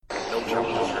No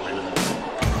challenges remaining.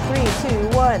 3, 2,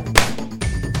 1.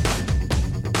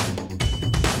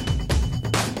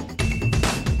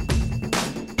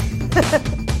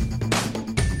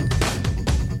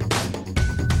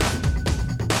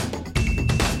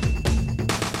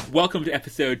 Welcome to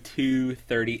episode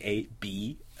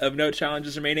 238B of No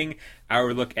Challenges Remaining,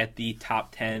 our look at the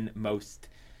top 10 most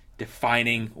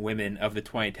defining women of the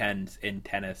 2010s in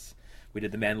tennis. We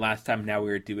did the men last time, now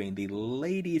we're doing the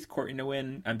ladies courting to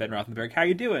win. I'm Ben Rothenberg. How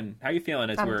you doing? How you feeling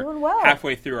as we're doing well.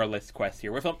 halfway through our list quest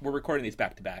here? We're recording these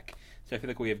back to back, so I feel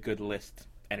like we have good list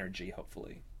energy,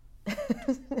 hopefully.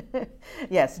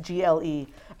 Yes, GLE.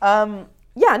 So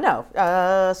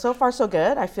far so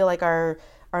good. I feel like our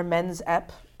men's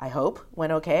ep, I hope,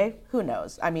 went okay. Who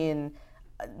knows? I mean,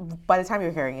 by the time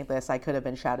you're hearing this, I could have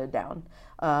been shouted down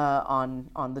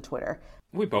on the Twitter.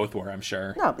 We both were, I'm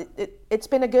sure. No, it's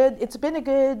been a good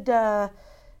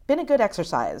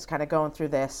exercise, kind of going through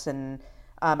this, and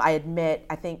I admit,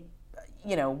 I think,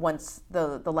 once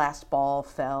the last ball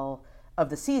fell of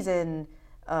the season,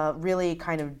 really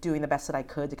kind of doing the best that I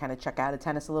could to kind of check out of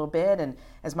tennis a little bit, and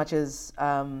as much as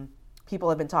people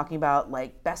have been talking about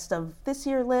like best of this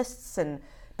year lists and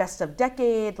best of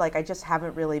decade, like I just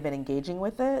haven't really been engaging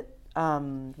with it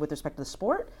with respect to the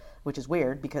sport, which is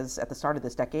weird because at the start of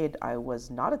this decade I was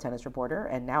not a tennis reporter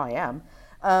and now I am.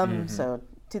 So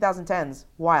 2010s,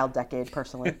 wild decade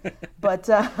personally, but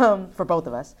for both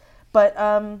of us. But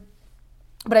I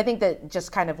think that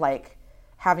just kind of like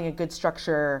having a good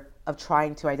structure of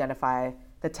trying to identify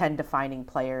the 10 defining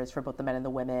players for both the men and the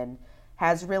women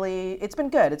has really, it's been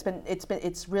good.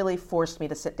 It's really forced me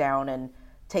to sit down and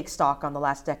take stock on the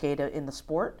last decade in the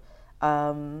sport.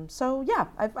 So yeah,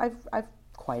 I've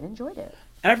quite enjoyed it.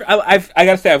 And I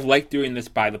gotta say, I've liked doing this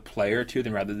by the player too,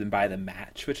 rather than by the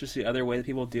match, which is the other way that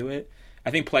people do it.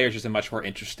 I think players is a much more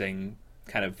interesting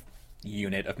kind of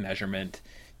unit of measurement.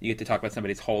 You get to talk about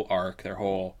somebody's whole arc, their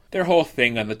whole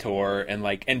thing on the tour, and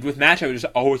with match, I would just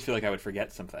always feel like I would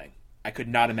forget something. I could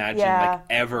not imagine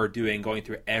ever going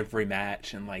through every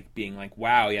match and being like,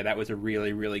 wow, yeah, that was a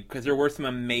really, really, because there were some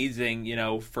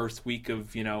amazing, first week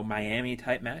of, Miami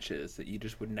type matches that you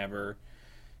just would never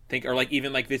think, or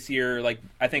even this year,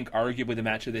 I think arguably the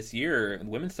match of this year on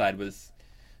the women's side was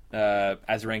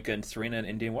Azarenka and Serena in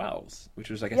Indian Wells, which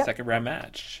was a second round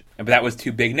match. But that was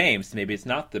two big names. Maybe it's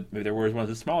not maybe there was one of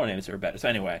the smaller names that were better. So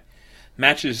anyway,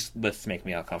 matches lists make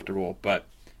me uncomfortable, but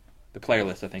the player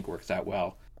list I think works out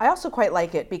well. I also quite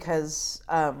like it because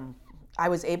I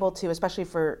was able to, especially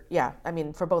for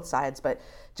both sides, but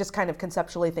just kind of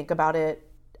conceptually think about it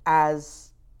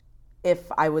as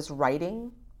if I was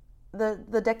writing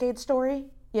the decade story,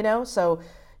 so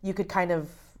you could kind of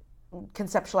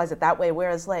conceptualize it that way.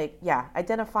 Whereas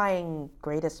identifying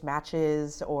greatest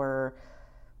matches or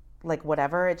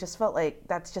whatever, it just felt like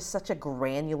that's just such a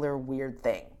granular, weird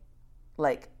thing.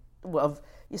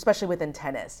 Especially within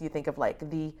tennis, you think of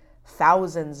the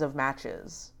thousands of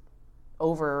matches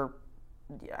over,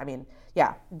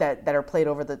 that are played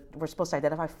over we're supposed to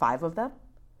identify 5 of them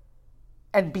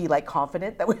and be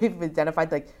confident that we've identified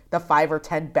the 5 or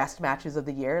 10 best matches of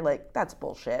the year. That's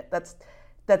bullshit. That's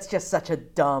just such a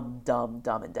dumb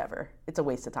endeavor. It's a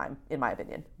waste of time, in my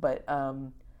opinion. But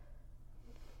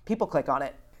people click on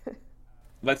it.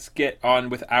 Let's get on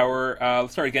with our,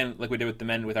 let's start again like we did with the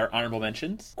men with our honorable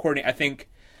mentions. Courtney, I think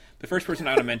the first person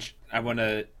I want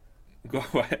to go,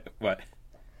 what?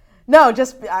 No,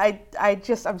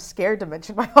 I'm scared to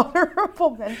mention my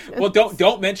honorable mentions. Well,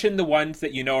 don't mention the ones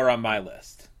that are on my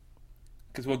list,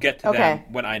 because we'll get to them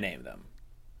when I name them.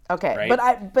 Okay,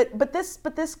 right?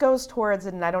 But this goes towards,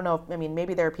 and I don't know.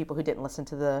 Maybe there are people who didn't listen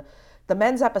to the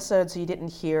men's episode, so you didn't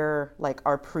hear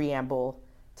our preamble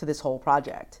to this whole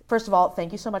project. First of all,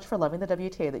 thank you so much for loving the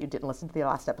WTA that you didn't listen to the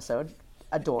last episode.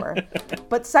 Adore.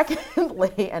 But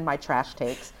secondly, and my trash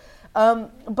takes.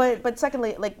 But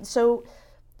secondly, so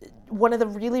one of the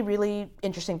really, really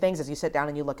interesting things as you sit down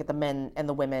and you look at the men and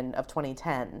the women of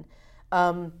 2010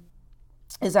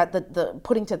 is that the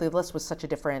putting to the list was such a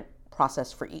different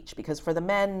process for each, because for the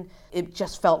men, it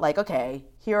just felt like, okay,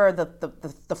 here are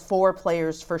the 4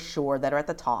 players for sure that are at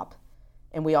the top,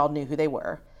 and we all knew who they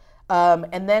were.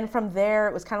 And then from there,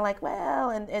 it was kind of like,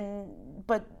 well,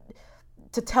 but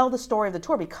to tell the story of the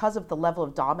tour, because of the level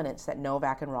of dominance that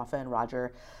Novak and Rafa and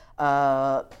Roger,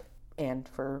 and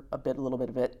for a little bit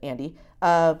of it, Andy,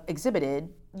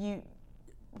 exhibited,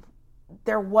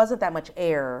 there wasn't that much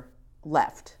air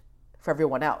left for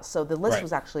everyone else. So the list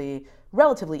was actually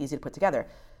relatively easy to put together.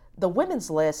 The women's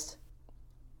list,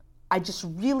 I just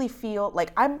really feel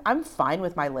like I'm fine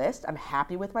with my list. I'm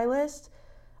happy with my list.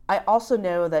 I also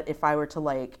know that if I were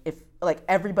to if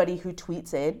everybody who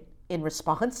tweets in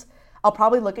response, I'll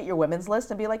probably look at your women's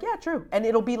list and be like, yeah, true. And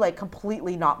it'll be like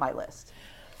completely not my list.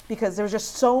 Because there's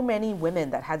just so many women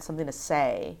that had something to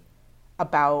say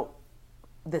about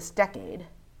this decade.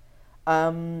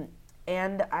 So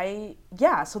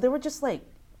there were just like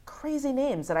crazy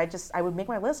names that I would make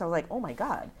my list. I was like, oh my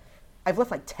God, I've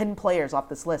left like 10 players off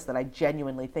this list that I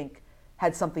genuinely think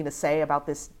had something to say about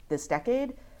this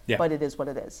decade. Yeah. But it is what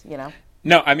it is, you know?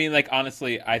 No, I mean, like,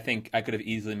 honestly, I think I could have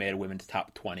easily made a women's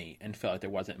top 20 and felt like there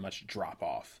wasn't much drop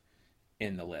off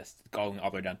in the list, going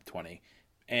all the way down to 20.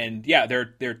 And yeah,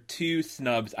 there are two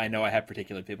snubs I know I have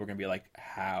particularly. People are going to be like,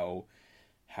 how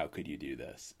could you do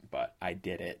this? But I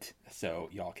did it, so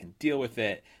y'all can deal with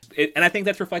it. And I think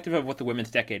that's reflective of what the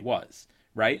women's decade was,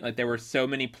 right? Like, there were so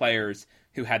many players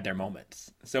who had their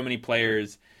moments. So many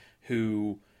players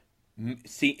who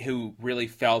really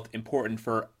felt important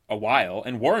for a while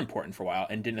and were important for a while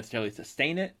and didn't necessarily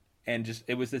sustain it. And just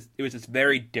it was this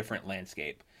very different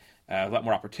landscape. A lot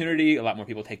more opportunity, a lot more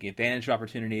people taking advantage of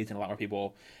opportunities, and a lot more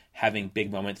people having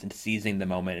big moments and seizing the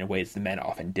moment in ways the men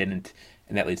often didn't.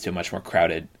 And that leads to a much more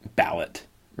crowded ballot,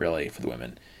 really, for the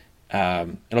women.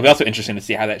 It'll be also interesting to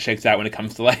see how that shakes out when it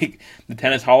comes to like the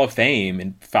Tennis Hall of Fame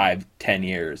in 5-10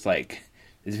 years. Like,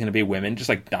 is it going to be women just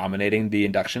like dominating the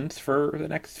inductions for the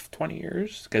next 20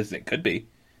 years? Because it could be.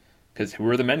 Because who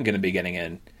are the men going to be getting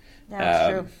in?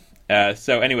 Yeah, that's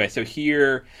true. So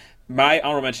here, my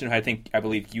honorable mention, I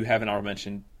believe you have an honorable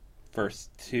mention first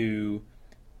to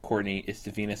Courtney, is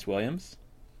to Venus Williams.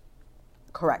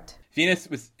 Correct. It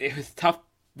was tough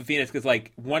with Venus because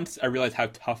like once I realized how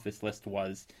tough this list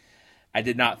was, I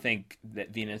did not think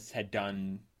that Venus had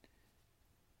done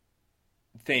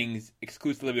things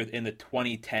exclusively within the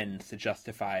 2010s to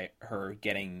justify her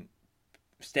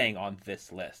staying on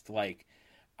this list. Like,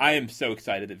 I am so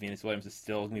excited that Venus Williams is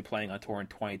still going to be playing on tour in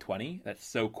 2020. That's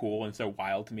so cool and so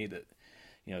wild to me that,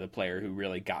 you know, the player who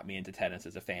really got me into tennis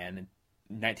as a fan in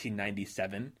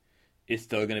 1997 is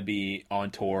still going to be on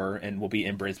tour and will be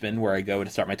in Brisbane where I go to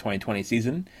start my 2020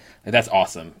 season. Like, that's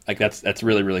awesome. Like, that's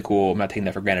really, really cool. I'm not taking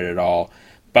that for granted at all.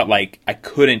 But, like, I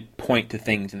couldn't point to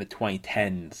things in the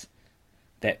 2010s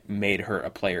that made her a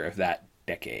player of that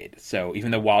decade. So even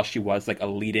though while she was, like, a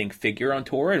leading figure on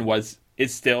tour and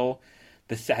is still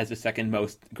has the second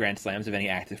most Grand Slams of any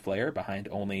active player behind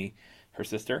only her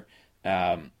sister,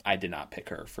 I did not pick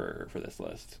her for this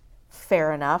list.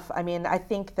 Fair enough. I mean, I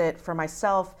think that for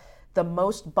myself, the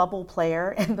most bubble player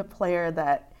and the player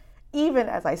that, even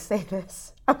as I say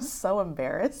this, I'm so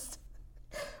embarrassed,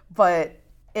 but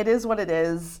it is what it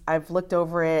is. I've looked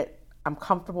over it. I'm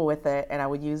comfortable with it, and I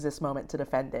would use this moment to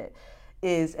defend it,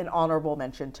 is an honorable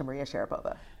mention to Maria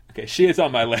Sharapova. Okay, she is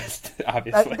on my list,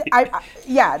 obviously.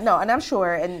 And I'm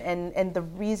sure, and the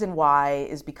reason why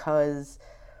is because,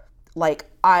 like,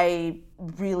 I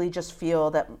really just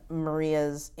feel that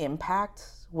Maria's impact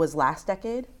was last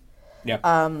decade. Yeah.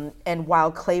 And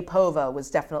while Klaypova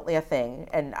was definitely a thing,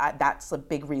 and that's a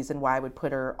big reason why I would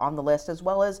put her on the list, as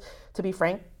well as, to be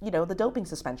frank, you know, the doping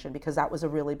suspension, because that was a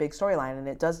really big storyline, and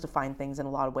it does define things in a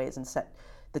lot of ways and set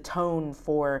the tone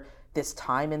for this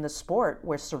time in the sport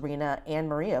where Serena and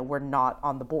Maria were not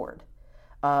on the board,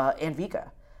 and Vika,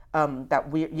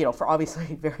 that we, you know, for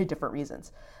obviously very different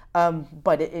reasons.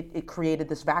 But it created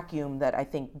this vacuum that I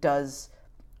think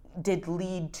did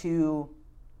lead to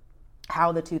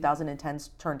how the 2010s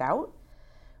turned out.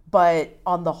 But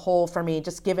on the whole, for me,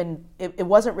 just given, it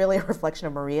wasn't really a reflection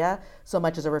of Maria so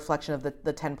much as a reflection of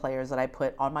the 10 players that I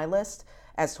put on my list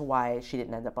as to why she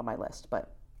didn't end up on my list.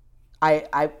 But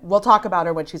I will talk about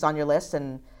her when she's on your list,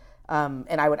 and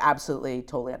I would absolutely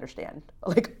totally understand,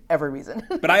 like, every reason.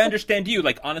 But I understand you.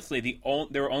 Like, honestly,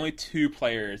 there were only two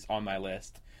players on my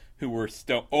list who were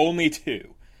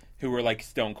like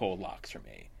stone cold locks for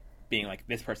me, being like,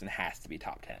 this person has to be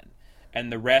top 10. And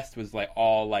the rest was like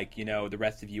all like, you know, the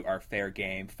rest of you are fair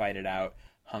game, fight it out,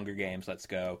 Hunger Games, let's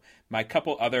go. My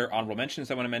couple other honorable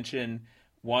mentions I want to mention.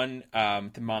 One,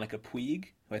 to Monica Puig,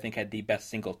 who I think had the best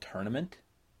single tournament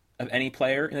of any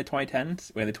player in the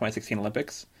 2010s, in the 2016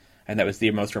 Olympics. And that was the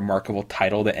most remarkable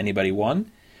title that anybody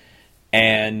won.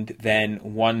 And then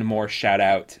one more shout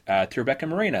out to Rebecca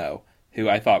Moreno, who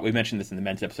I thought, we mentioned this in the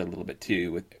men's episode a little bit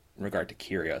too with regard to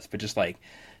Kyrgios, but just like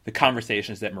the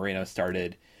conversations that Moreno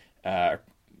started a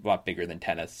lot bigger than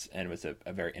tennis, and was a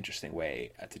very interesting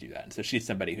way to do that. And so she's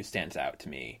somebody who stands out to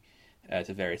me as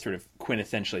a very sort of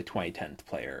quintessentially 2010s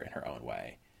player in her own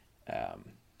way. I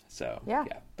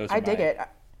dig it.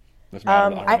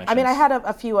 I mean, I had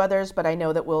a few others, but I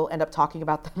know that we'll end up talking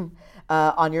about them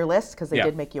on your list because they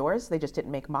did make yours. They just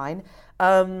didn't make mine.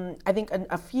 I think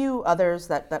a few others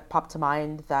that popped to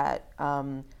mind that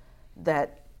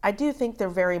I do think they're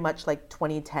very much like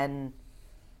 2010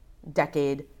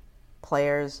 decade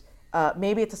players.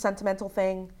 Maybe it's a sentimental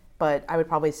thing, but I would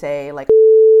probably say like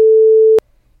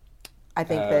I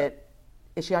think that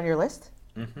is she on your list?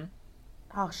 Mm-hmm.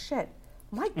 Oh shit!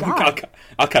 My God,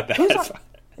 I'll cut that.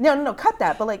 No, cut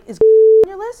that. But like, is on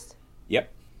your list?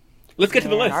 Yep. Let's get to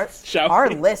the list. Shall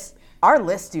we? Our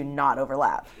lists do not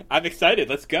overlap. I'm excited.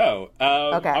 Let's go.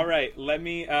 Okay. All right.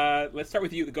 Let's start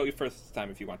with you. Go first this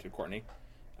time if you want to, Courtney.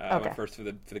 Okay. Went first for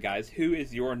the guys. Who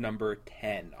is your number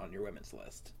 10 on your women's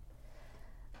list?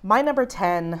 My number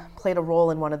 10 played a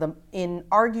role in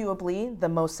arguably the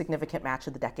most significant match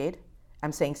of the decade.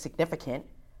 I'm saying significant,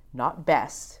 not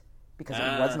best, because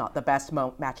it was not the best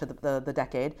match of the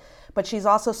decade. But she's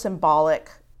also symbolic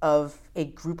of a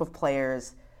group of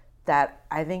players that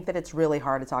I think that it's really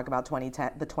hard to talk about the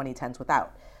 2010s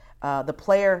without. The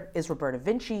player is Roberta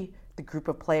Vinci. The group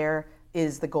of player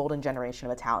is the golden generation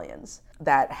of Italians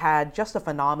that had just a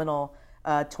phenomenal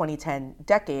 2010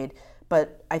 decade.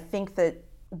 But I think that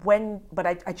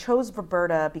I chose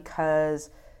Roberta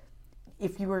because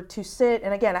if you were to sit,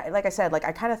 and again, like I said, like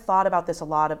I kind of thought about this a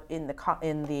lot in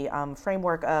the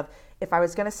framework of if I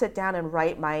was going to sit down and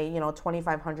write my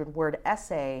 2,500 word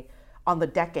essay on the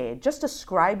decade, just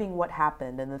describing what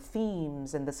happened and the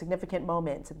themes and the significant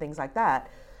moments and things like that,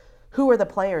 who are the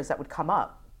players that would come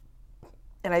up?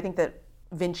 And I think that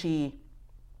Vinci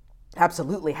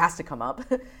absolutely has to come up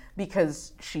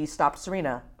because she stopped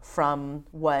Serena from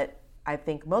what I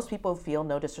think most people feel,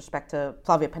 no disrespect to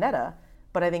Flavia Pennetta,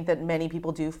 but I think that many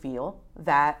people do feel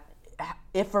that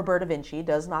if Roberta Vinci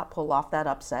does not pull off that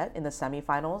upset in the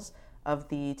semifinals of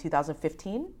the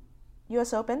 2015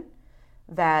 US Open,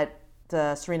 that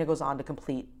Serena goes on to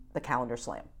complete the calendar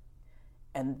slam.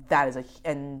 And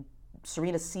and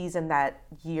Serena's season that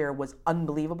year was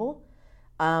unbelievable.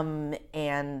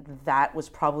 And that was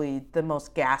probably the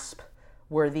most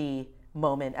gasp-worthy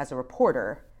moment as a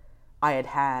reporter I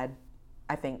had,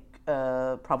 I think,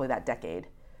 probably that decade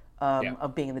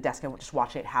of being in the desk and just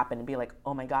watching it happen and be like,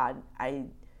 oh my God, I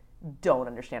don't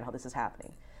understand how this is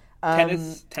happening.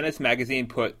 Tennis Magazine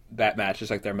put that match as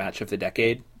like their match of the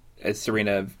decade as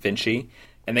Serena Vinci,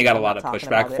 and they got a lot of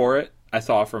pushback for it. I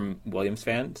saw from Williams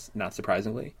fans, not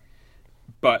surprisingly.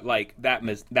 But like that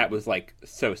was like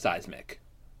so seismic,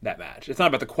 that match. It's not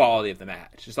about the quality of the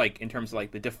match. It's like in terms of like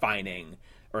the defining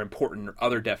or important or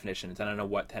other definitions. I don't know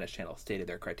what Tennis Channel stated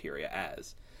their criteria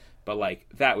as, but like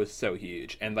that was so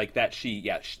huge. And like that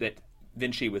that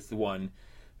Vinci was the one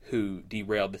who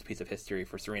derailed this piece of history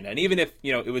for Serena. And even if,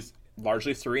 it was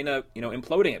largely Serena,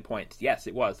 imploding at points. Yes,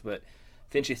 it was, but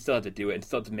Vinci still had to do it and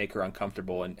still had to make her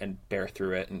uncomfortable and bear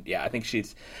through it. And yeah, I think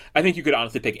you could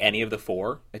honestly pick any of the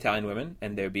 4 Italian women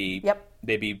and they'd be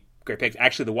great picks.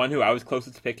 Actually, the one who I was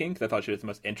closest to picking, because I thought she was the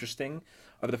most interesting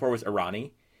of the 4, was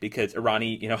Irani, because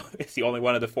Irani, is the only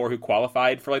one of the 4 who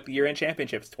qualified for like the year-end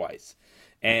championships twice,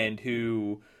 and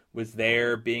who was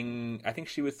there I think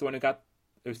she was the one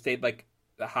who stayed like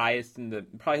the highest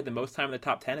probably had the most time in the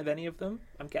top 10 of any of them,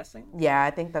 I'm guessing. Yeah,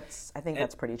 I think that's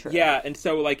pretty true. Yeah, and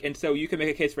so you can make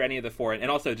a case for any of the 4, and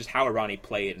also just how Irani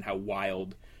played and how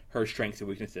wild her strengths and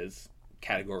weaknesses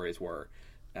categories were.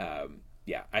 I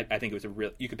think it was I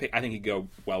think you could go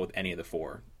well with any of the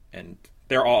 4, and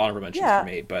they're all honorable mentions for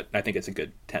me, but I think it's a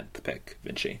good 10th pick,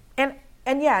 Vinci. And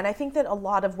I think that a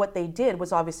lot of what they did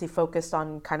was obviously focused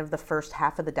on kind of the first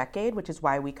half of the decade, which is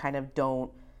why we kind of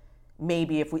don't,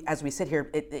 maybe as we sit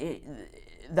here,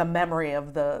 the memory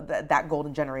of that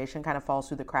golden generation kind of falls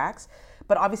through the cracks.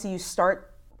 But obviously you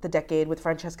start the decade with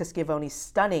Francesca Schiavone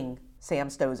stunning Sam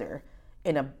Stosur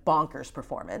in a bonkers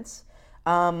performance.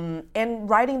 And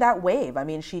riding that wave. I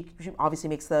mean, she obviously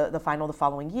makes the final the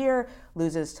following year,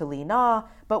 loses to Li Na,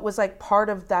 but was like part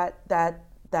of that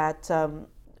kind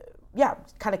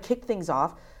of kicked things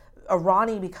off.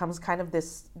 Irani becomes kind of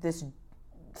this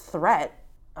threat,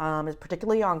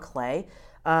 particularly on clay,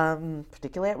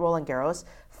 particularly at Roland Garros.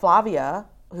 Flavia,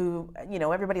 who,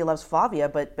 everybody loves Flavia,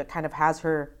 but kind of has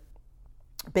her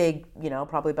big,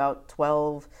 probably about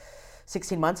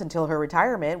 16 months until her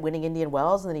retirement, winning Indian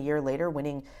Wells, and then a year later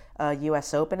winning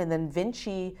US Open, and then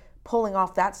Vinci pulling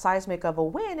off that seismic of a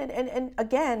win and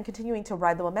again continuing to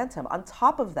ride the momentum. On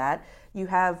top of that, you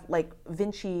have like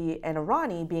Vinci and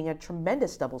Irani being a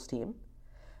tremendous doubles team.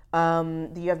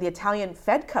 You have the Italian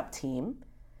Fed Cup team,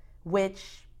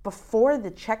 which before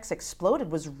the Czechs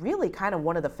exploded was really kind of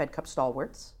one of the Fed Cup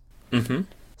stalwarts. Mm-hmm.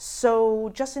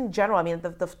 So just in general, I mean,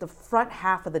 the front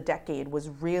half of the decade was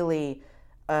really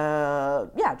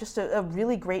just a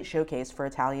really great showcase for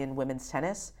Italian women's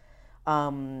tennis.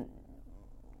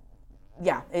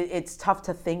 It's tough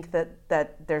to think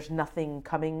that there's nothing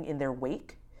coming in their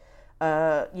wake.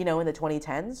 in the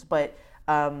 2010s. But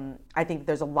I think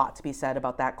there's a lot to be said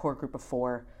about that core group of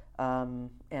four. For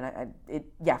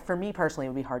me personally, it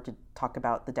would be hard to talk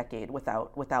about the decade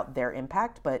without their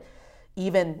impact. But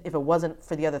even if it wasn't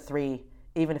for the other three,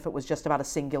 even if it was just about a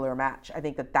singular match, I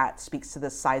think that speaks to the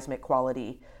seismic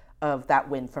quality of that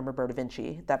win from Roberto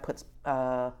Vinci. That puts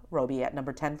Roby at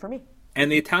number 10 for me.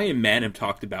 And the Italian men have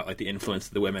talked about like the influence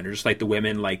of the women, or just like the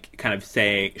women like kind of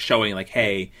showing like,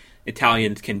 hey,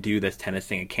 Italians can do this tennis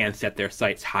thing and can set their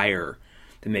sights higher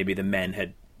than maybe the men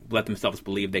had let themselves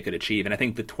believe they could achieve. And I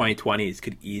think the 2020s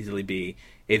could easily be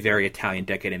a very Italian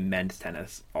decade in men's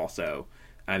tennis also.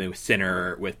 I mean, with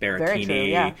Sinner, with Berrettini, true,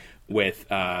 yeah. with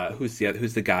who's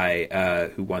the guy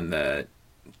who won the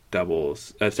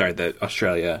doubles? The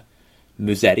Australia,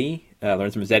 Musetti,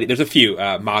 Lorenzo Musetti. There's a few,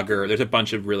 Mager. There's a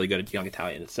bunch of really good young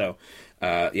Italians. So,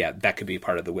 that could be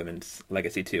part of the women's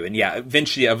legacy too. And yeah,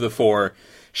 Vinci of the four,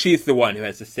 she's the one who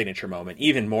has the signature moment,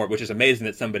 even more, which is amazing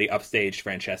that somebody upstaged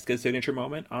Francesca's signature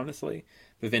moment, honestly.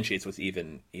 But Vinci's was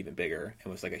even bigger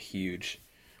and was like a huge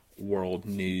world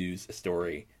news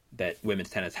story that women's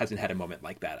tennis hasn't had a moment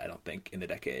like that, I don't think, in the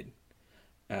decade.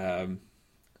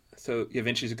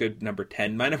 Vinci's a good number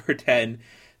 10. My number 10,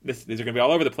 these are going to be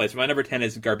all over the place, but my number 10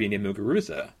 is Garbiñe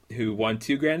Muguruza, who won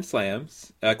 2 Grand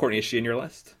Slams. Courtney, is she in your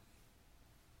list?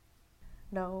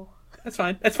 No. That's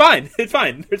fine. It's fine.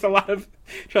 There's a lot of...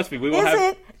 Trust me, we will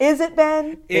have... Is it,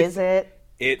 Ben? Is it?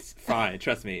 It's fine.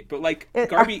 Trust me. But,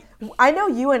 Garby... I know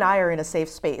you and I are in a safe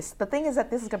space. The thing is that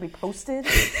this is going to be posted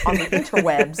on the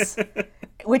interwebs,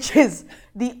 which is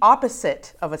the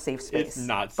opposite of a safe space. It's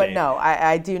not safe. But no,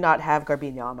 I do not have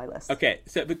Garbiñe on my list. Okay,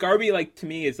 but Garby, to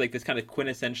me, is, this kind of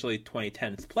quintessentially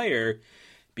 2010s player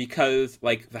because,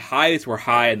 the highs were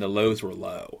high and the lows were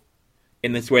low.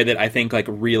 In this way that I think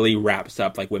really wraps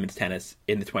up women's tennis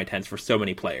in the 2010s for so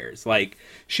many players.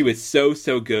 She was so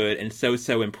good and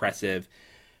so impressive,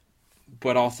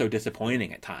 but also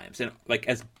disappointing at times. And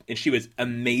and she was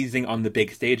amazing on the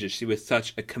big stages. She was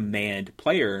such a command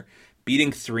player,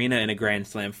 beating Serena in a Grand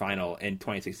Slam final in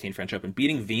 2016 French Open,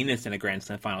 beating Venus in a Grand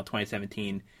Slam final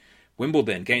 2017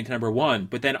 Wimbledon, getting to number 1,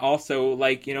 but then also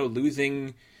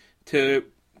losing to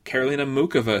Karolina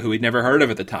Mukova, who we'd never heard of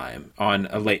at the time, on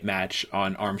a late match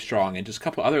on Armstrong, and just a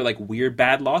couple other weird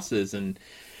bad losses. And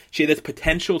she had this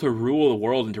potential to rule the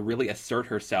world and to really assert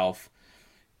herself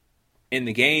in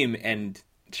the game, and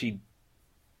she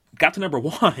got to number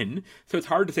 1. So it's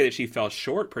hard to say that she fell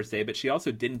short per se, but she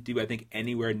also didn't do, I think,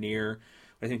 anywhere near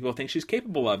what I think people think she's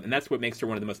capable of. And that's what makes her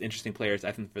one of the most interesting players,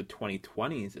 I think, for the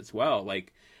 2020s as well.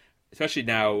 Especially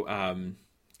now,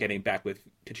 getting back with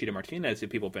Conchita Martinez, who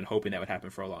people have been hoping that would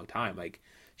happen for a long time.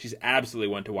 She's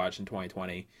absolutely one to watch in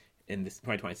 2020, in this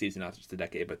 2020 season, not just the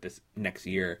decade, but this next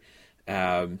year.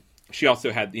 She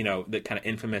also had, the kind of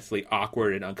infamously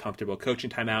awkward and uncomfortable coaching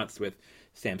timeouts with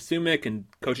Sam Sumik, and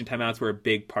coaching timeouts were a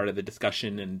big part of the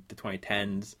discussion in the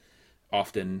 2010s,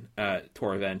 often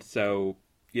tour events. So,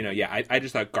 I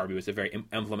just thought Garby was a very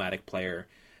emblematic player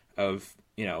of,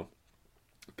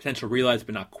 potential realized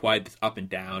but not quite, this up and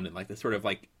down, and this sort of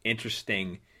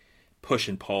interesting push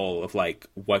and pull of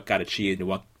what got achieved and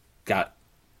what got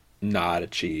not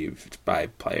achieved by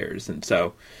players. And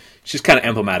so she's kind of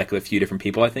emblematic of a few different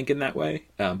people, I think, in that way.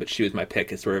 But she was my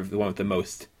pick as sort of the one with the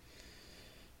most,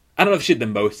 I don't know if she had the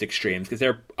most extremes, because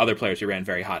there are other players who ran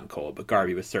very hot and cold, but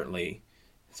Garby was certainly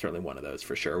one of those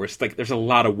for sure. Where it's there's a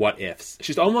lot of what ifs.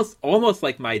 She's almost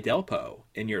like my Delpo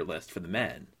in your list for the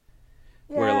men.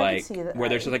 Yeah, where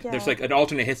there's there's an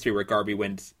alternate history where Garby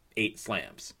wins 8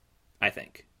 slams. I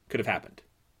think could have happened,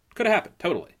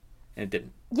 totally, and it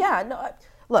didn't. Yeah, no.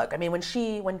 Look, I mean, when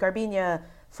Garbiñe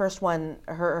first won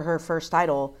her first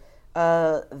title,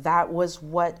 that was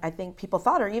what I think people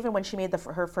thought, or even when she made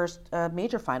her first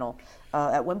major final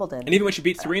at Wimbledon, and even when she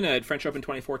beat Serena at French Open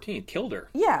 2014, killed her.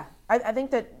 Yeah, I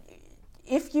think that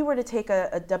if you were to take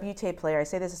a WTA player, I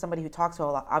say this as somebody who talks to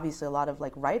obviously a lot of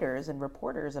writers and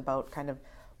reporters about kind of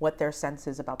what their sense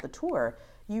is about the tour,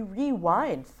 you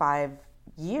rewind 5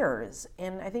 years,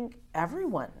 and I think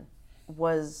everyone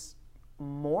was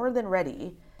more than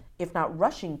ready, if not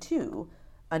rushing to,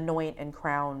 anoint and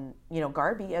crown,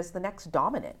 Garby as the next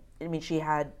dominant. I mean, she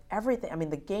had everything. I mean,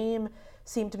 the game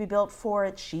seemed to be built for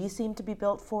it. She seemed to be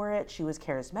built for it. She was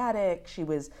charismatic. She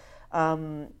was,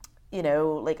 I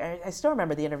still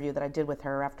remember the interview that I did with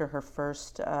her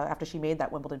after she made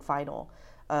that Wimbledon final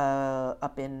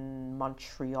up in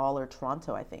Montreal or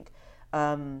Toronto, I think,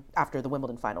 after the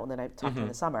Wimbledon final. And then I talked to her in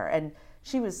the summer. And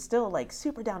she was still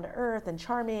super down to earth and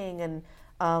charming and,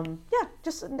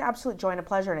 just an absolute joy and a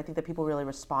pleasure. And I think that people really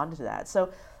responded to that.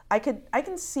 So I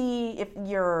can see if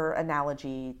your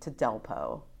analogy to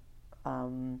Delpo,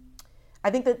 I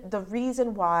think that the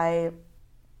reason why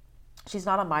she's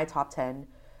not on my top 10,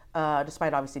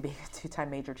 despite obviously being a two-time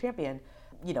major champion,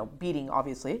 beating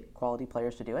obviously quality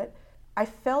players to do it, I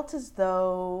felt as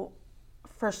though,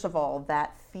 first of all,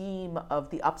 that theme of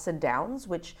the ups and downs,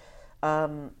 which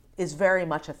is very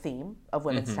much a theme of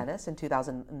women's tennis in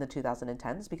the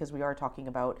 2010s, because we are talking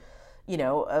about,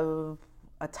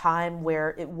 a time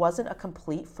where it wasn't a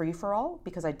complete free-for-all,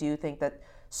 because I do think that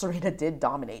Serena did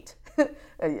dominate.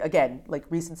 Again, like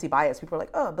recency bias, people are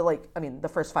like, oh, but like, I mean, the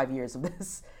first 5 years of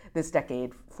this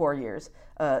decade, 4 years,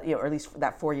 or at least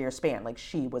that 4-year span, like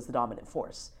she was the dominant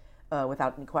force,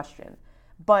 without any question.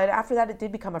 But after that, it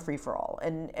did become a free-for-all.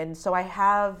 And so I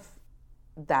have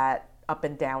that up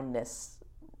and downness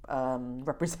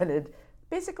represented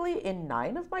basically in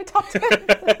 9 of my top 10.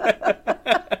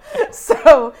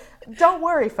 So don't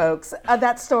worry, folks.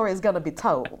 That story is going to be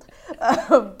told.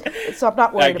 So I'm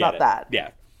not worried about that. Yeah.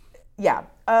 Yeah.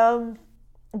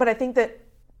 But I think that,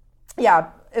 yeah,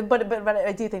 but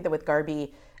I do think that with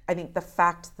Garbi, I think the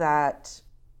fact that,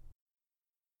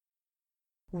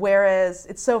 whereas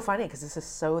it's so funny because this is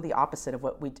so the opposite of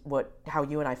how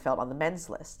you and I felt on the men's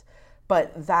list,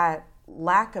 but that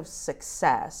lack of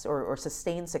success or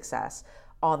sustained success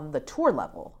on the tour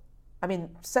level. I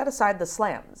mean, set aside the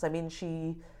slams. I mean,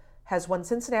 she has won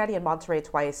Cincinnati and Monterey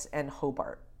twice and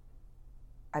Hobart.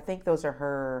 I think those are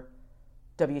her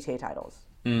WTA titles.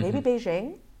 Maybe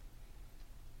Beijing.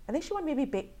 I think she won maybe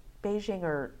Beijing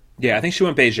or... Yeah, I think she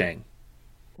won Beijing.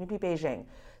 Maybe Beijing.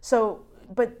 So,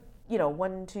 but,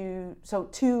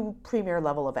 2 premier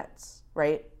level events,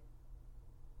 right?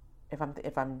 If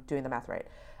I'm doing the math right.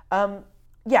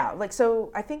 Yeah, like,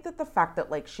 so I think that the fact that,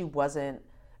 like, she wasn't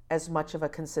as much of a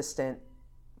consistent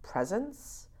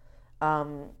presence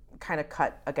kind of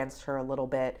cut against her a little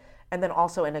bit. And then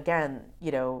also, and again,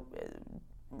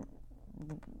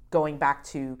 going back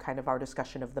to kind of our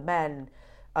discussion of the men,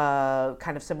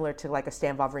 kind of similar to like a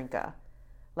Stan Wawrinka.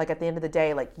 Like at the end of the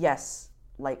day, like, yes,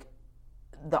 like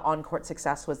the on-court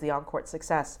success was the on-court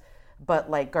success, but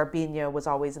like Garbiñe was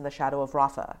always in the shadow of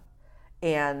Rafa.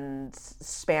 And the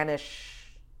Spanish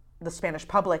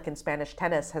public and Spanish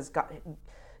tennis has got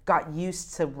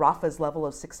used to Rafa's level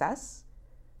of success,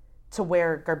 to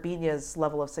where Garbiñe's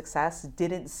level of success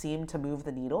didn't seem to move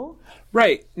the needle,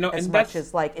 right? No, as much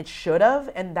as like it should have,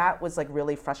 and that was like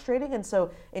really frustrating. And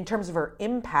so, in terms of her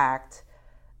impact,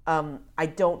 I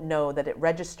don't know that it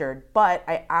registered, but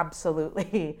I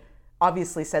absolutely,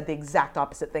 obviously, said the exact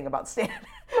opposite thing about Stan,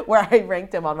 where I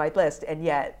ranked him on my list, and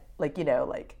yet, like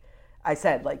I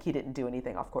said, like he didn't do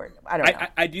anything off court. I don't know.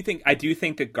 I do think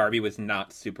that Garbi was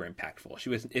not super impactful. She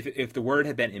was, if the word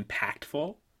had been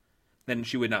impactful, then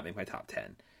she would not make my top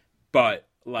 10. But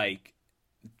like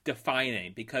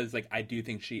defining, because like I do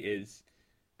think she is,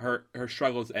 her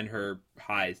struggles and her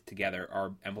highs together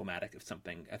are emblematic of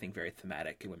something I think very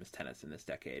thematic in women's tennis in this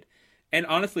decade. And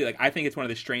honestly, like I think it's one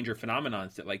of the stranger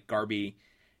phenomenons that like Garbi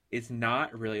is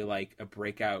not really like a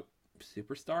breakout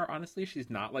superstar. Honestly, she's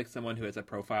not like someone who has a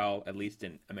profile, at least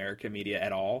in American media,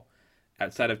 at all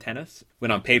outside of tennis,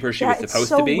 when on paper she was supposed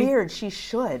to be. It's so weird. She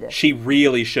should. She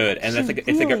really should. And I've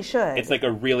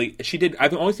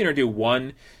only seen her do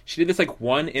one. She did this like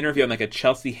one interview on like a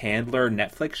Chelsea Handler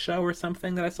Netflix show or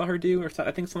something that I saw her do, or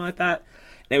I think something like that.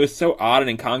 And it was so odd and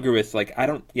incongruous. Like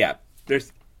it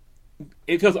feels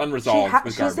unresolved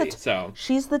with Garbi.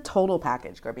 She's the total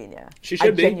package, Garbiñe. She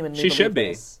should be. Genuinely should be.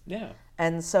 This. Yeah.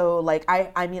 And so, like,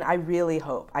 I mean, I really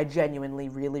hope, I genuinely,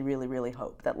 really, really, really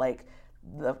hope that, like,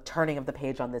 the turning of the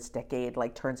page on this decade,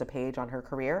 like, turns a page on her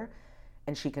career,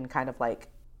 and she can kind of, like,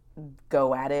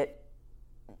 go at it,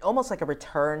 almost like a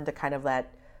return to kind of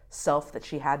that self that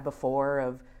she had before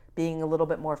of being a little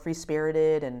bit more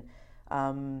free-spirited. And,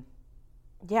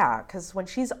 yeah, because when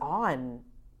she's on,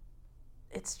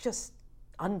 it's just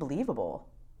unbelievable.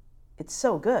 It's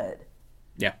so good.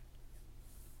 Yeah.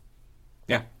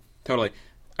 Yeah. Totally.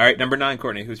 All right, number 9,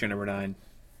 Courtney. Who's your number 9?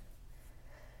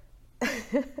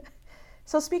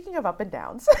 So speaking of up and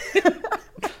downs,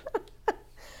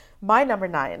 my number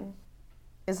 9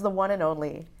 is the one and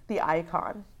only, the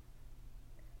icon,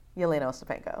 Yelena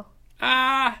Ostapenko.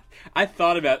 I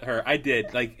thought about her. I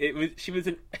did. Like she was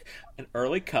an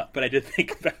early cut, but I did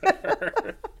think about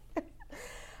her.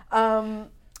 I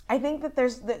think that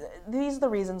these are the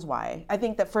reasons why. I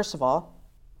think that, first of all,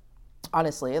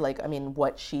 honestly, like, I mean,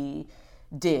 what she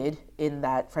did in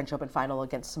that French Open final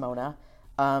against Simona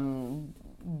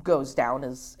goes down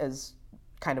as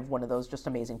kind of one of those just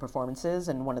amazing performances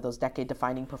and one of those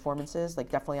decade-defining performances, like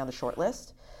definitely on the short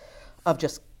list of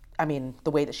just, I mean,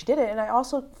 the way that she did it. And I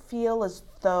also feel as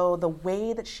though the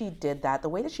way that she did that, the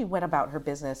way that she went about her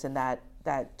business in that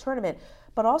tournament,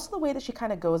 but also the way that she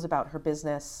kind of goes about her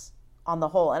business on the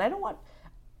whole. And I don't want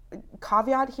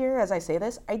caveat here as I say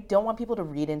this, I don't want people to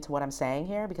read into what I'm saying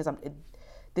here because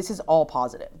this is all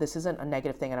positive. This isn't a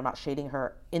negative thing, and I'm not shading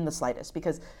her in the slightest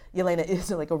because Yelena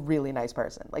is like a really nice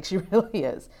person. Like she really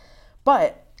is.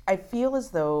 But I feel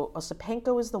as though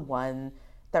Ostapenko is the one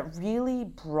that really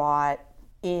brought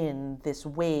in this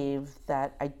wave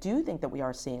that I do think that we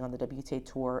are seeing on the WTA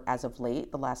Tour as of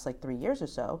late, the last like 3 years or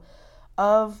so,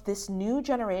 of this new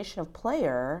generation of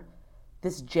player,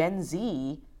 this Gen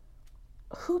Z,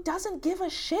 who doesn't give a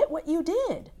shit what you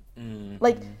did. Mm-hmm.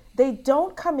 Like, they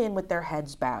don't come in with their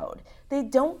heads bowed. They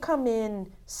don't come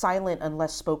in silent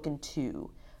unless spoken to.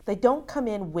 They don't come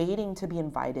in waiting to be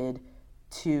invited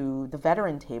to the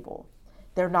veteran table.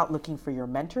 They're not looking for your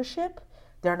mentorship.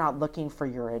 They're not looking for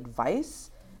your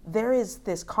advice. There is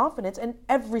this confidence, and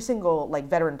every single like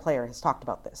veteran player has talked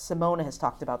about this. Simona has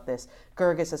talked about this.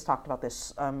 Gerges has talked about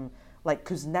this. Like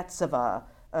Kuznetsova,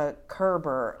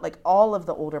 Kerber, like all of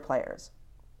the older players.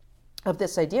 Of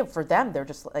this idea for them, they're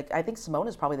just like, I think Simona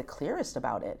is probably the clearest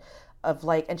about it, of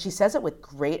like, and she says it with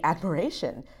great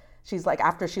admiration. She's like,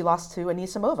 after she lost to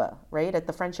Anisimova, right, at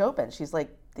the French Open, she's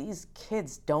like, these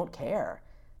kids don't care.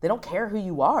 They don't care who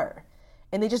you are.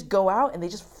 And they just go out and they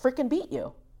just freaking beat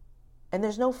you. And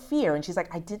there's no fear. And she's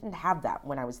like, I didn't have that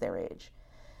when I was their age.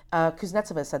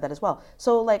 Kuznetsova said that as well.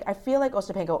 So like, I feel like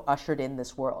Ostapenko ushered in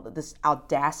this world, this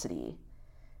audacity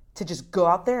to just go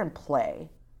out there and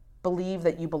play. Believe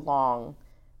that you belong,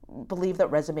 believe that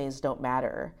resumes don't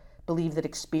matter, believe that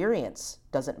experience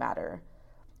doesn't matter,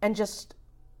 and just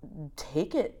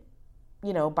take it,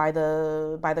 you know, by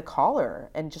the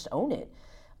collar and just own it.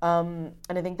 And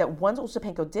I think that once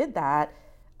Ostapenko did that,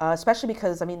 especially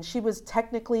because, I mean, she was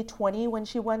technically 20 when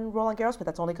she won Roland Garros, but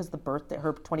that's only because her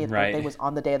 20th birthday was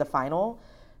on the day of the final.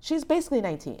 She's basically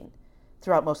 19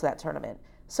 throughout most of that tournament.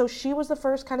 So she was the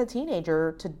first kind of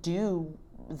teenager to do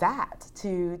that,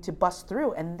 to bust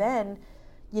through. And then,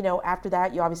 you know, after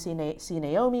that, you obviously see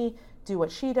Naomi do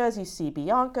what she does. You see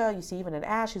Bianca, you see even an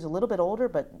Ash who's a little bit older,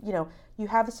 but, you know, you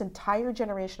have this entire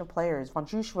generation of players.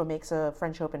 Vondrousova makes a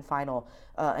French Open final.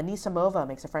 Anisimova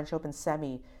makes a French Open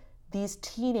semi. These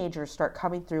teenagers start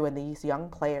coming through, and these young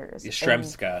players.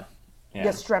 Yastremska.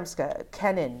 Yastremska,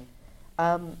 Kenin.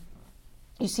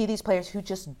 You see these players who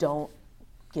just don't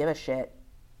give a shit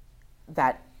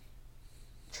that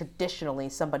traditionally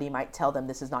somebody might tell them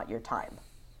this is not your time.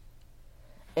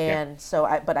 And so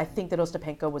I think that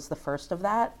Ostapenko was the first of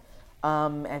that.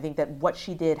 I think that what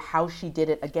she did, how she did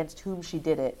it, against whom she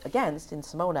did it against in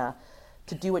Simona,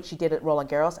 to do what she did at Roland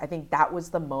Garros, I think that was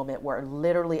the moment where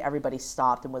literally everybody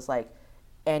stopped and was like,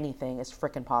 anything is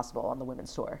frickin' possible on the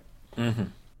women's tour. Mm-hmm.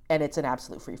 And it's an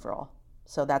absolute free-for-all.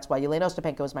 So that's why Yelena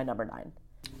Ostapenko is my number 9.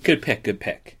 Good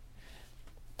pick.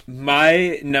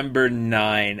 My number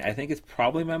 9, I think, is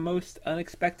probably my most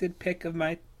unexpected pick of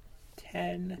my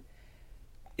 10.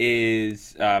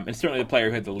 Is and certainly the player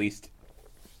who had the least,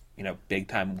 you know, big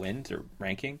time wins or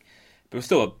ranking, but was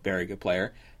still a very good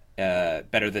player,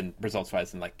 better than results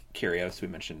wise than like Kyrgios, we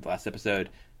mentioned last episode,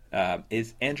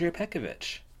 is Andrea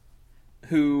Petkovic,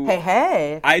 who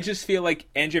I just feel like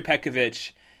Andrea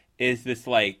Petkovic is this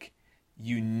like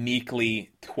uniquely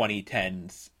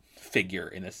 2010s figure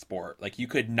in this sport. Like, you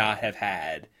could not have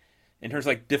had, in terms of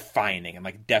like defining and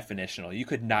like definitional, you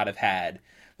could not have had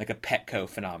like a Petco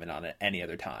phenomenon at any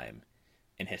other time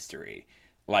in history.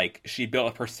 Like, she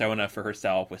built a persona for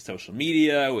herself with social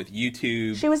media, with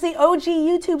YouTube. She was the OG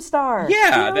YouTube star.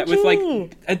 Yeah, that was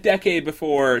like a decade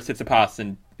before Tsitsipas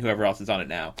and whoever else is on it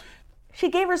now. She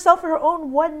gave herself her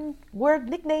own one-word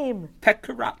nickname.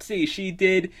 Petkarazzi. She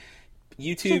did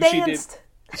YouTube.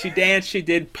 She danced. She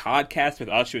did podcasts with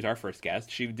us. She was our first guest.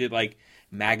 She did like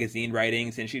magazine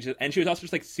writings, and she was also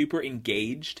just like super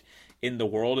engaged in the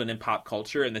world and in pop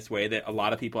culture in this way that a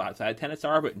lot of people outside of tennis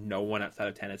are, but no one outside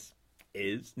of tennis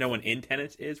is. No one in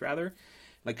tennis is, rather.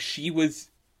 Like, she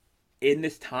was in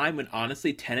this time when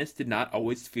honestly tennis did not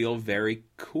always feel very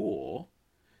cool.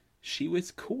 She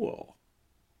was cool.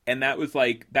 And that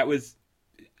was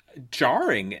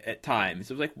jarring at times.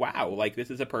 It was like, wow, like,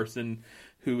 this is a person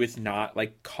who is not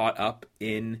like caught up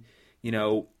in, you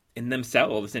know, in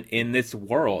themselves and in this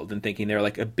world and thinking they're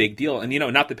like a big deal. And, you know,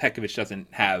 not that Petkovic doesn't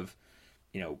have,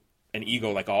 you know, an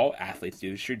ego like all athletes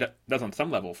do. She does on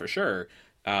some level for sure.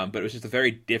 But it was just a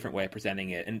very different way of presenting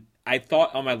it. And I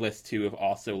thought on my list too of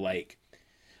also like,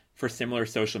 for similar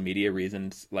social media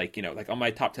reasons, like, you know, like on my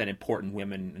top 10 important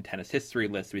women in tennis history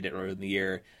list we did earlier in the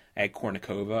year, I had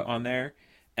Kornikova on there.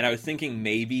 And I was thinking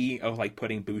maybe of like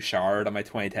putting Bouchard on my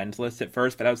 2010s list at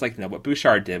first, but I was like, no, what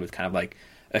Bouchard did was kind of like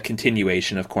a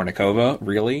continuation of Kornikova,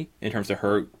 really, in terms of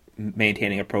her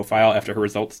maintaining a profile after her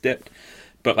results dipped.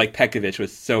 But like Petkovic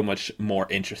was so much more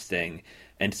interesting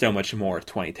and so much more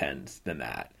 2010s than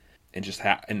that, and just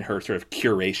and her sort of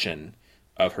curation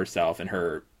of herself and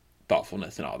her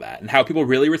thoughtfulness and all that, and how people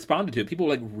really responded to it.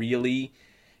 People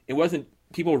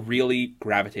people really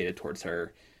gravitated towards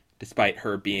her, despite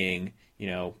her being,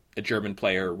 a German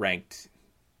player ranked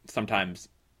sometimes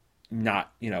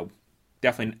not,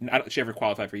 definitely not. She ever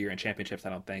qualified for year-end championships, I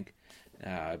don't think.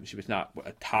 She was not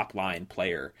a top-line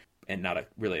player, and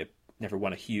never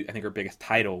won a huge. I think her biggest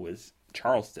title was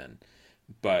Charleston,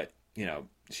 but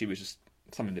she was just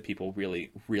something that people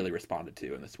really, really responded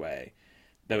to in this way.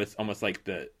 That was almost like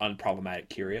the unproblematic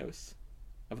Kyrgios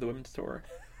of the women's tour.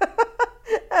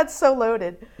 That's so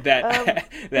loaded.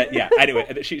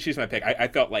 Anyway, she's my pick. I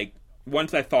felt like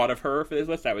once I thought of her for this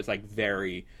list, I was like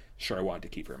very sure I wanted to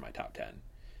keep her in my top 10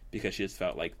 because she just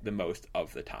felt like the most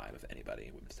of the time of anybody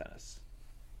in women's tennis.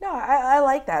 No, I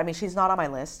like that. I mean, she's not on my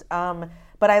list,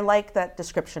 but I like that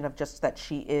description of just that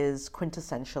she is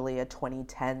quintessentially a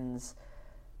 2010s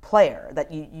player,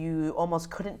 that you almost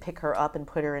couldn't pick her up and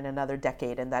put her in another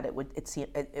decade, and that it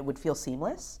would feel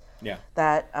seamless. Yeah.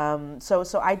 That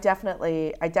so I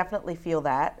definitely feel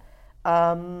that.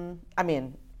 I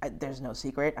mean, there's no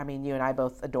secret. I mean, you and I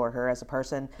both adore her as a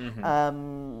person,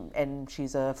 and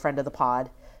she's a friend of the pod.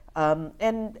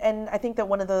 And I think that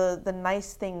one of the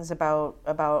nice things about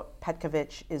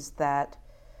Petkovic is that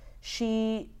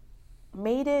she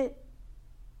made it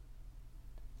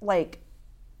like,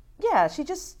 yeah, she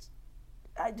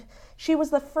was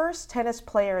the first tennis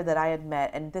player that I had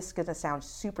met, and this is going to sound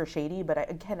super shady, but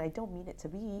I don't mean it to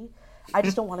be. I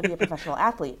just don't want to be a professional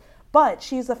athlete. But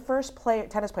she's the first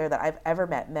tennis player that I've ever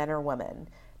met, men or women,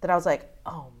 that I was like,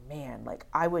 oh man, like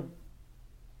I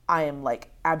am like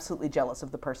absolutely jealous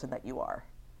of the person that you are.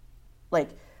 Like,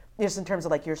 just in terms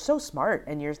of like, you're so smart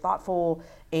and you're thoughtful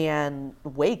and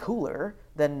way cooler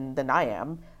than I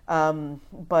am.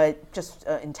 But just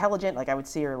intelligent. Like I would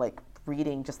see her like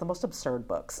reading just the most absurd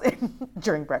books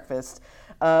during breakfast.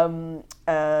 In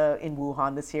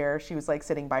Wuhan this year, she was like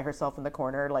sitting by herself in the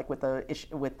corner, like with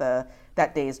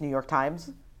that day's New York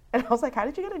Times. And I was like, how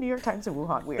did you get a New York Times in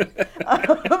Wuhan? Weird.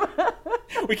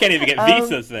 We can't even get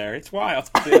visas there. It's wild.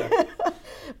 Yeah.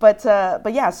 But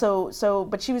yeah,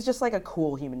 but she was just like a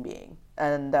cool human being,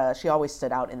 and she always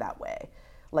stood out in that way.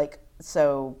 Like,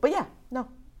 so, but yeah, no,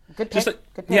 good pick. Good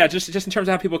pick. Yeah, just in terms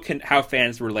of how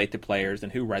fans relate to players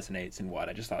and who resonates and what.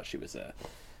 I just thought she was a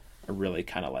really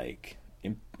kind of like,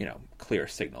 clear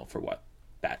signal for what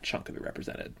that chunk of it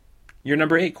represented. Your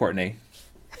number 8, Courtney.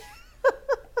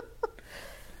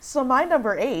 So my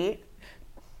number 8,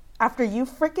 after you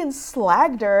freaking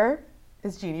slagged her,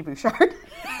 is Genie Bouchard.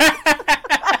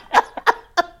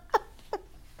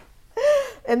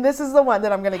 And this is the one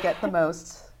that I'm going to get the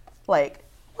most, like,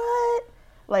 what?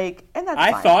 Like, and that's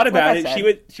fine. I thought about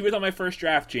it. She was on my first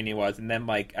draft, Genie was, and then,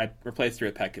 like, I replaced her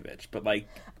with Petkovic. But, like,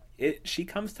 she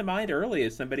comes to mind early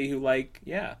as somebody who, like,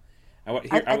 yeah.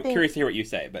 I'm curious to hear what you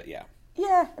say, but yeah.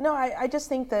 Yeah, no, I just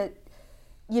think that,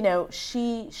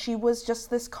 she was just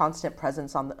this constant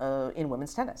presence in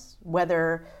women's tennis.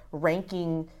 Whether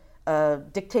ranking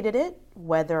dictated it,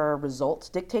 whether results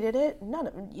dictated it,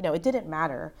 it didn't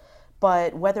matter.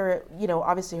 But whether,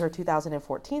 obviously her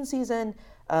 2014 season,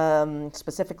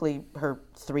 specifically her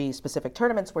 3 specific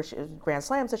tournaments Grand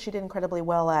Slams that she did incredibly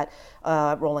well at,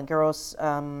 Roland Garros,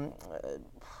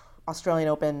 Australian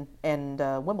Open, and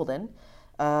Wimbledon.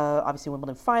 Obviously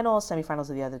Wimbledon finals,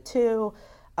 semifinals of the other 2.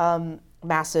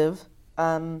 Massive.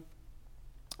 The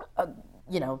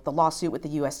lawsuit with the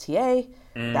USTA,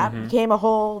 that became a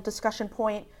whole discussion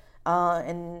point.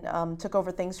 And took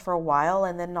over things for a while,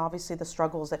 and then obviously the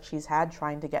struggles that she's had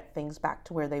trying to get things back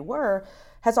to where they were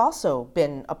has also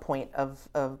been a point of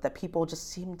that people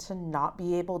just seem to not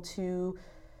be able to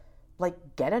like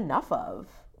get enough of,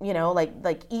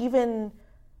 like even,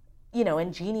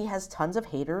 and Genie has tons of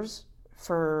haters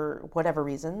for whatever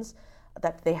reasons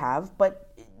that they have,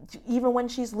 but even when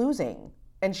she's losing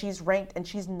and she's ranked and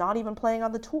she's not even playing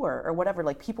on the tour or whatever,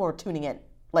 like people are tuning in.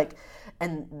 Like,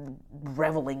 and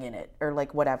reveling in it or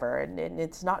like whatever. And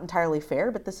it's not entirely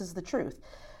fair, but this is the truth.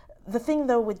 The thing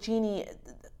though with Genie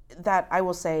that I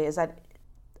will say is that,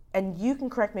 and you can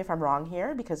correct me if I'm wrong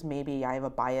here because maybe I have a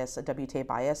WTA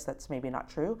bias that's maybe not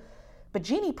true, but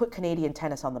Genie put Canadian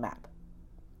tennis on the map.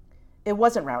 It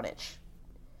wasn't Raonic.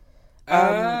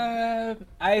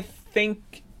 I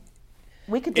think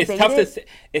we could debate it.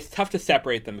 It's tough to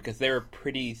separate them because they were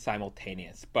pretty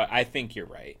simultaneous, but I think you're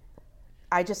right.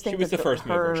 I just think she was the first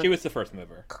mover. She was the first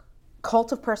mover.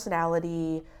 Cult of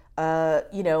personality,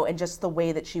 and just the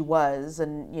way that she was,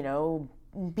 and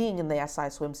being in the SI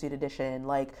swimsuit edition,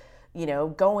 like, you know,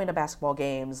 going to basketball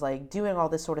games, like doing all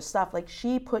this sort of stuff. Like,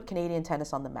 she put Canadian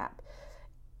tennis on the map,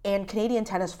 and Canadian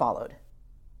tennis followed.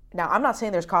 Now, I'm not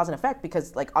saying there's cause and effect,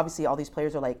 because like obviously all these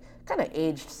players are like kind of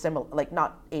aged similar, like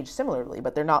not aged similarly,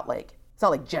 but they're not like, it's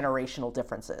not like generational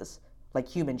differences, like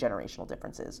human generational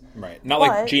differences. Right. Not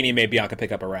like Genie made Bianca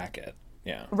pick up a racket.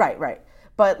 Yeah. Right.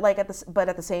 But like at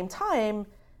the same time,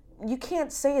 you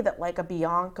can't say that like a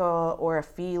Bianca or a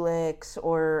Felix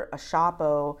or a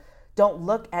Shapo don't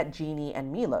look at Genie and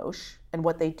Milos and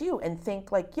what they do and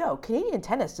think like, yo, Canadian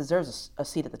tennis deserves a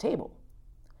seat at the table.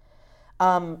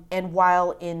 And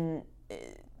while in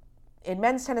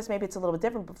men's tennis, maybe it's a little bit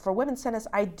different, but for women's tennis,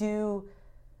 I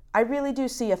really do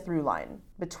see a through line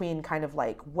between kind of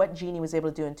like what Genie was able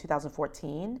to do in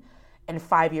 2014 and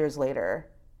 5 years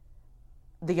later,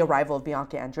 the arrival of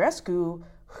Bianca Andreescu,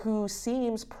 who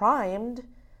seems primed,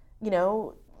 you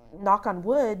know, knock on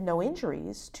wood, no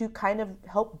injuries, to kind of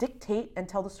help dictate and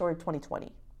tell the story of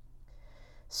 2020.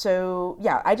 So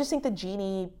yeah, I just think that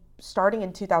Genie, starting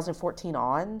in 2014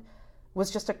 on, was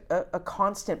just a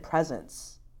constant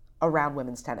presence around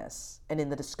women's tennis and in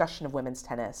the discussion of women's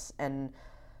tennis and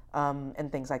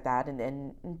things like that,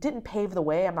 and didn't pave the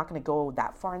way. I'm not going to go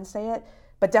that far and say it,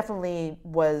 but definitely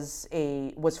was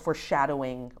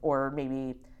foreshadowing, or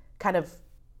maybe kind of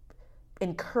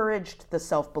encouraged the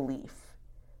self-belief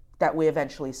that we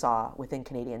eventually saw within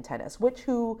Canadian tennis,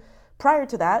 who prior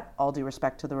to that, all due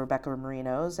respect to the Rebecca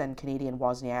Marinos and Canadian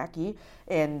Wozniacki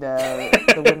and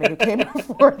the women who came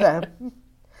before them,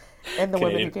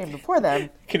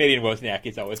 Canadian Wozniacki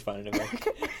is always fun in a way.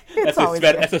 That's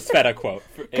a Sveta quote.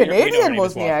 Canadian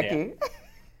Wozniacki.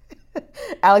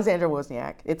 Alexandra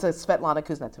Wozniak. It's a Svetlana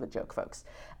Kuznetsova joke, folks.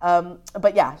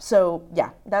 But yeah, so yeah,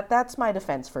 that's my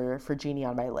defense for Genie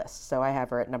on my list. So I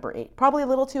have her at number 8. Probably a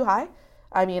little too high.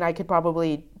 I mean, I could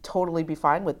probably totally be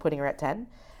fine with putting her at 10.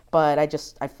 But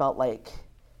I felt like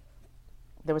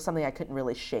there was something I couldn't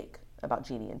really shake about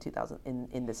Genie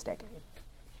in this decade.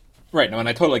 Right. No, and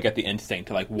I totally get the instinct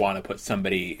to like want to put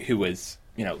somebody who was,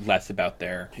 you know, less about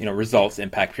their, you know, results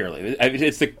impact purely.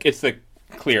 It's the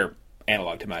clear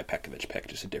analog to my Pekovic pick,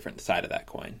 just a different side of that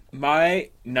coin. My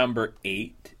number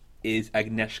 8 is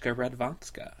Agnieszka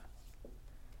Radwanska,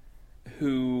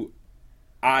 who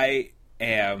I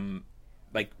am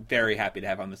like very happy to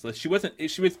have on this list.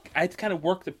 I had to kind of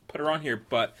work to put her on here,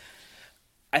 but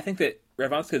I think that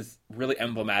Radwanska is really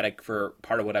emblematic for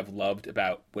part of what I've loved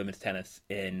about women's tennis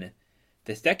in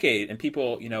this decade. And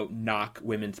people, you know, knock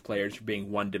women's players for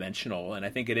being one-dimensional, and I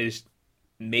think it is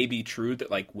maybe true that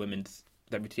like women's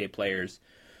WTA players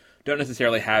don't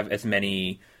necessarily have as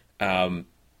many, you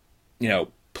know,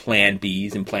 plan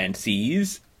Bs and plan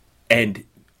Cs and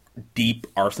deep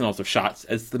arsenals of shots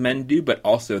as the men do, but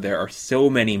also there are so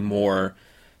many more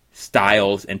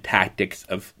styles and tactics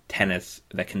of tennis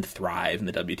that can thrive in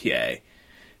the WTA,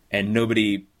 and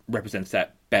nobody represents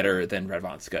that better than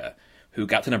Radwanska, who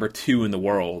got to number 2 in the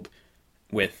world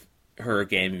with her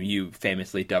game. You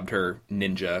famously dubbed her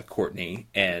Ninja Courtney,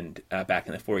 and back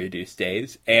in the Four You Deuce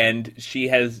days, and she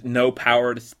has no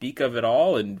power to speak of at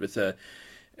all, and was a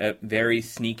very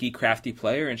sneaky, crafty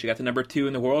player, and she got to number 2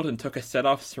 in the world and took a set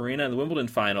off Serena in the Wimbledon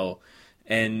final,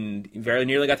 and very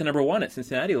nearly got to number 1 at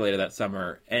Cincinnati later that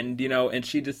summer. And, you know, and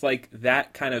she just like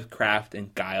that kind of craft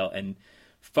and guile and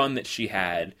fun that she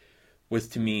had was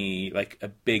to me like a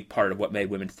big part of what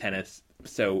made women's tennis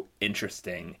so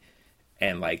interesting.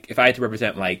 And like, if I had to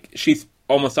represent, like, she's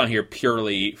almost on here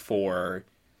purely for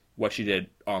what she did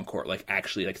on court, like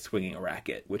actually like swinging a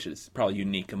racket, which is probably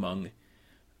unique among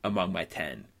my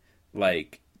 10.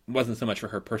 Like, wasn't so much for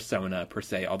her persona per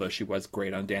se, although she was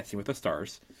great on Dancing with the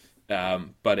Stars.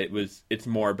 But it's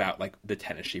more about like the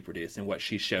tennis she produced and what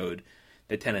she showed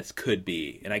that tennis could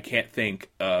be. And I can't think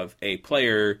of a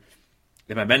player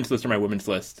in my men's list or my women's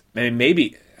list.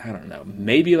 Maybe I don't know.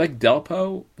 Maybe like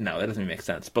Delpo. No, that doesn't make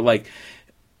sense. But like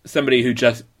somebody who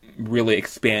just really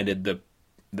expanded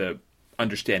the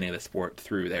understanding of the sport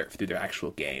through their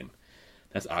actual game.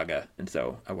 That's Aga, and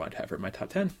so I wanted to have her in my top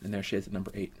 10, and there she is at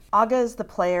number 8. Aga is the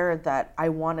player that I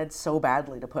wanted so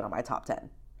badly to put on my top 10.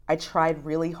 I tried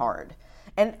really hard.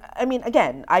 And, I mean,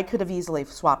 again, I could have easily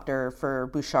swapped her for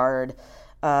Bouchard,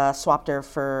 swapped her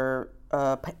for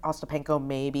Ostapenko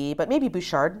maybe, but maybe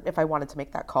Bouchard if I wanted to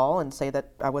make that call and say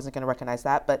that I wasn't going to recognize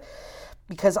that. But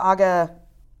because Aga,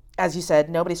 as you said,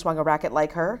 nobody swung a racket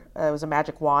like her. It was a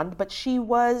magic wand, but she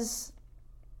was...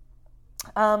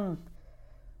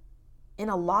 in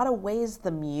a lot of ways,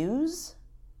 the muse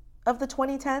of the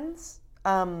 2010s.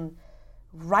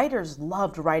 Writers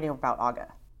loved writing about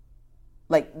Aga.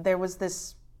 Like, there was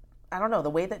this I don't know, the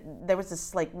way that there was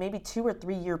this like maybe 2 or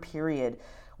 3 year period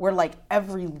where like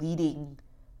every leading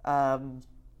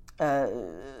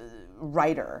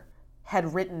writer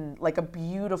had written like a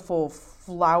beautiful,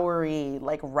 flowery,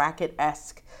 like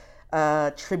racket-esque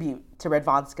tribute to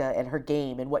Radwanska and her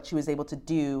game and what she was able to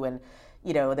do. And,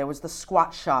 you know, there was the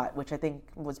squat shot, which I think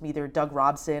was either Doug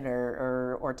Robson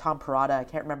or Tom Perrotta, I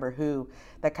can't remember who,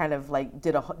 that kind of like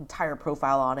did an entire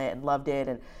profile on it and loved it.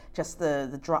 And just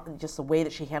just the way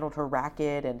that she handled her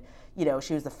racket. And, you know,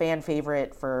 she was the fan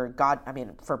favorite for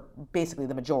for basically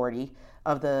the majority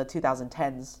of the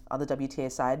 2010s on the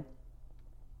WTA side.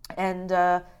 And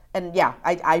yeah,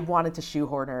 I wanted to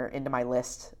shoehorn her into my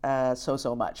list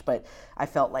so much, but I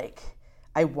felt like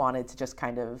I wanted to just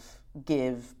kind of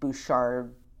give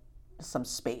Bouchard some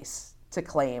space to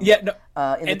claim in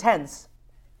the tens.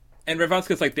 And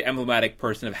Radwanska's like the emblematic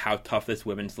person of how tough this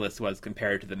women's list was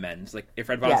compared to the men's. Like if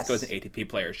Radwanska was an ATP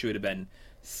player, she would have been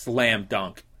slam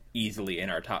dunk easily in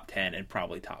our top 10 and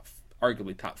probably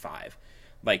arguably top 5.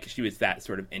 Like she was that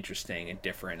sort of interesting and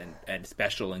different and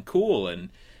special and cool and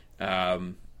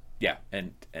and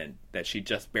that she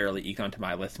just barely eked onto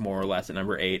my list more or less at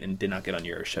number 8 and did not get on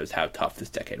yours shows how tough this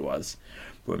decade was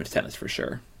for women's tennis for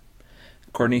sure.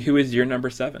 Courtney, who is your number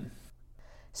 7?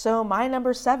 So my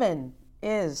number 7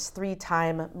 is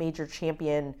 3-time major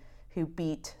champion who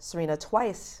beat Serena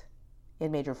twice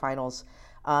in major finals,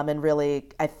 and really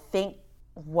I think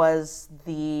was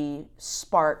the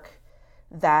spark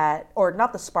that, or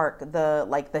not the spark,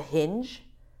 the hinge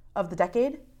of the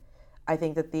decade. I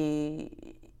think that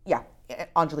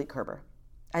Angelique Kerber.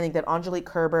 I think that Angelique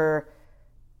Kerber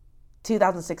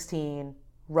 2016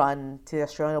 run to the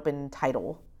Australian Open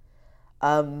title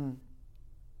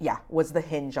was the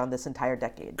hinge on this entire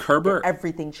decade. Kerber,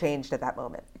 everything changed at that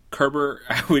moment. Kerber,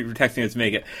 we were texting this to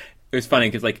make it. It was funny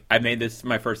because like I made this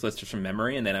my first list just from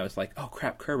memory, and then I was like, "Oh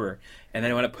crap, Kerber!" And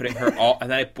then I wound up putting her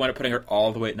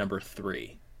all the way at number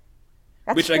 3.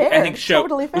 That's which fair. I think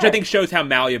Totally fair. Which I think shows how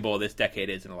malleable this decade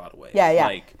is in a lot of ways. Yeah.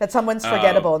 Like, that someone's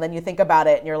forgettable, and then you think about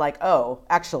it, and you're like, "Oh,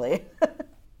 actually."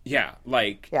 Yeah.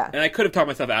 And I could have talked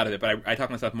myself out of it, but I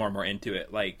talked myself more and more into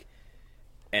it. Like,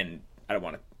 and I don't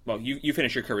want to. Well, you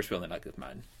finish your Kerber spiel, and like with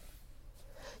mine.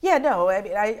 Yeah, no, I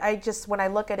mean, I just, when I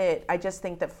look at it, I just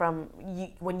think that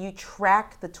when you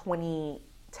track the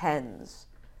 2010s,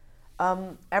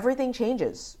 everything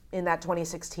changes in that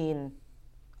 2016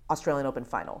 Australian Open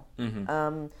final.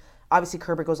 Mm-hmm. Obviously,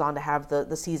 Kerber goes on to have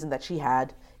the season that she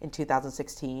had in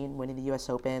 2016, winning the U.S.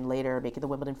 Open, later making the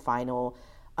Wimbledon final,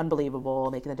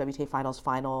 unbelievable, making the WTA Finals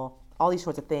final, all these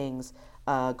sorts of things.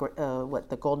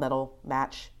 The gold medal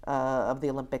match of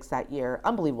the Olympics that year,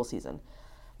 unbelievable season.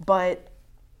 But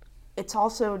it's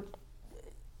also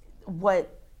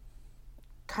what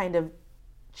kind of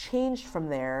changed from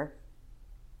there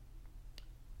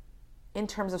in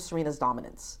terms of Serena's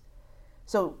dominance.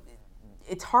 So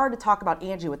it's hard to talk about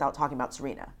Angie without talking about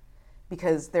Serena,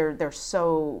 because their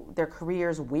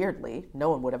careers, weirdly, no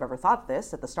one would have ever thought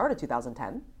this at the start of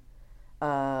 2010,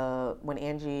 when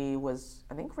Angie was,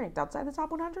 I think, ranked outside the top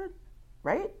 100,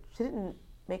 right? She didn't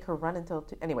make her run until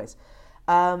anyways.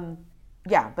 But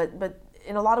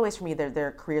in a lot of ways for me,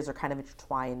 their careers are kind of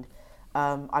intertwined.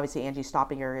 Obviously, Angie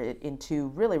stopping her in 2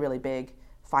 really, really big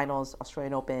finals,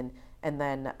 Australian Open, and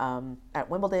then at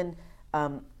Wimbledon.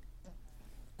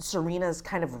 Serena's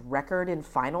kind of record in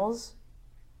finals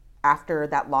after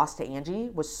that loss to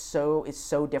Angie is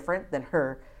so different than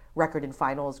her record in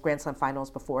finals, Grand Slam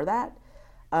finals before that.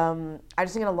 I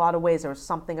just think in a lot of ways there was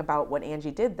something about what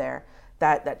Angie did there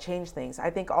that changed things. I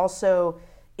think also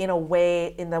in the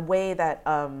way that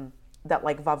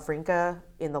like Wawrinka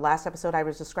in the last episode I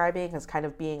was describing as kind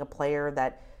of being a player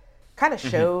that kind of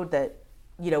showed that,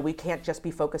 you know, we can't just be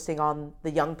focusing on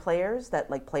the young players, that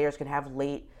like players can have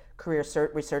late career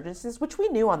resurgences, which we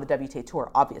knew on the WTA Tour,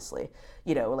 obviously.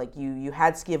 You know, like you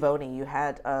had Schiavone, you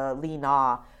had Li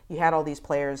Na, you had all these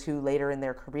players who later in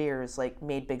their careers like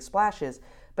made big splashes.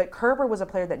 But Kerber was a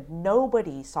player that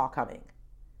nobody saw coming.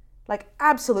 Like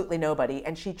absolutely nobody.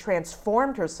 And she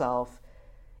transformed herself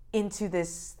into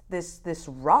this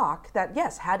rock that,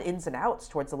 yes, had ins and outs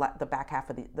towards the back half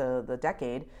of the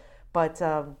decade. But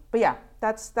yeah,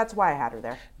 that's why I had her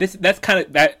there. That's kind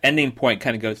of, that ending point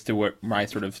kind of goes to what my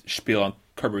sort of spiel on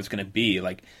Kerber was going to be.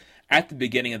 Like at the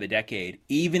beginning of the decade,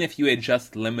 even if you had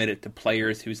just limited to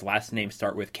players whose last names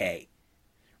start with K,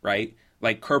 right?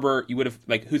 Like Kerber, you would have,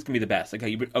 like, who's going to be the best? Like,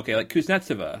 like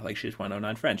Kuznetsova, like she just won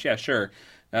 09 French. Yeah, sure.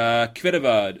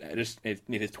 Kvitova, just in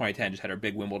his 2010, just had her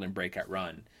big Wimbledon breakout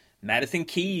run. Madison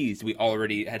Keys, we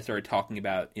already had started talking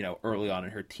about, you know, early on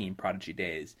in her teen prodigy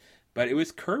days. But it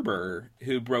was Kerber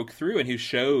who broke through and who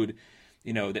showed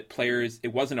that players,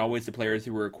 it wasn't always the players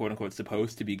who were quote unquote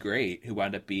supposed to be great who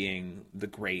wound up being the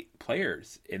great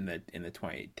players in the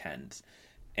 2010s.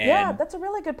 Yeah, And that's a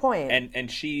really good point. and And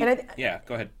she, yeah,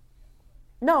 go ahead.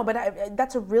 no, but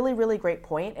that's a really, really great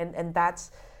point, and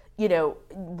that's,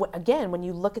 again, when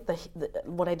you look at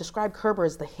what I described Kerber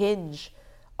as the hinge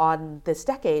on this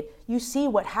decade, you see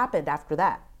what happened after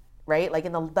that, right? Like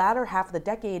in the latter half of the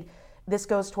decade, this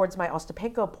goes towards my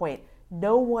Ostapenko point.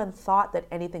 No one thought that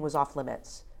anything was off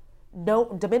limits. No,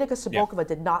 Dominika Yeah. Cibulkova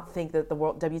did not think that the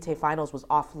World WTA Finals was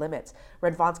off limits.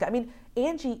 Radwanska, I mean,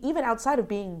 Angie, even outside of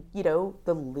being,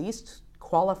 the least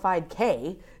qualified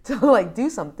K to like do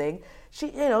something,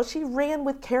 she ran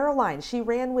with Caroline, she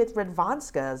ran with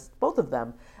Radwanska, both of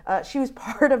them. She was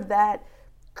part of that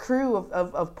crew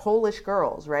of Polish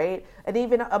girls, right? And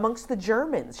even amongst the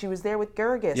Germans, she was there with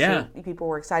Gergis, Yeah. who people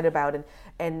were excited about,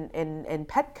 and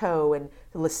Petko and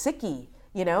Lisicki,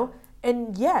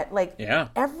 and yet, like, Yeah.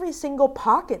 every single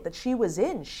pocket that she was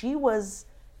in, she was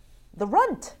the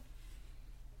runt.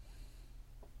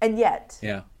 And yet,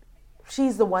 Yeah.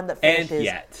 she's the one that And finishes,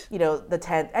 yet. the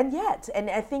 10th. And yet,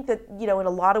 and I think that, in a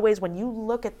lot of ways, when you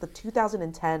look at the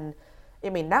 2010, I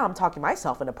mean, now I'm talking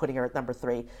myself into putting her at number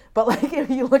 3, but like if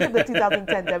you look at the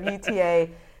 2010 WTA,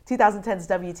 2010's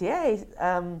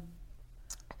WTA,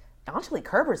 Angelique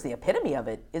Kerber's the epitome of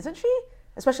it, isn't she?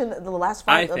 Especially in the last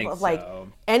I five think of like, so.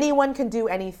 anyone can do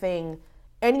anything,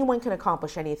 anyone can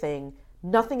accomplish anything,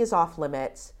 nothing is off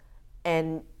limits,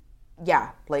 and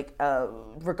yeah, like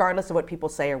regardless of what people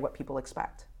say or what people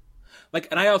expect. Like,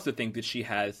 and I also think that she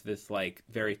has this like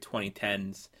very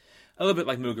 2010s, a little bit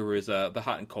like Muguruza, the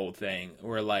hot and cold thing,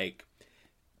 where like,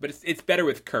 but it's better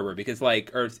with Kerber because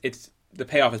like, or it's the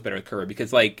payoff is better with Kerber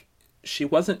because like she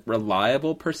wasn't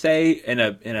reliable per se in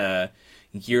a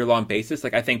year long basis.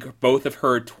 Like I think both of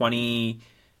her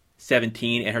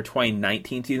 2017 and her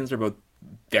 2019 seasons were both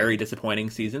very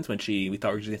disappointing seasons when we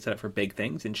thought we were going to set up for big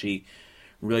things and she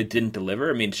really didn't deliver.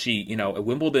 I mean, she, at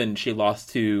Wimbledon, she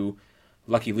lost to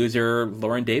lucky loser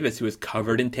Lauren Davis, who was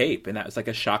covered in tape, and that was like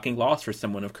a shocking loss for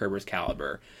someone of Kerber's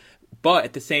caliber. But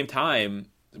at the same time,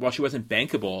 while she wasn't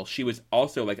bankable, she was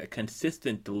also like a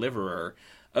consistent deliverer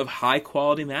of high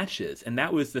quality matches, and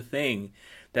that was the thing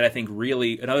that I think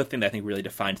really, another thing that I think really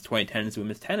defines 2010s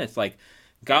women's tennis. Like,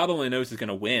 God only knows who's going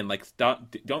to win. Like,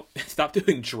 don't stop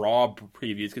doing draw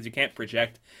previews because you can't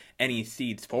project any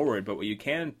seeds forward. But what you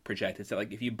can project is that,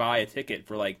 like, if you buy a ticket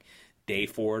for like day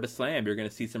 4 to Slam, you're going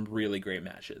to see some really great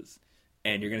matches,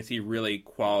 and you're going to see really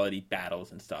quality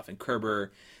battles and stuff. And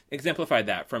Kerber exemplified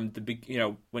that from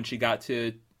the when she got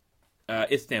to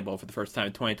Istanbul for the first time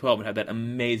in 2012 and had that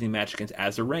amazing match against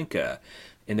Azarenka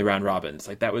in the round robins.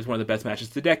 Like, that was one of the best matches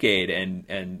of the decade,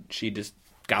 and she just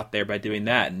got there by doing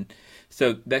that. And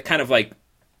so that kind of like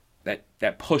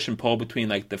that push and pull between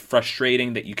like the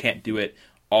frustrating that you can't do it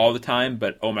all the time,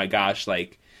 but oh my gosh,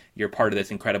 like you're part of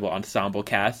this incredible ensemble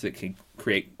cast that can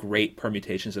create great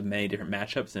permutations of many different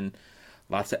matchups and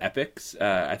lots of epics.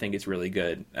 I think it's really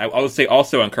good. I would say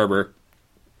also on Kerber,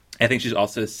 I think she's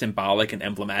also symbolic and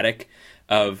emblematic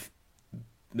of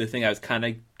the thing I was kind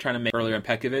of trying to make earlier on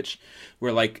Pekovic,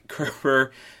 where like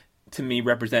Kerber to me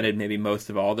represented maybe most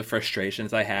of all the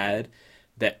frustrations I had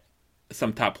that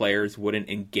some top players wouldn't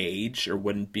engage or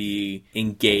wouldn't be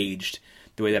engaged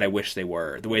the way that I wish they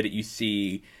were, the way that you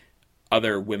see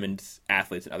other women's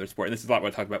athletes in other sports. And this is a lot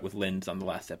what I talked about with Linz on the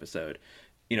last episode.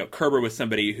 Kerber was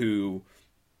somebody who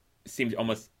seemed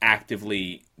almost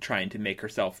actively trying to make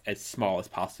herself as small as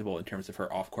possible in terms of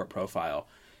her off-court profile,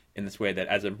 in this way that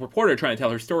as a reporter trying to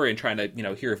tell her story and trying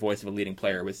to hear a voice of a leading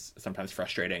player was sometimes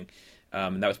frustrating.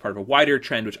 And that was part of a wider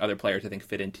trend, which other players I think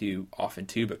fit into often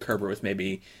too, but Kerber was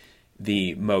maybe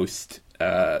the most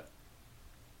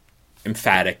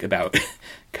emphatic about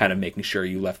kind of making sure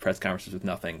you left press conferences with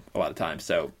nothing a lot of times.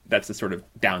 So that's the sort of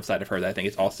downside of her that I think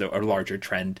is also a larger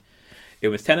trend. It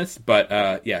was tennis, but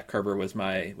Kerber was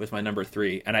my number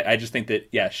 3, and I just think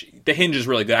that the hinge is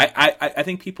really good. I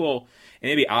think people, and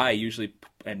maybe I usually,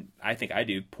 and I think I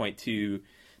do, point to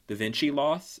the Vinci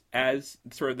loss as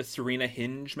sort of the Serena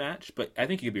hinge match, but I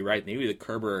think you could be right. Maybe the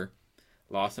Kerber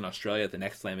loss in Australia at the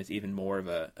next Slam is even more of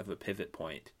a pivot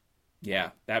point.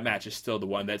 Yeah, that match is still the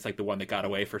one that's like the one that got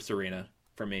away for Serena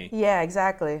for me. Yeah,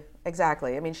 exactly.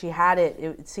 I mean, she had it.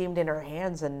 It seemed in her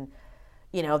hands, and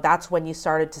that's when you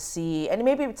started to see, and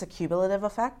maybe it's a cumulative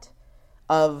effect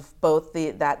of both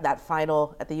that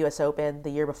final at the U.S. Open the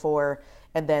year before,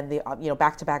 and then the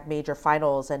back-to-back major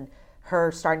finals, and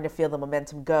her starting to feel the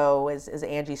momentum go as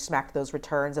Angie smacked those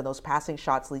returns and those passing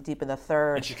shots deep in the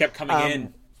third. And she kept coming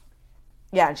in.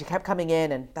 Yeah, and she kept coming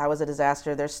in, and that was a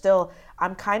disaster. There's still,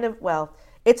 I'm kind of,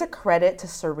 it's a credit to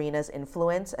Serena's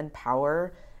influence and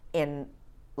power and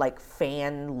like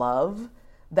fan love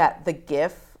that the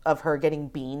gif of her getting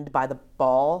beamed by the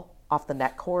ball off the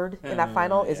net cord in that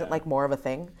final isn't like more of a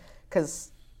thing,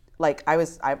 because like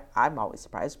I'm always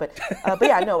surprised, but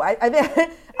yeah, no,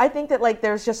 I think that like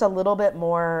there's just a little bit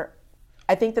more.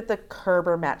 I think that the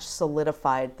Kerber match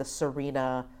solidified the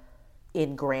Serena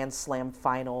in Grand Slam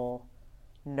final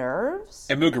nerves,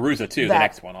 and Muguruza too, the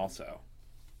next one also.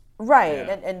 Right,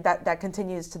 yeah. and that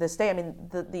continues to this day. I mean,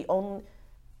 the only,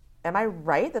 am I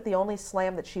right that the only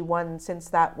slam that she won since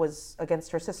that was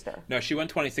against her sister? No, she won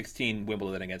 2016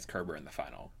 Wimbledon against Kerber in the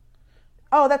final.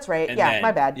 Oh, that's right. And yeah, then,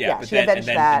 my bad. Yeah, she avenged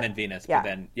that. And then Venus. Yeah. But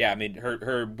then, yeah, I mean,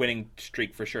 her winning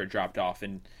streak for sure dropped off.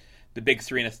 And the big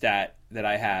Serena stat that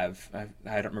I have,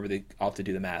 I don't remember I'll have to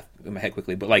do the math in my head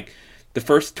quickly, but like the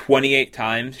first 28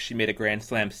 times she made a Grand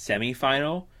Slam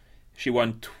semifinal, she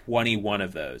won 21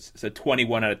 of those. So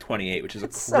 21 out of 28, which is a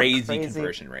crazy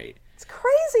conversion rate. It's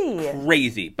crazy.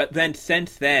 Crazy. But then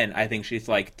since then, I think she's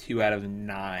like 2 out of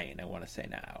 9, I want to say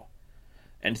now.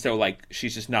 And so like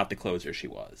she's just not the closer she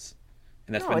was.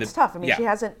 And that's it's tough. I mean, she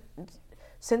hasn't,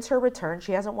 since her return,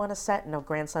 she hasn't won a set in a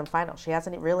Grand Slam final. She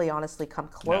hasn't really honestly come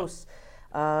close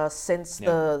since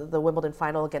the Wimbledon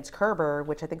final against Kerber,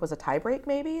 which I think was a tiebreak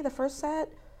maybe, the first set.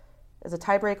 It was a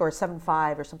tiebreak or a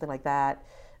 7-5 or something like that.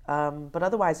 But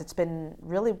otherwise, it's been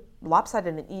really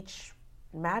lopsided, and each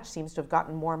match seems to have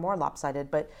gotten more and more lopsided.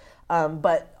 But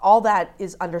all that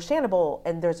is understandable,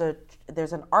 and there's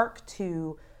an arc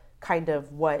to kind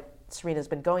of what Serena's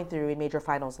been going through in major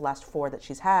finals, the last 4 that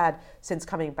she's had since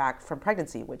coming back from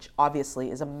pregnancy, which obviously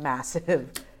is a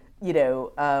massive,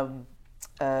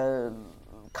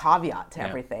 caveat to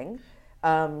everything.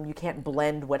 You can't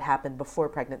blend what happened before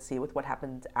pregnancy with what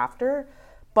happened after.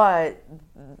 But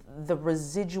the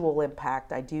residual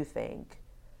impact, I do think,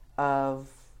 of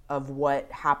what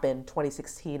happened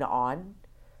 2016 on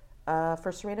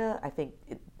for Serena, I think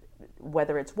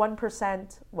whether it's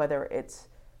 1%, whether it's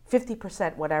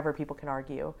 50%, whatever, people can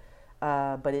argue,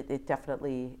 but it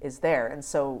definitely is there. And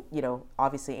so,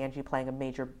 obviously Angie playing a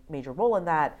major role in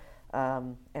that,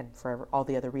 and for all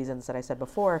the other reasons that I said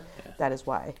before, that is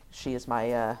why she is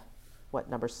my,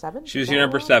 number 7? She was your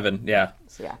number 7, yeah.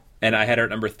 So, yeah. And I had her at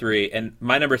number 3. And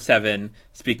my number 7,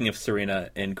 speaking of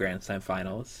Serena in Grand Slam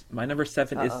finals, my number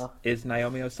 7 is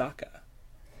Naomi Osaka.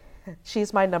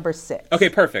 She's my number 6. Okay,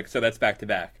 perfect. So that's back to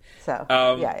back. So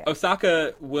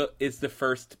Osaka is the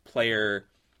first player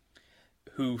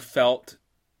who felt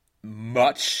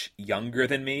much younger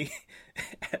than me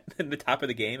at the top of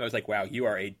the game. I was like, wow, you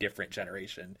are a different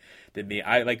generation than me.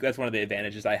 That's one of the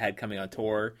advantages I had coming on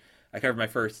tour. I covered my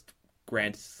first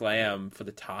Grand Slam for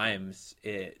the Times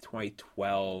in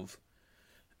 2012.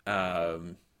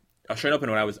 Australian Open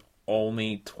when I was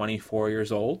only 24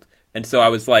 years old. And so I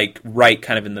was like right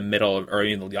kind of in the middle or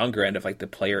in the younger end of like the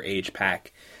player age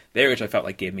pack there, which I felt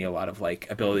like gave me a lot of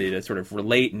like ability to sort of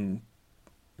relate and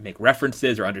make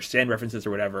references or understand references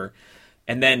or whatever.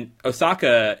 And then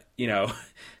Osaka,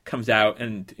 comes out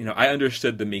and, I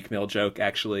understood the Meek Mill joke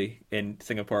actually in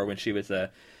Singapore when she was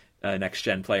a next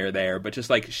gen player there, but just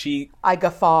like I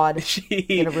guffawed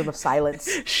in a room of silence.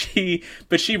 She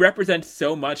represents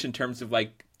so much in terms of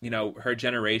like, her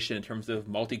generation, in terms of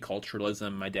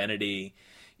multiculturalism, identity,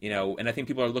 and I think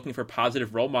people are looking for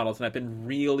positive role models. And I've been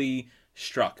really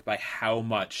struck by how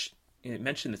much, I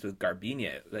mentioned this with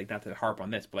Garbiñe, like not to harp on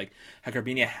this, but like how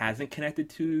Garbiñe hasn't connected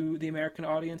to the American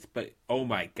audience, but oh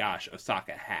my gosh,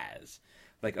 Osaka has.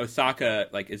 Like Osaka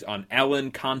is on Ellen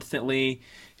constantly.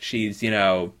 She's,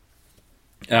 it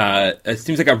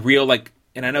seems like a real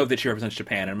and I know that she represents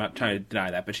Japan, and I'm not trying to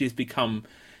deny that, but she's become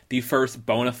the first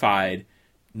bona fide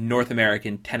North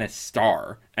American tennis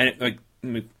star. And let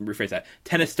me rephrase that.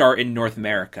 Tennis star in North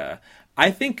America.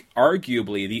 I think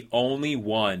arguably the only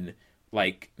one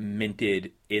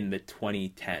minted in the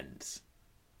 2010s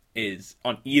is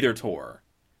on either tour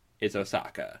is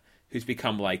Osaka, who's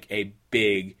become a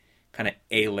big kind of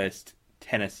A-list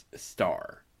tennis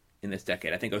star in this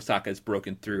decade. I think Osaka has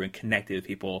broken through and connected with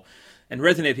people and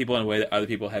resonated with people in a way that other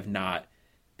people have not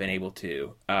been able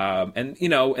to.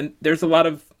 And there's a lot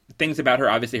of things about her,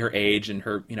 obviously her age and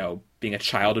her, being a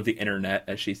child of the internet,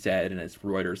 as she said, and as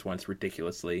Reuters once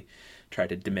ridiculously tried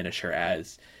to diminish her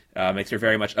as, makes her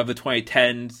very much of the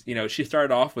 2010s. She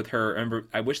started off with her, remember,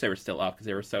 I wish they were still up because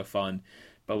they were so fun,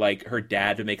 but her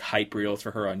dad would make hype reels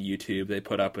for her on YouTube. They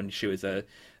put up when she was a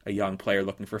young player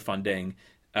looking for funding.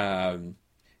 And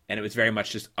it was very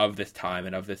much just of this time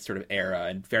and of this sort of era,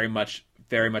 and very much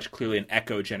clearly an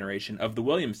echo generation of the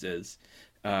Williamses,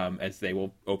 as they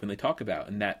will openly talk about.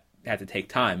 And that had to take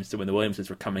time. So when the Williamses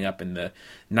were coming up in the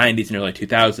 90s and early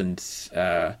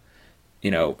 2000s,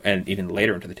 and even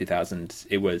later into the 2000s,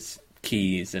 it was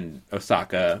Keys and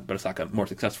Osaka, but Osaka more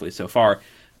successfully so far,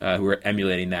 who were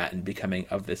emulating that and becoming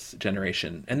of this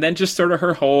generation. And then just sort of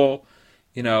her whole,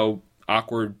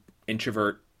 awkward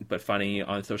introvert but funny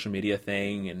on social media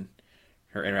thing, and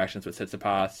her interactions with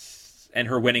Tsitsipas, and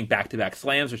her winning back-to-back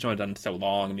slams, which no one done so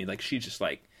long. I mean, she just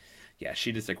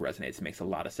resonates and makes a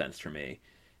lot of sense for me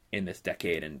in this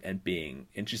decade,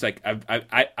 and she's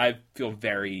I feel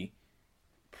very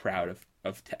proud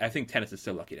of I think tennis is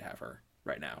so lucky to have her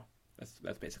right now.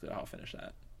 That's basically how I'll finish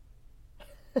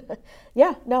that.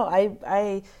 Yeah, no,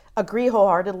 I agree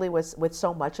wholeheartedly with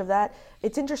so much of that.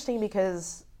 It's interesting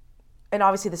because, and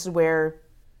obviously this is where,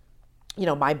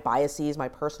 my biases, my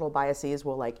personal biases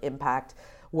will impact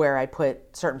where I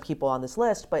put certain people on this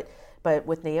list. But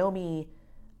with Naomi,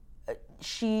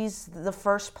 she's the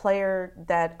first player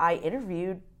that I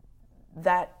interviewed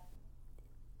that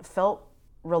felt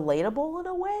relatable in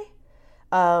a way.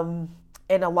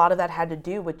 And a lot of that had to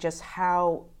do with just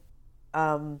how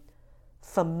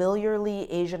familiarly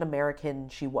Asian American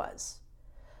she was.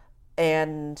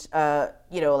 And,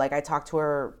 I talked to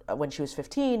her when she was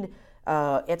 15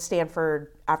 at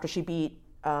Stanford after she beat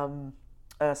Sam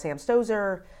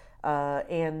Stosur,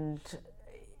 and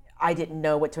I didn't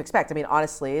know what to expect. I mean,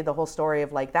 honestly, the whole story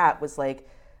of that was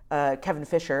Kevin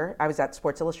Fisher. I was at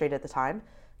Sports Illustrated at the time.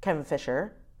 Kevin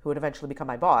Fisher, who would eventually become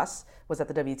my boss, was at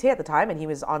the WTA at the time, and he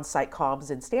was on site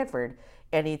comms in Stanford,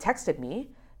 and he texted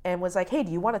me and was like, "Hey,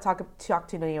 do you want to talk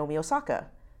to Naomi Osaka?"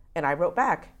 And I wrote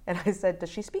back, and I said, "Does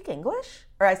she speak English?"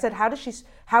 Or I said,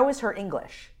 how is her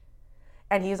English?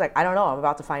 And he was like, "I don't know. I'm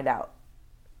about to find out."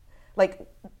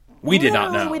 We did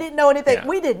not know. We didn't know anything. Yeah.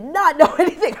 We did not know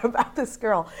anything about this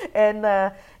girl. And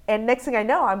next thing I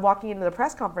know, I'm walking into the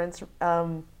press conference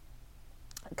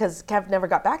because Kev never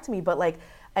got back to me. But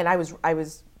and I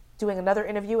was doing another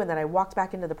interview, and then I walked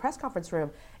back into the press conference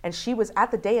room, and she was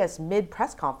at the dais mid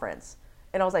press conference,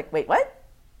 and I was like, "Wait, what?"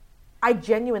 I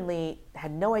genuinely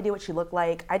had no idea what she looked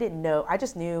like. I didn't know. I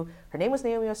just knew her name was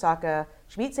Naomi Osaka.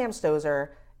 She beat Sam Stosur,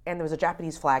 and there was a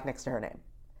Japanese flag next to her name.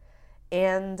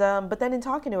 And but then in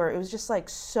talking to her, it was just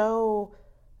so,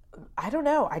 I don't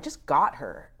know. I just got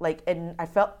her, and I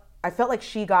felt like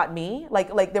she got me.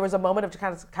 Like there was a moment of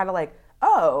kind of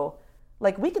oh,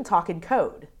 we can talk in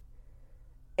code,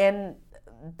 and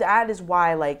that is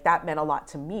why that meant a lot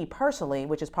to me personally,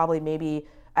 which is probably maybe,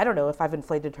 I don't know if I've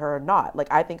inflated her or not.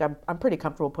 I think I'm pretty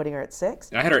comfortable putting her at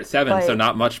 6. I had her at 7, so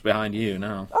not much behind you,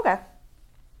 no. Okay.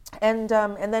 And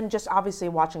then just obviously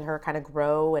watching her kind of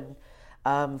grow and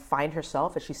find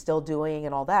herself, as she's still doing,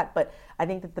 and all that. But I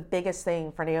think that the biggest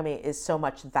thing for Naomi is so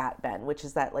much that, Ben, which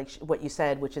is that what you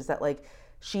said, which is that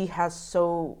she has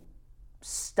so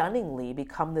stunningly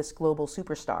become this global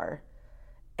superstar.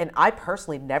 And I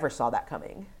personally never saw that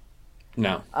coming.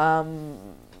 No.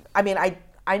 I mean, I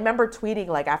remember tweeting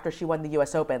after she won the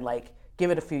US Open,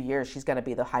 give it a few years, she's going to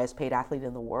be the highest paid athlete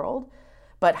in the world.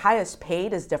 But highest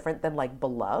paid is different than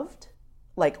beloved,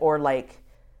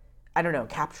 I don't know,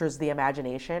 captures the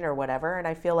imagination or whatever. And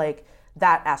I feel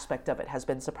that aspect of it has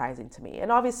been surprising to me.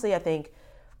 And obviously I think,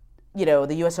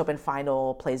 the US Open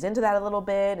final plays into that a little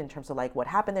bit in terms of what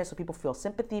happened there. So people feel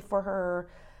sympathy for her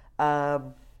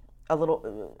a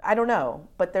little, I don't know,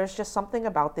 but there's just something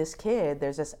about this kid.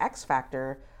 There's this X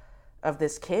factor of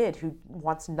this kid who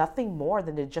wants nothing more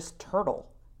than to just turtle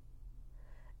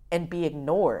and be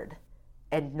ignored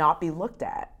and not be looked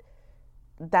at.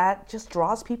 That just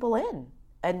draws people in,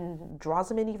 and draws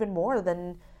them in even more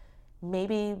than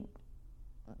maybe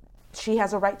she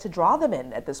has a right to draw them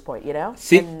in at this point,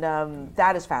 See, and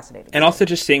that is fascinating. And also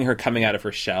just seeing her coming out of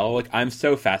her shell, I'm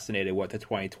so fascinated what the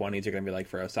 2020s are going to be like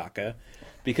for Osaka,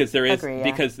 because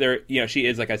because she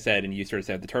is, like I said, and you sort of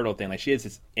said the turtle thing, she is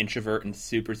this introvert and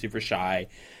super, super shy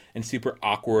and super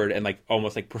awkward and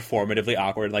almost performatively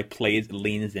awkward,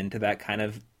 leans into that kind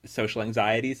of social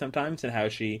anxiety sometimes, and how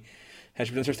she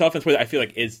presents herself in a way that I feel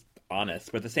is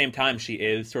honest, but at the same time she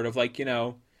is sort of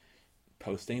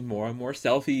posting more and more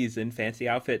selfies in fancy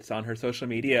outfits on her social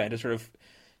media, and just sort of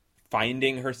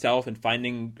finding herself and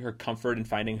finding her comfort and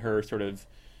finding her sort of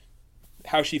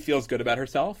how she feels good about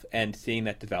herself, and seeing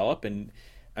that develop. And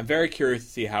I'm very curious to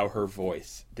see how her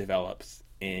voice develops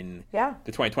in the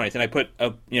 2020s. And I put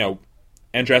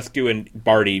Andreescu and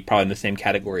Barty probably in the same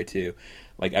category too.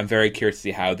 I'm very curious to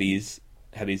see how these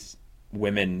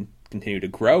women continue to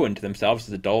grow into themselves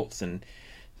as adults. And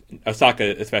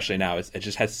Osaka, especially now, it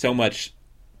just has so much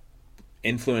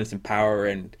influence and power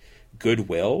and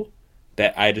goodwill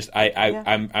that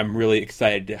I'm really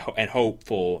excited and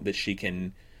hopeful that she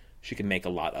can she can make a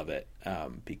lot of it.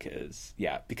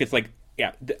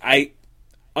 I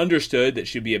understood that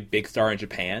she'd be a big star in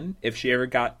Japan if she ever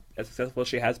got as successful as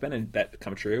she has been, and that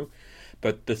come true.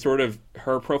 But the sort of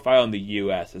her profile in the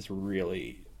U.S. has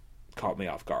really caught me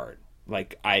off guard.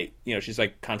 Like she's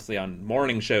like constantly on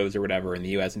morning shows or whatever in the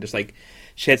U.S. and just like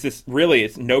she has this really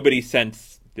it's nobody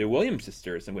since the Williams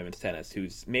sisters in women's tennis,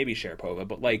 who's maybe Sharapova,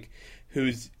 but like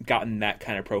who's gotten that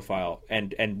kind of profile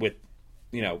and with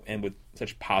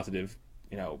such positive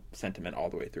sentiment all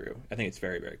the way through. I think it's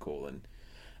very, very cool, and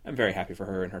I'm very happy for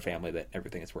her and her family that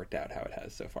everything has worked out how it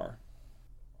has so far.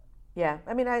 Yeah,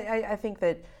 I mean, I think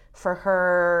that for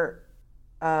her,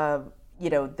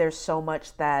 there's so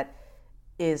much that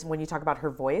is when you talk about her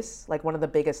voice, like one of the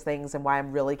biggest things and why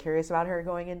I'm really curious about her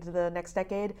going into the next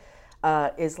decade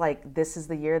is like this is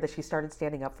the year that she started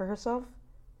standing up for herself,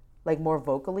 like more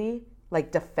vocally,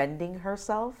 like defending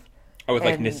herself. Oh, with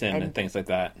like Nissen and things like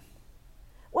that.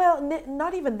 Well,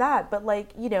 not even that, but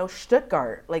like,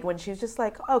 Stuttgart, like when she was just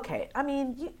like, okay, I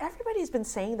mean, everybody's been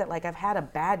saying that like I've had a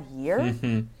bad year,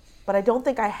 but I don't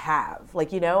think I have,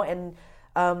 like, and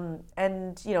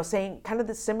saying kind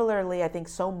of similarly, I think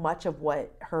so much of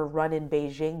what her run in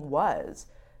Beijing was,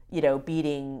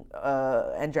 beating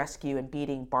Andreescu and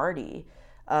beating Barty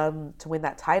to win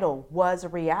that title was a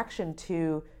reaction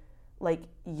to like,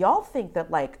 y'all think that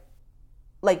like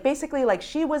basically like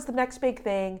she was the next big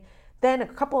thing. Then a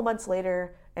couple of months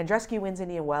later, Andreescu wins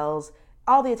Indian Wells.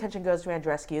 All the attention goes to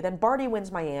Andreescu. Then Barty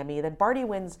wins Miami. Then Barty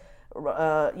wins,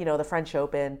 the French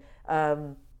Open.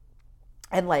 And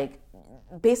like,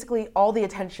 basically all the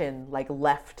attention like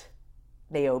left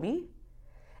Naomi.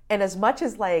 And as much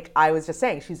as like I was just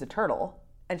saying she's a turtle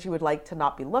and she would like to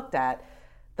not be looked at,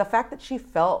 the fact that she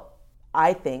felt,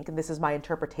 I think, and this is my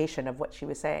interpretation of what she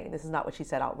was saying. This is not what she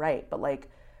said outright, but like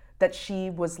that she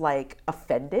was like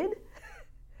offended.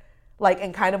 Like,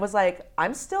 and kind of was like,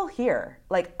 I'm still here.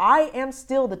 Like, I am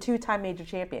still the 2-time major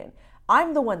champion.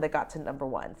 I'm the one that got to number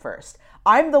 1 first.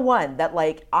 I'm the one that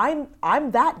like, I'm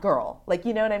that girl. Like,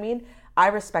 you know what I mean? I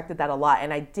respected that a lot.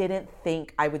 And I didn't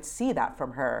think I would see that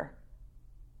from her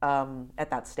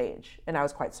at that stage. And I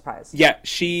was quite surprised. Yeah,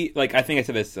 she, like, I think I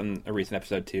said this in a recent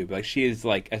episode too, but like, she is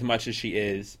like, as much as she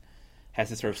has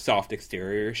this sort of soft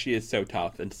exterior, she is so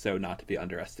tough and so not to be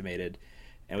underestimated.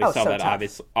 And we saw so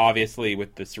that obviously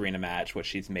with the Serena match, what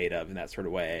she's made of in that sort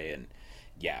of way. And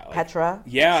yeah. Like, Petra.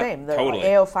 Yeah, same. The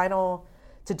totally. AO final,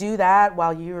 to do that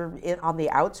while you're on the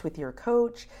outs with your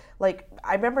coach. Like,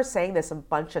 I remember saying this a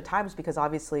bunch of times because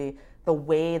obviously the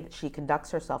way that she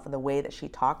conducts herself and the way that she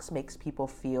talks makes people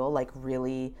feel like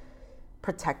really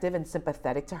protective and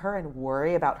sympathetic to her and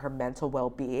worry about her mental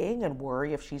well-being and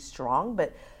worry if she's strong.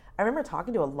 But I remember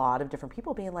talking to a lot of different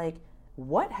people being like,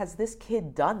 what has this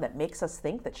kid done that makes us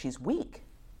think that she's weak?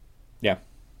 Yeah.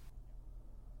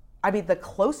 I mean, the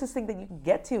closest thing that you can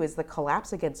get to is the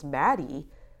collapse against Maddie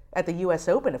at the U.S.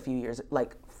 Open a few years,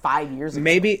 like 5 years ago.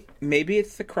 Maybe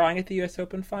it's the crying at the U.S.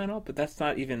 Open final, but that's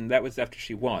not even, that was after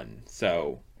she won,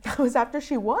 so. That was after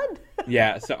she won?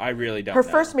 Yeah, so I really don't know. Her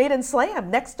first maiden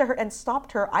slam next to her and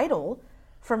stopped her idol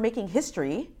from making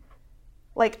history.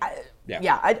 Like, I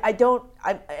don't,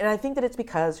 and I think that it's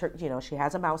because her, she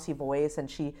has a mousy voice and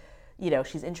she,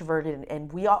 she's introverted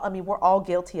and we're all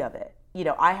guilty of it.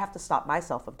 I have to stop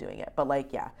myself of doing it, but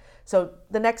like, yeah. So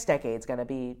the next decade's going to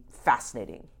be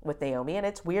fascinating with Naomi. And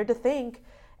it's weird to think,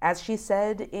 as she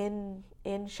said in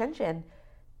Shenzhen,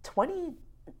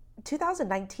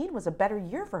 2019 was a better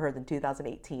year for her than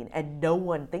 2018. And no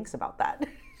one thinks about that.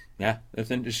 Yeah,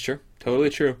 it's true.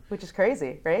 Totally true. Which is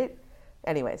crazy, right?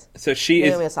 Anyways, so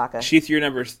Naomi Osaka. She's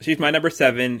my number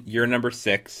 7, your number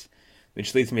 6,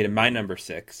 which leads me to my number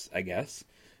 6, I guess,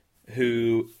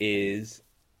 who is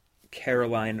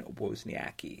Caroline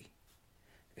Wozniacki,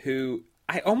 who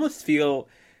I almost feel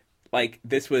like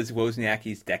this was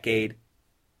Wozniacki's decade,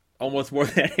 almost more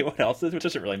than anyone else's, which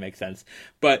doesn't really make sense.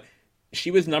 But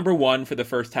she was number 1 for the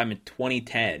first time in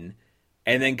 2010,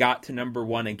 and then got to number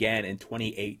 1 again in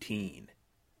 2018.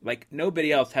 Like,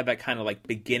 nobody else had that kind of, like,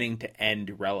 beginning to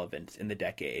end relevance in the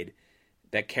decade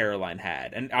that Caroline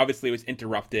had. And obviously it was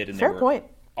interrupted and there were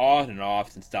on and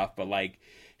offs and stuff, but, like,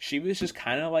 she was just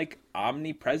kind of, like,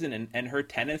 omnipresent, and her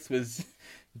tennis was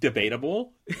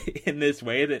debatable in this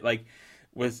way that, like,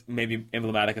 was maybe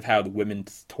emblematic of how the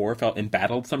women's tour felt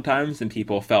embattled sometimes, and she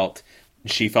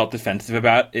felt defensive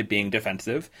about it being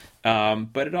defensive.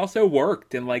 But it also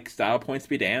worked, and like, style points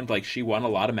be damned, like, she won a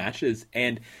lot of matches.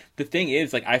 And the thing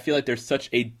is, like, I feel like there's such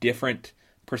a different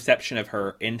perception of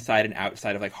her inside and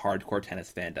outside of like hardcore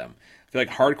tennis fandom. I feel like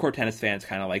hardcore tennis fans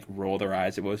kind of like roll their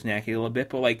eyes at Wozniacki a little bit,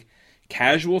 but like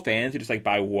casual fans who just like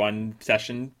buy one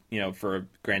session, for a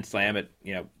Grand Slam at,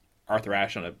 Arthur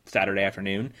Ashe on a Saturday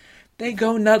afternoon, they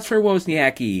go nuts for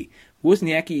Wozniacki.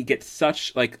 Wozniacki gets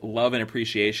such like love and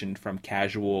appreciation from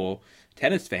casual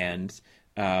tennis fans,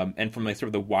 and from like sort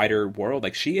of the wider world.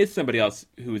 Like she is somebody else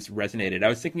who's resonated. I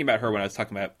was thinking about her when I was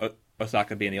talking about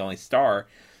Osaka being the only star,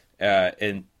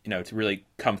 and to really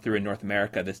come through in North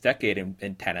America this decade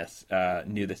in tennis,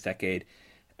 new this decade.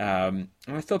 And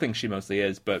I still think she mostly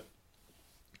is, but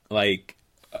like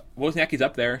Wozniacki's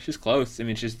up there. She's close. I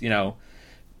mean, she's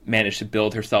managed to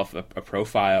build herself a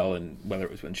profile, and whether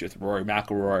it was when she was Rory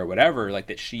McIlroy or whatever, like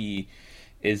that she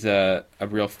is a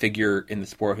real figure in the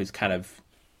sport who's kind of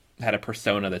had a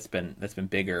persona that's been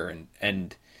bigger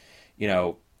and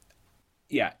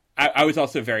yeah. I was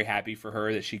also very happy for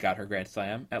her that she got her Grand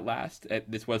Slam at last.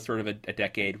 This was sort of a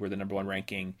decade where the number one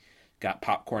ranking got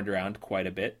popcorned around quite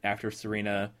a bit after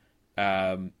Serena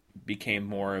became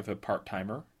more of a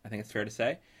part-timer, I think it's fair to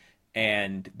say.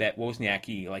 And that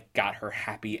Wozniacki like got her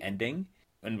happy ending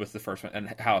and was the first one, and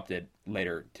Halep did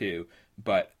later too.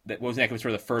 But that Wozniacki was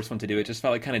sort of the first one to do it. Just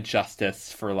felt like kind of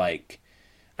justice for like,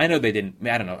 I know they didn't.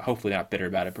 I don't know. Hopefully not bitter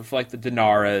about it, but for like the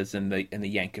Dinaras and the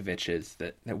Yankoviches,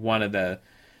 that one of the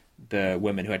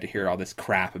women who had to hear all this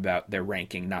crap about their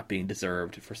ranking not being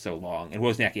deserved for so long. And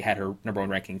Wozniacki had her number one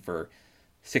ranking for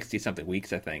 60 something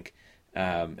weeks, I think,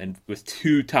 and was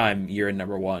 2-time year in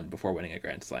number one before winning a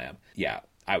Grand Slam. Yeah.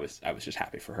 I was just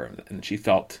happy for her, and she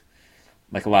felt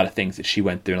like a lot of things that she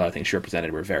went through and a lot of things she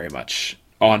represented were very much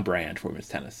on brand for women's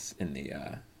tennis in the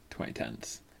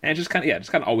 2010s, and just kind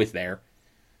of always there.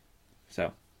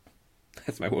 So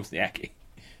that's my Wozniacki.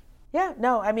 Yeah,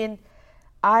 no, I mean,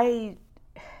 I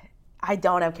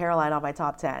don't have Caroline on my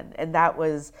top 10, and that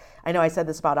was, I know I said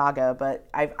this about Aga, but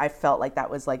I felt like that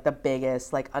was like the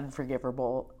biggest like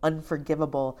unforgivable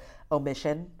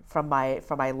omission from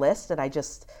my list, and I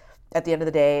just, at the end of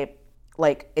the day,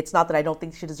 like, it's not that I don't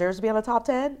think she deserves to be on the top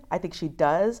 10. I think she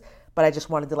does, but I just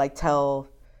wanted to like tell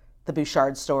the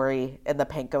Bouchard story and the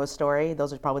Penko story.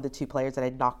 Those are probably the two players that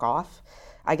I'd knock off,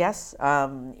 I guess,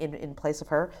 in place of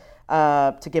her,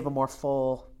 to give a more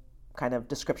full kind of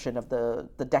description of the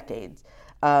decades,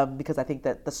 because I think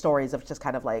that the stories of just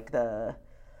kind of like the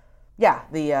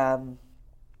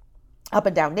up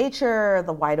and down nature,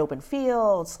 the wide open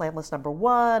field, slamless number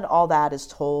one, all that is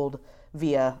told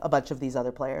via a bunch of these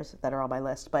other players that are on my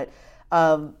list. But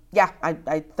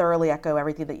I thoroughly echo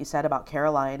everything that you said about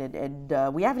Caroline,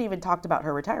 and we haven't even talked about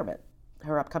her retirement,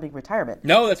 her upcoming retirement.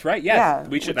 No, that's right. Yes, yeah,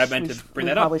 we should. I meant to bring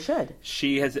that up. Probably should.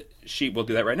 She will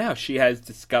do that right now. She has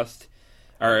discussed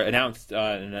or announced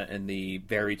in the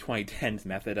very 2010s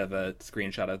method of a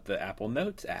screenshot of the Apple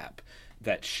Notes app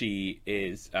that she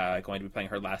is going to be playing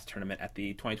her last tournament at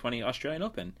the 2020 Australian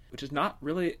Open, which is not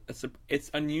really it's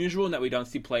unusual in that we don't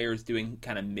see players doing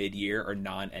kind of mid-year or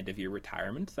non-end-of-year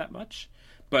retirements that much.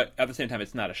 But at the same time,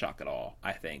 it's not a shock at all,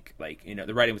 I think. Like,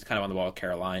 the writing was kind of on the wall of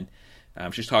Caroline.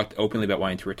 She's talked openly about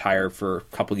wanting to retire for a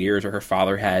couple years, or her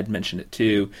father had mentioned it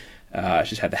too.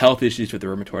 She's had the health issues with the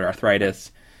rheumatoid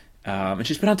arthritis. And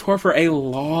she's been on tour for a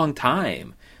long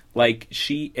time. Like,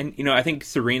 I think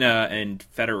Serena and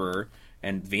Federer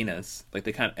and Venus, like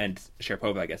they and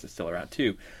Sharapova, I guess, is still around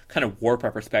too, kind of warp our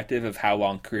perspective of how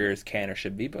long careers can or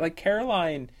should be. But like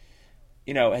Caroline,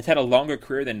 has had a longer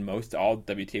career than most all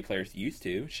WTA players used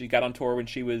to. She got on tour when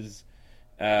she was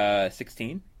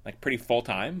 16, like pretty full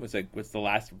time. Was the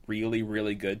last really,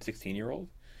 really good 16-year-old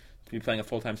to be playing a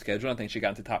full time schedule. I think she got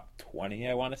into top 20,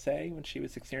 I want to say, when she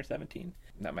was 16 or 17.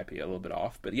 That might be a little bit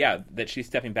off, but yeah, that she's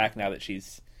stepping back now that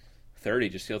she's 30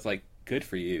 just feels like good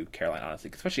for you, Caroline,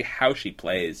 honestly, especially how she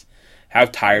plays, how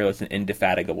tireless and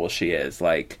indefatigable she is.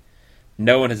 Like,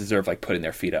 no one has deserved like putting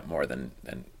their feet up more than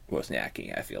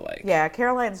Wozniacki, I feel like. Yeah,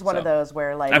 Caroline's one of those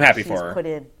where like I'm happy she's for her. Put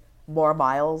in more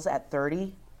miles at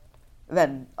 30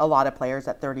 than a lot of players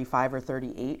at 35 or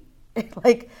 38.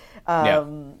 Like,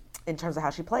 in terms of how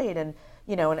she played, and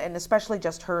and especially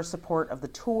just her support of the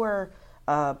tour,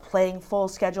 playing full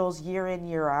schedules year in,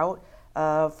 year out.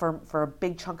 For a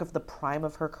big chunk of the prime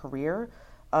of her career,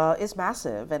 is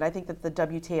massive. And I think that the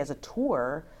WTA as a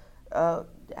tour,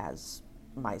 as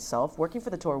myself working for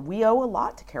the tour, we owe a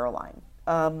lot to Caroline.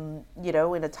 In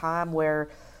a time where,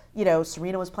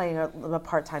 Serena was playing a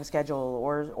part-time schedule,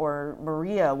 or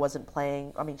Maria wasn't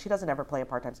playing. I mean, she doesn't ever play a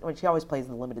part-time. I mean, she always plays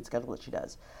in the limited schedule that she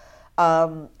does.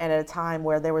 And at a time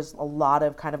where there was a lot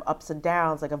of kind of ups and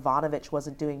downs, like Ivanovic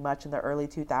wasn't doing much in the early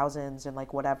 2000s and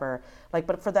like whatever. Like,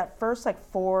 but for that first like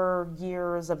 4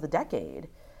 years of the decade,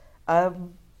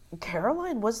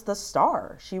 Caroline was the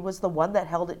star. She was the one that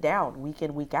held it down week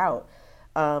in, week out.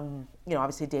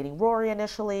 Obviously dating Rory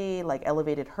initially, like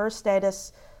elevated her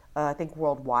status, I think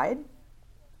worldwide.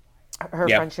 Her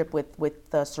friendship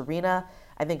with Serena,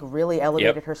 I think really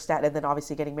elevated Yep. her stat, and then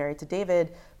obviously getting married to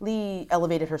David Lee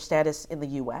elevated her status in the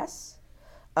U.S.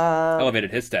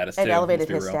 Elevated his status too. And elevated let's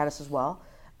be his real. status as well.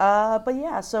 But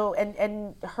yeah, so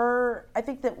and her, I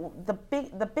think that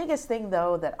the biggest thing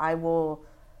though that I will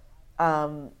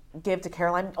give to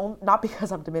Caroline, not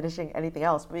because I'm diminishing anything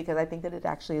else, but because I think that it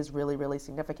actually is really, really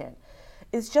significant,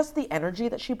 is just the energy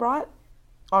that she brought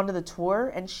onto the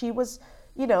tour. And she was,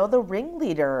 the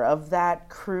ringleader of that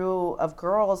crew of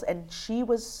girls. And she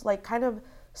was like kind of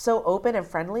so open and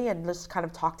friendly and just kind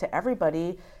of talked to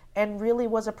everybody, and really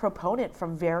was a proponent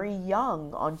from very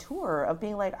young on tour of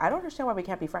being like, I don't understand why we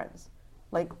can't be friends.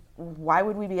 Like, why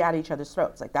would we be at each other's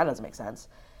throats? Like, that doesn't make sense.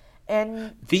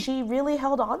 And she really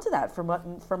held on to that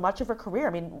for much of her career.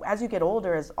 I mean, as you get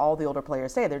older, as all the older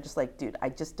players say, they're just like, dude, I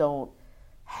just don't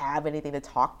have anything to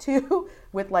talk to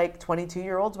with like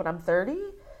 22-year-olds when I'm 30.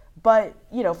 But,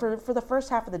 for the first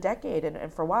half of the decade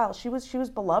and for a while, she was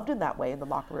beloved in that way in the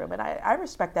locker room. And I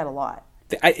respect that a lot.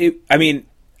 I mean,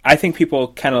 I think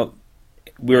people kind of,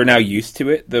 we're now used to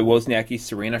it, the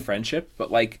Wozniacki-Serena friendship.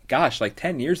 But like, gosh, like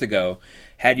 10 years ago,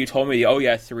 had you told me, oh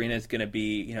yeah, Serena's going to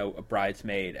be, a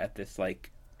bridesmaid at this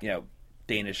like,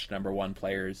 Danish number one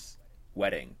player's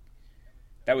wedding.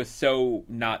 That was so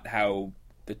not how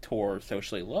the tour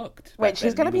socially looked. Wait,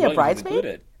 she's going to be a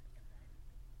bridesmaid?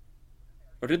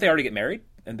 Or did they already get married?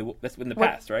 And that's in the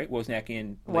past, right? Wozniacki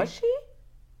and Lee? Was she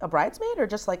a bridesmaid or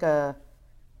just like a?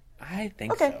 I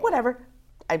think so. Okay, whatever.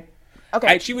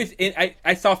 Okay. She was in.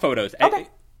 I saw photos. Okay.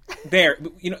 There,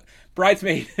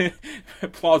 bridesmaid,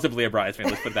 plausibly a bridesmaid.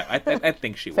 Let's put that. I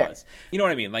think she Fair. was. You know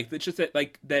what I mean? Like it's just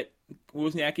that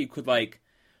Wozniacki could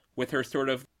with her sort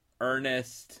of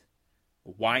earnest,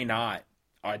 why not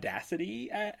audacity?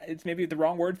 It's maybe the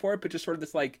wrong word for it, but just sort of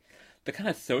this the kind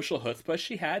of social chutzpah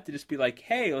she had to just be like,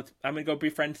 hey, I'm gonna go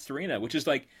befriend Serena, which is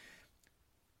like.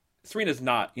 Serena's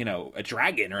not, a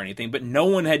dragon or anything, but no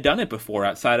one had done it before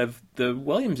outside of the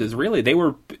Williamses, really. They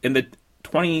were in the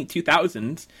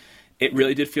 2000s. It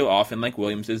really did feel often like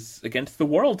Williams is against the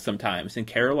world sometimes, and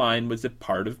Caroline was a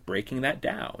part of breaking that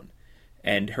down.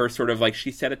 And her sort of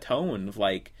she set a tone of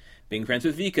being friends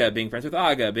with Vika, being friends with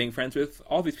Aga, being friends with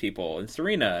all these people, and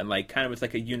Serena, and kind of was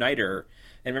like a uniter.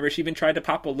 And remember, she even tried to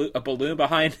pop a balloon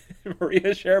behind Maria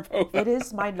Sharapova. It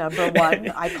is my number one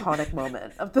iconic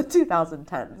moment of the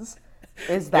 2010s.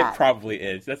 Is that? It probably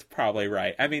is. That's probably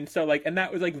right. I mean, so and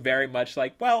that was very much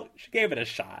well, she gave it a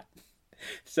shot.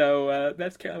 So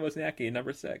that's Caroline Wozniacki,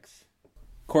 number 6.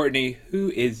 Courtney,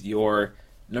 who is your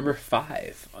number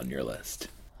 5 on your list?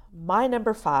 My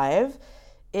number 5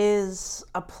 is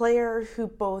a player who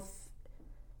both,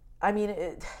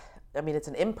 it's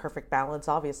an imperfect balance,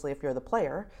 obviously, if you're the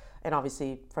player, and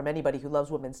obviously from anybody who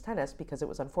loves women's tennis, because it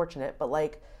was unfortunate, but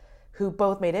who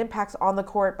both made impacts on the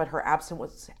court, but her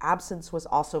absence was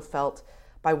also felt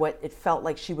by what it felt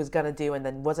like she was going to do and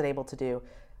then wasn't able to do.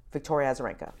 Victoria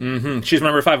Azarenka. Mm-hmm. She's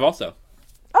number 5 also.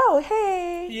 Oh,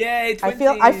 hey! Yay,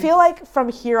 twinsies. I feel like from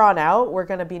here on out, we're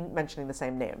going to be mentioning the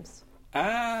same names.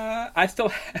 I still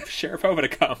have Sharapova to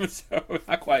come, so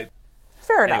not quite.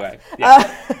 Fair enough. Anyway,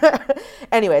 yeah.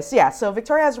 Anyways, yeah, so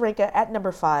Victoria Azarenka at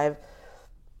number 5,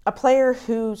 a player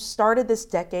who started this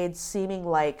decade seeming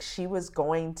like she was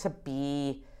going to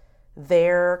be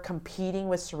there competing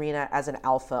with Serena as an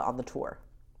alpha on the tour.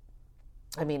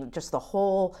 I mean, just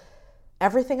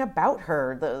everything about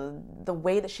her, the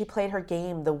way that she played her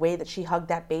game, the way that she hugged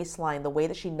that baseline, the way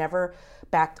that she never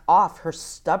backed off, her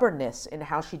stubbornness in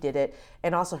how she did it,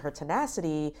 and also her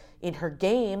tenacity in her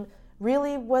game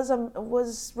really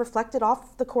was reflected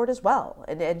off the court as well.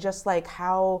 And just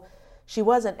how she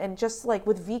wasn't. And just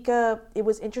with Vika, it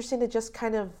was interesting to just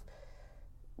kind of,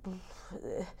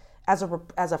 as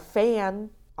a fan,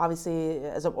 obviously,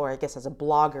 or I guess as a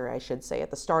blogger, I should say, at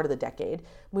the start of the decade,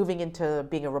 moving into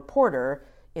being a reporter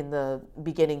in the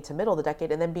beginning to middle of the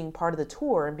decade, and then being part of the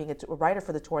tour and being a writer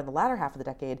for the tour in the latter half of the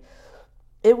decade,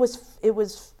 it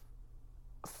was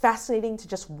fascinating to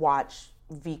just watch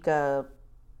Vika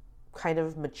kind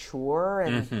of mature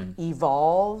and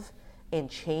evolve and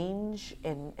change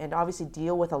and obviously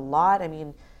deal with a lot. I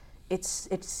mean, it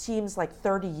seems like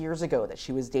 30 years ago that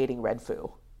she was dating Red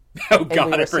Foo. Oh,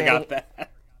 God, I forgot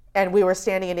that. And we were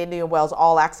standing in Indian Wells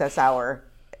All Access Hour,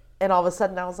 and all of a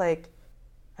sudden I was like,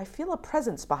 I feel a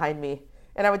presence behind me.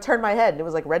 And I would turn my head, and it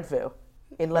was like Red Foo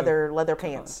in leather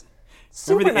pants.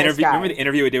 Remember the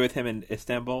interview we did with him in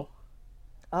Istanbul?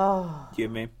 Oh. You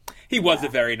and me? He was a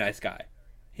very nice guy.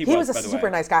 He was a super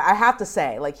nice guy. I have to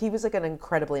say, he was an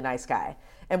incredibly nice guy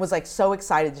and was so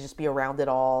excited to just be around it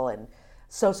all and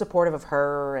so supportive of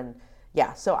her. And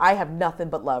yeah, so I have nothing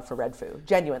but love for Red Foo,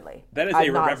 genuinely. That is a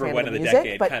remember one of the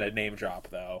decade kind of name drop,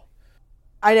 though.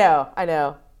 I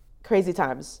know. Crazy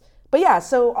times. But yeah,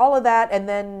 so all of that, and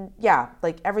then, yeah,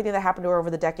 like everything that happened to her over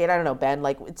the decade, I don't know, Ben,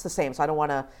 like it's the same. So I don't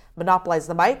want to monopolize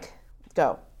the mic.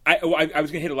 Go. I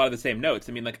was gonna hit a lot of the same notes.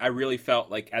 I mean, like I really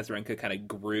felt like Azarenka kind of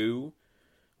grew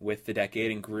with the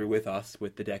decade and grew with us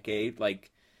with the decade. Like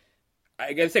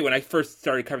I gotta say, when I first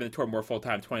started covering the tour more full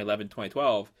time, 2011,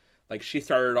 2012, like she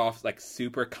started off like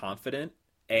super confident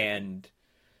and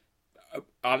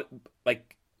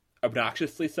like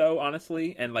obnoxiously so,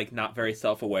 honestly, and like not very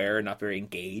self-aware, not very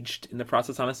engaged in the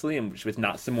process, honestly, and she was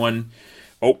not someone,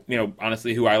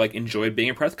 honestly, who I like enjoyed being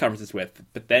in press conferences with.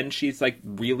 But then she's like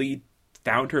really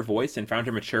found her voice and found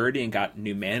her maturity and got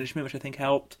new management, which I think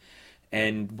helped,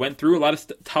 and went through a lot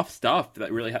of tough stuff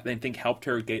that really I think helped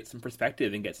her get some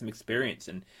perspective and get some experience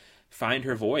and find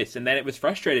her voice. And then it was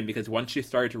frustrating because once she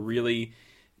started to really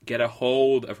get a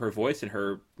hold of her voice and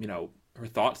her, her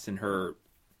thoughts and her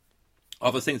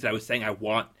all those things that I was saying I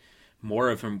want more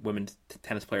of from women's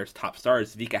tennis players, top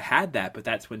stars. Vika had that, but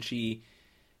that's when she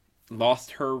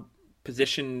lost her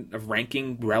position of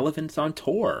ranking relevance on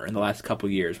tour in the last couple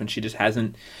of years, when she just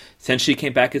hasn't, since she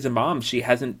came back as a mom, she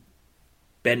hasn't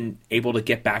been able to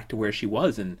get back to where she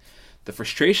was. And the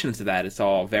frustrations of that, it's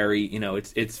all very,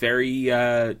 it's very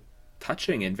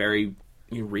touching and very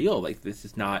real. Like this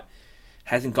is not,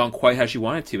 hasn't gone quite how she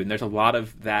wanted to. And there's a lot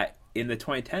of that in the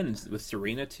 2010s with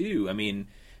Serena too. I mean,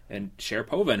 and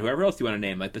Sharapova and whoever else you want to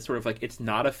name, like this sort of like, it's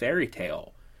not a fairy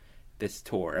tale, this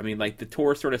tour. I mean, like the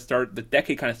tour sort of the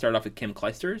decade kind of started off with Kim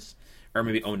Clijsters, or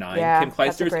maybe '09 Kim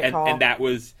Clijsters, and that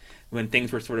was when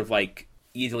things were sort of like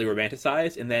easily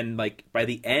romanticized, and then like by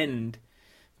the end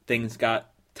things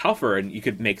got tougher, and you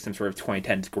could make some sort of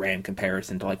 2010s grand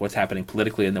comparison to like what's happening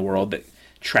politically in the world that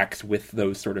tracks with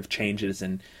those sort of changes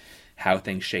and how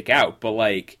things shake out. But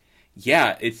like,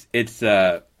 yeah, it's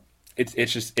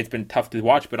just, it's been tough to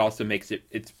watch, but also makes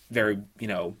it's very,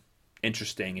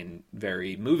 interesting and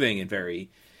very moving and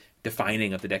very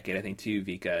defining of the decade, I think, too,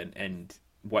 Vika, and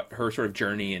what her sort of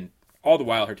journey, and all the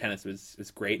while her tennis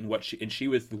was great, and she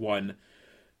was the one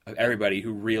of everybody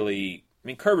who really, I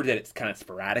mean, Kerber did it kind of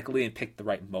sporadically and picked the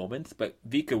right moments, but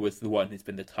Vika was the one who's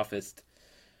been the toughest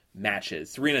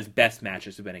matches. Serena's best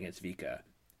matches have been against Vika.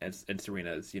 And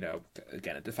Serena's,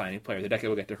 again, a defining player of the decade.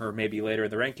 We'll get to her maybe later in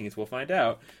the rankings. We'll find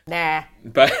out. Nah.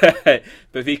 But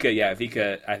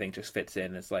Vika, I think just fits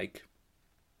in as like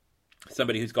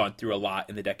somebody who's gone through a lot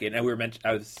in the decade. And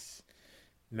I was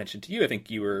mentioned to you. I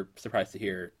think you were surprised to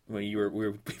hear when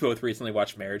we both recently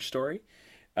watched Marriage Story,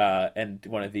 and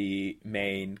one of the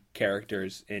main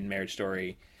characters in Marriage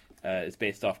Story is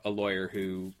based off a lawyer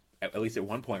who, at least at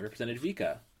one point, represented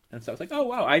Vika. And so I was like, oh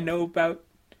wow, I know about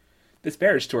this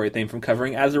Marriage Story thing from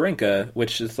covering Azarenka,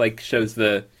 which is like shows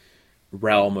the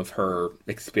realm of her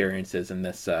experiences in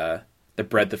this, the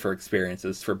breadth of her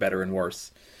experiences, for better and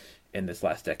worse, in this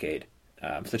last decade.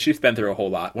 So she's been through a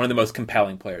whole lot. One of the most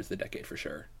compelling players of the decade, for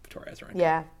sure, Victoria Azarenka.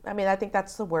 Yeah, I mean, I think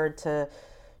that's the word to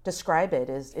describe it,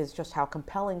 is just how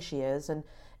compelling she is.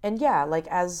 And yeah, like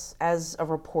as a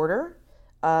reporter,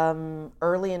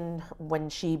 early in when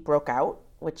she broke out,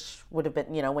 which would have been,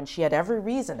 when she had every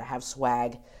reason to have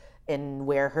swag and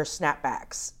wear her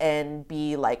snapbacks and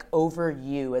be like over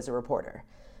you as a reporter,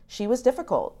 she was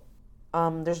difficult.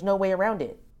 There's no way around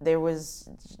it. There was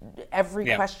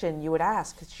every question you would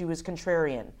ask, she was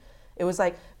contrarian. It was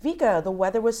like, Vika, the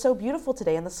weather was so beautiful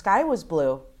today and the sky was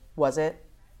blue. Was it?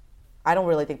 I don't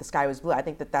really think the sky was blue. I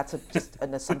think that's just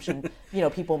an assumption,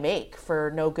 people make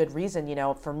for no good reason.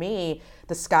 For me,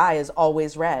 the sky is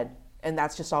always red, and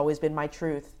that's just always been my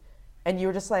truth. And you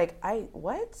were just like,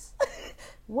 what?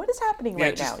 What is happening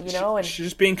right now? And she's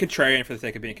just being contrarian for the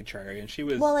sake of being contrarian. She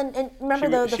was well, and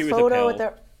remember the photo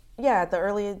at the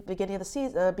early beginning of the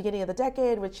season, beginning of the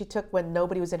decade, which she took when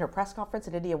nobody was in her press conference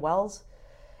at Indian Wells.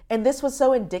 And this was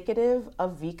so indicative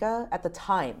of Vika at the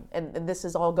time, and this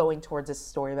is all going towards this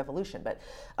story of evolution, but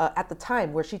at the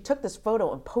time where she took this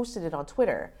photo and posted it on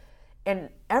Twitter, and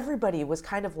everybody was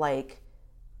kind of like,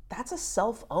 that's a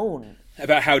self-own.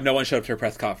 About how no one showed up to her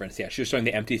press conference. Yeah, she was showing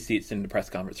the empty seats in the press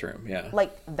conference room. Yeah.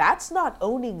 Like, that's not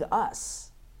owning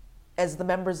us as the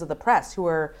members of the press who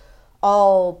are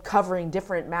all covering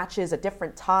different matches at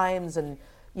different times, and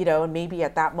and maybe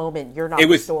at that moment you're not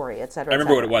the story, et cetera. I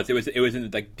remember what it was. It was in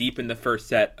like deep in the first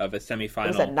set of a semifinal. It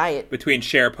was at night between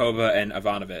Sharapova and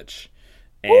Ivanovic,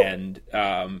 and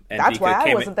that's Vika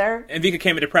why I wasn't there. And Vika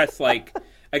came into press like,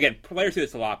 again, players do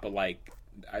this a lot, but like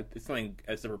it's something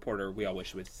as a reporter we all wish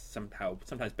it was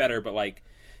sometimes better. But like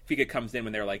Vika comes in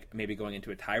when they're like maybe going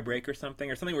into a tiebreak or something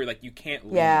where like you can't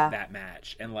lose that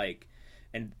match,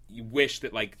 and you wish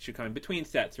that like she'd come in between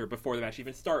sets or before the match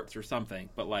even starts or something,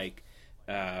 but like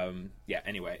Yeah.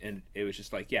 Anyway, and it was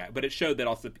just like, yeah, but it showed that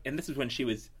also, and this is when she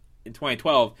was in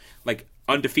 2012, like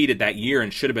undefeated that year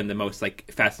and should have been the most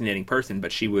like fascinating person,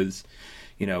 but she was,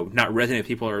 not resonating with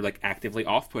people, or like actively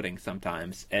off-putting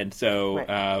sometimes, and so,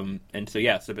 Right.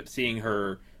 yeah. So, but seeing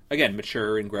her again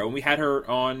mature and grow, and we had her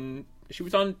on. She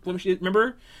was on when she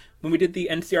remember when we did the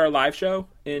NCR live show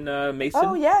in Mason.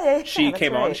 Oh yeah, She that's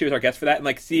came on. right. She was our guest for that, and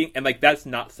like seeing, and like that's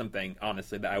not something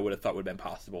honestly that I would have thought would have been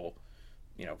possible,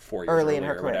 4 years Early in earlier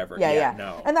her or career. whatever. Yeah, yeah.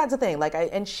 No. And that's the thing. Like,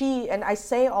 I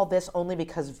say all this only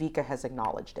because Vika has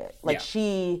acknowledged it. Like,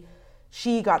 Yeah.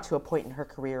 she got to a point in her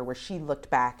career where she looked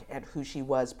back at who she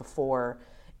was before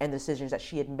and the decisions that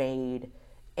she had made,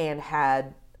 and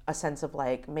had a sense of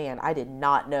like, man, I did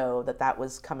not know that that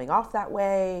was coming off that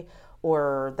way,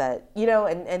 or that,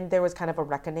 and there was kind of a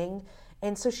reckoning.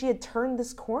 And so she had turned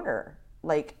this corner,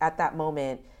 like, at that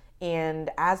moment. And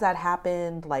as that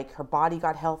happened, like, her body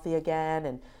got healthy again.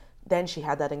 And then she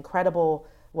had that incredible,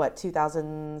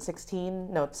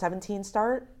 2016? No, 17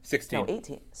 start? 16. No,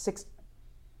 18.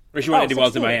 Or she won Oh, Indy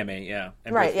Wells in 16. Miami, yeah.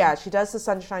 And Right, Brisbane. yeah. She does the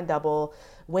Sunshine Double,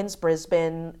 wins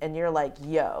Brisbane, and you're like,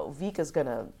 yo, Vika's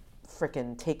gonna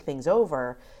freaking take things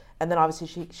over. And then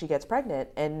obviously she gets pregnant,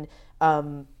 and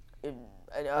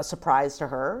a surprise to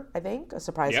her, I think, a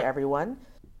surprise Yep. to everyone.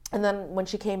 And then when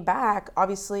she came back,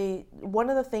 obviously, one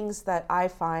of the things that I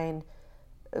find,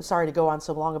 sorry to go on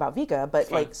so long about Vika, but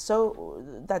fine. like,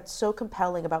 that's so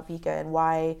compelling about Vika, and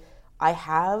why I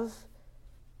have,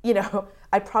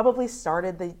 I probably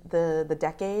started the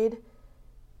decade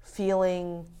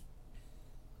feeling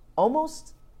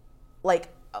almost like,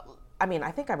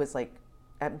 I think I was like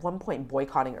at one point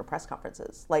boycotting her press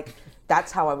conferences. Like,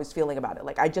 that's how I was feeling about it.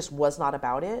 Like, I just was not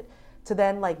about it. To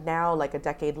then, like, now, like a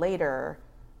decade later,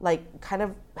 like, kind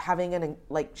of having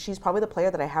like, she's probably the player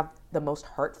that I have the most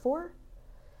heart for,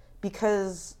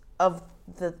 because of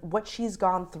what she's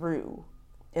gone through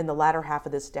in the latter half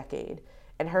of this decade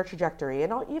and her trajectory.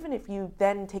 And even if you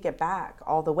then take it back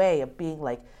all the way of being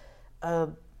like a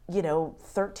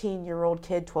 13-year-old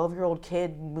kid, 12-year-old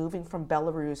kid moving from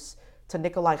Belarus to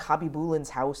Nikolai Khabibulin's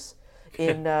house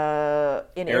in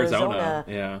Arizona,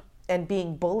 yeah. and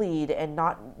being bullied, and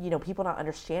not, people not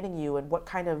understanding you, and what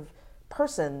kind of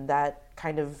person that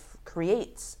kind of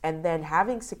creates, and then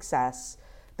having success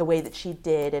the way that she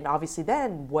did, and obviously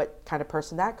then what kind of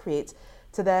person that creates,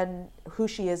 to then who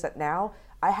she is at now.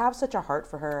 I have such a heart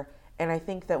for her, and I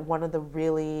think that one of the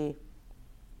really,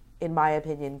 in my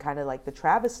opinion, kind of like the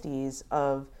travesties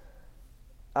of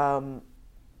the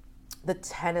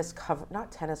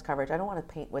not tennis coverage, I don't want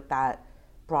to paint with that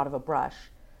broad of a brush,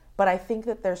 but I think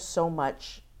that there's so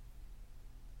much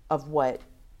of what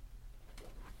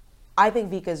I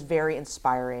think Vika is very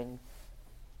inspiring,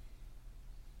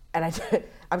 and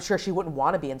I'm sure she wouldn't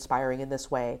want to be inspiring in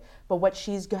this way, but what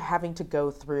she's having to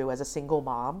go through as a single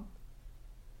mom,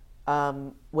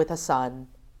 with a son,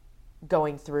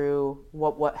 going through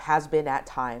what has been at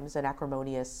times an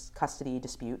acrimonious custody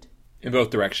dispute In both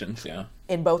directions, yeah.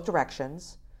 in both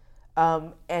directions,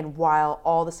 and while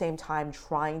all the same time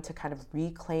trying to kind of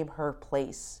reclaim her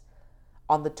place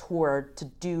on the tour to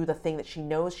do the thing that she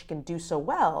knows she can do so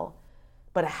well,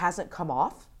 but it hasn't come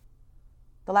off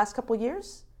the last couple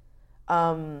years.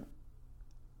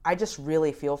 I just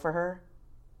really feel for her.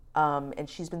 And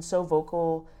she's been so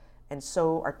vocal and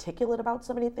so articulate about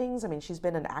so many things. I mean, she's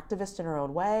been an activist in her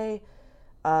own way.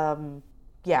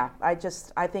 Yeah,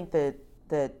 I think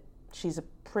that she's a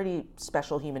pretty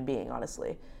special human being,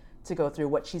 honestly, to go through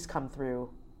what she's come through,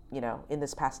 in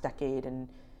this past decade,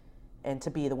 and to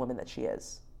be the woman that she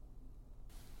is.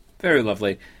 Very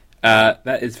lovely.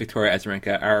 That is Victoria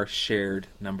Azarenka, our shared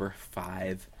number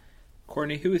 5.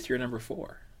 Courtney, who is your number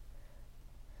 4?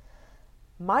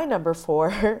 My number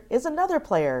 4 is another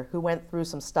player who went through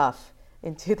some stuff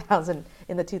in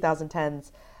the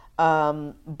 2010s,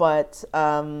 but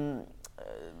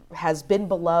has been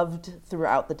beloved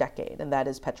throughout the decade, and that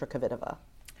is Petra Kvitova.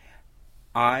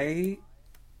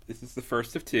 This is the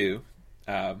first of 2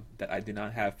 that I do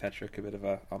not have Petra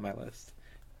Kvitova on my list,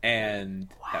 and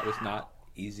that was not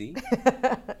easy.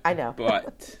 I know,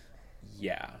 but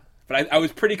yeah, but I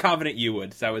was pretty confident you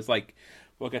would, so I was like,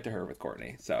 we'll get to her with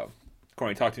Courtney. So,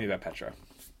 Courtney, talk to me about Petra.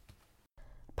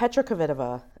 Petra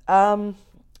Kvitova.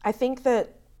 I think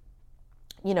that,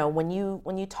 when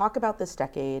you talk about this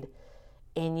decade,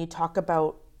 and you talk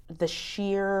about the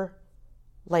sheer,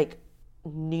 like,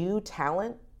 new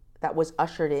talent that was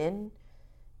ushered in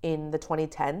the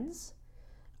 2010s,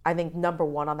 I think number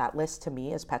 1 on that list to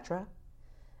me is Petra.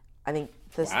 I think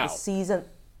the season,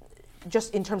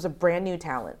 just in terms of brand new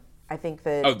talent, I think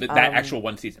that... Oh, that actual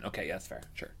one season. Okay, yeah, that's fair.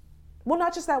 Sure. Well,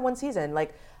 not just that one season.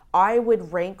 Like, I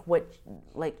would rank what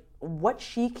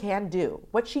she can do,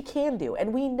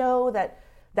 and we know that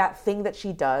that thing that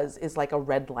she does is like a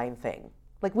red line thing.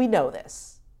 Like, we know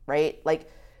this, right?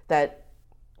 Like that.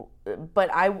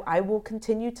 But I will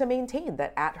continue to maintain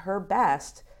that at her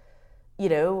best,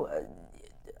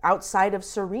 outside of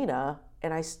Serena,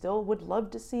 and I still would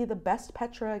love to see the best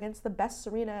Petra against the best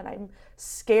Serena, and I'm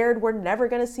scared we're never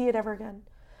going to see it ever again.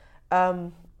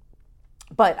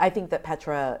 But I think that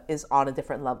Petra is on a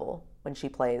different level when she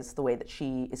plays the way that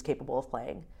she is capable of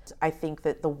playing. I think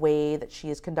that the way that she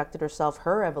has conducted herself,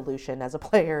 her evolution as a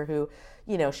player who,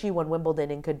 she won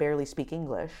Wimbledon and could barely speak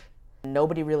English.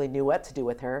 Nobody really knew what to do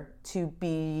with her, to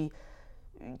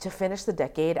finish the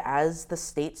decade as the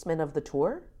statesman of the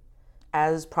tour,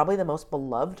 as probably the most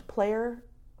beloved player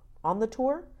on the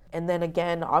tour. And then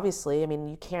again, obviously, I mean,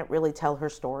 you can't really tell her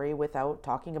story without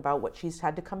talking about what she's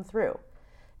had to come through.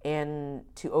 And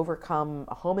to overcome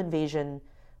a home invasion,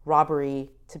 robbery,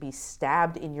 to be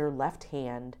stabbed in your left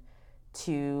hand,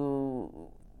 to,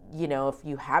 if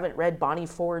you haven't read Bonnie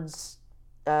Ford's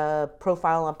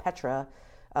profile on Petra,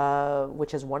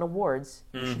 which has won awards,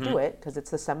 you should do it because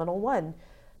it's the seminal one.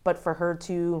 But for her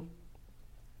to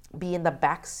be in the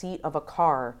back seat of a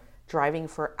car driving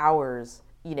for hours,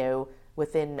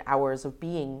 within hours of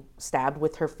being stabbed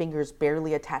with her fingers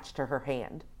barely attached to her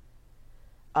hand,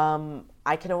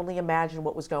 I can only imagine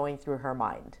what was going through her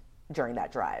mind during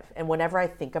that drive. And whenever I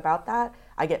think about that,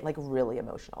 I get really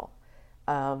emotional.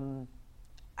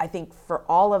 I think for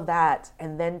all of that,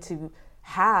 and then to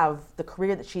have the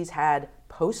career that she's had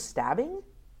post-stabbing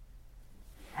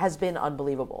has been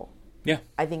unbelievable. Yeah.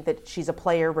 I think that she's a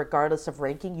player, regardless of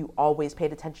ranking, you always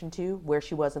paid attention to where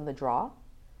she was in the draw.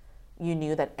 You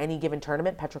knew that any given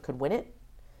tournament, Petra could win it.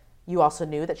 You also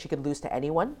knew that she could lose to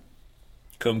anyone.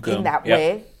 In that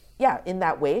way, in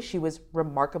that way, she was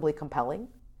remarkably compelling,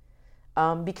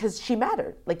 because she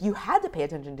mattered. Like, you had to pay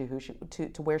attention to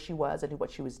to where she was and to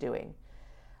what she was doing.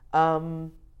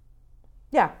 So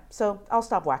I'll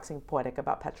stop waxing poetic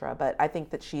about Petra, but I think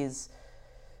that she's,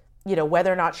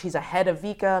 whether or not she's ahead of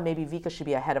Vika, maybe Vika should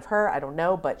be ahead of her, I don't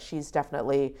know, but she's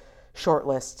definitely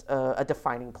shortlist a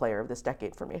defining player of this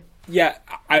decade for me. Yeah,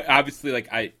 I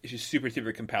obviously, she's super,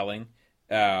 super compelling.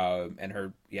 And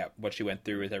her, what she went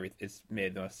through is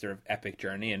made the most sort of epic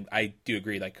journey. And I do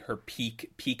agree, her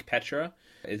peak Petra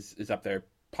is up there,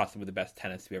 possibly the best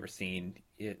tennis we've ever seen.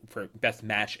 For best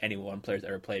match anyone players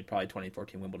ever played, probably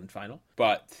 2014 Wimbledon final.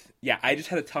 But yeah, I just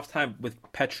had a tough time with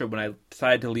Petra when I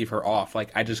decided to leave her off.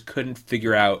 I just couldn't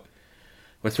figure out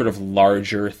what sort of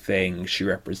larger thing she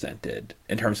represented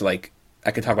in terms of I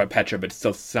could talk about Petra, but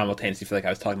still simultaneously feel like I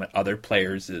was talking about other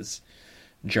players'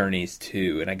 journeys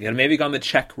too. And I could have maybe gone the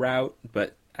Czech route,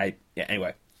 but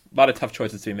anyway, a lot of tough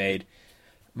choices to be made.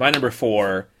 My number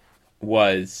 4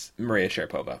 was Maria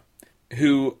Sharapova,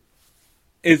 who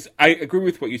is, I agree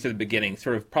with what you said at the beginning,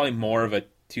 sort of probably more of a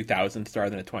 2000 star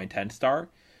than a 2010 star,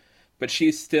 but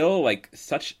she's still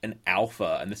such an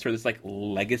alpha and this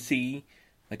legacy,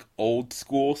 old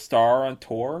school star on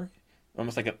tour,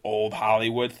 almost like an old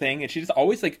Hollywood thing. And she just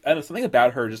always I don't know, something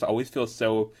about her just always feels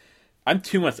so, I'm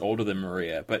 2 months older than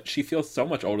Maria, but she feels so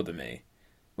much older than me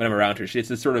when I'm around her. She has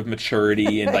this sort of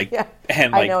maturity and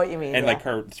and I know what you mean. And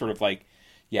her sort of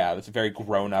it's a very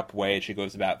grown up way she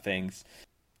goes about things.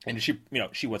 And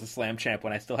she was a slam champ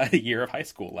when I still had a year of high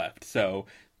school left. So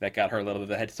that got her a little bit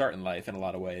of a head start in life in a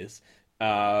lot of ways.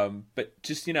 But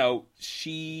just,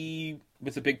 she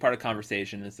was a big part of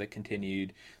conversation as it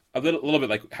continued. A little bit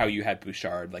like how you had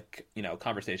Bouchard,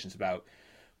 conversations about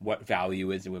what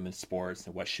value is in women's sports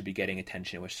and what should be getting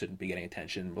attention, what shouldn't be getting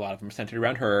attention. A lot of them are centered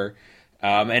around her.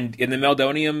 And in the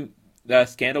Meldonium, the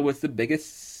scandal was the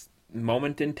biggest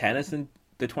moment in tennis in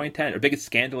the 2010s, or biggest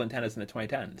scandal in tennis in the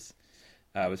 2010s.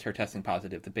 Was her testing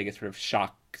positive. The biggest sort of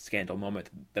shock scandal moment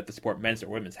that the sport, men's or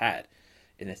women's, had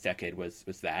in this decade was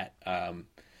that,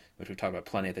 which we've talked about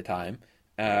plenty at the time.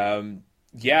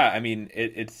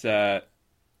 It's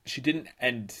she didn't,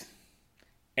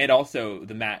 and also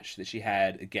the match that she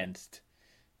had against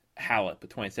Halep, the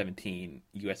 2017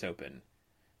 U.S. Open,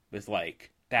 was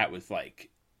that was a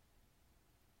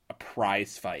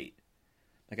prize fight.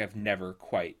 I've never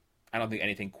quite, I don't think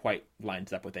anything quite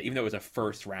lines up with that, even though it was a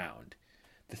first round.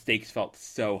 The stakes felt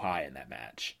so high in that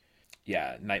match.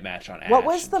 Yeah, night match on Ash. What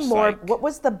was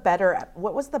the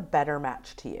better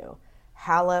match to you?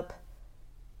 Halep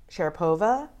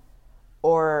Sharapova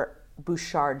or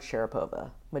Bouchard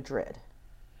Sharapova Madrid?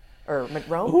 Or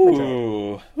Rome?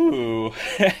 Ooh.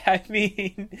 I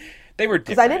mean, they were different.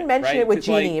 Because I didn't mention right? it with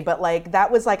Jeannie, but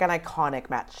that was an iconic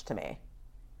match to me.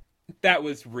 That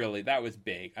was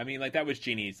big. I mean, like, that was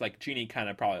Jeannie's, like, Jeannie kind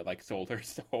of probably, like, sold her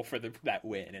soul for that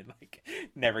win and, like,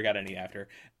 never got any after.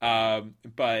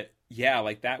 But yeah,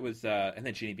 like, that was, and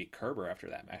then Jeannie beat Kerber after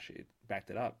that match. She backed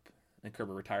it up. And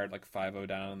Kerber retired, like, 5-0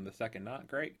 down in the second. Not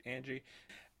great, Angie.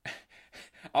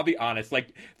 I'll be honest,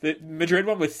 like, the Madrid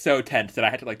one was so tense that I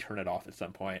had to, like, turn it off at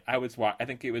some point. I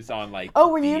think it was on, like, Oh,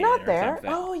 were you BN not or there?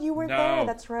 something. Oh, you were No. there.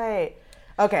 That's right.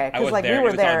 Okay, I because was like there. we were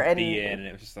It was there, on and BN, and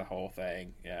it was just the whole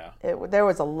thing. Yeah. there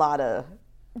was a lot of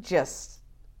just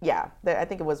I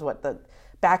think it was the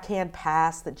backhand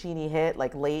pass that Jeannie hit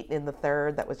like late in the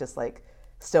third. That was just like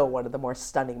still one of the more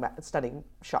stunning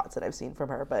shots that I've seen from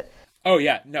her. But oh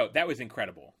yeah, no, that was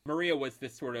incredible. Maria was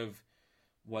this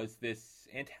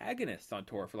antagonist on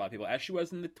tour for a lot of people, as she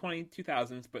was in the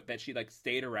 2000s, but that she like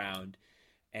stayed around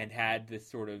and had this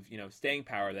sort of, staying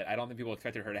power that I don't think people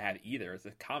expected her to have either. It's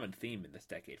a common theme in this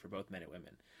decade for both men and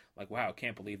women. Like, wow,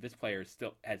 can't believe this player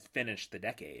still has finished the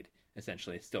decade,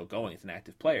 essentially, still going as an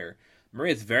active player.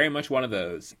 Maria's very much one of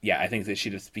those. Yeah, I think that she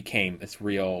just became this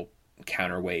real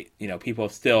counterweight. People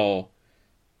still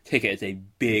take it as a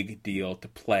big deal to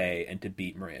play and to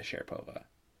beat Maria Sharapova.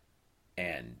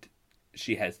 And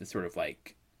she has this sort of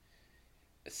like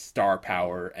star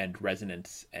power and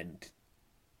resonance and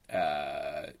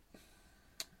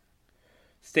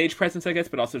stage presence, I guess,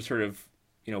 but also sort of,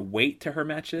 weight to her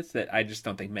matches that I just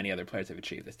don't think many other players have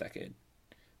achieved this decade.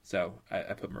 So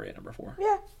I put Maria number 4.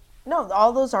 yeah, no,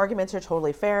 all those arguments are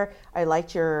totally fair. I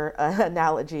liked your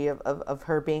analogy of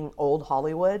her being old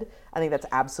Hollywood. I think that's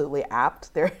absolutely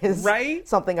apt. There is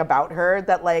something about her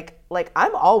that like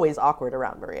I'm always awkward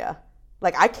around Maria.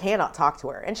 Like, I cannot talk to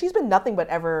her. And she's been nothing but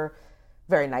ever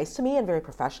very nice to me and very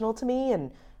professional to me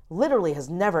and literally has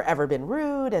never, ever been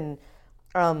rude and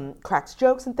cracks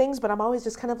jokes and things. But I'm always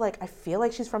just kind of like, I feel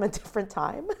like she's from a different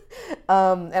time.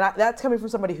 That's coming from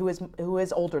somebody who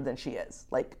is older than she is,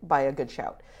 like, by a good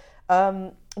shout.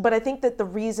 But I think that the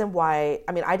reason why,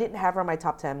 I didn't have her on my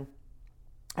top 10.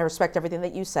 I respect everything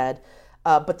that you said.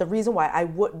 But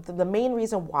the main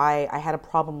reason why I had a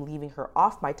problem leaving her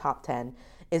off my top 10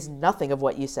 is nothing of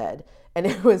what you said. And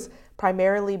it was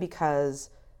primarily because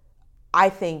I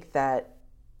think that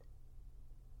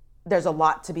there's a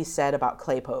lot to be said about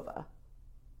Klaypova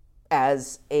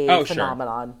as a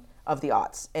phenomenon of the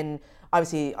aughts. And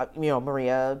obviously,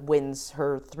 Maria wins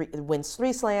 3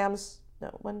 slams.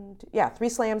 Three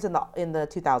slams in the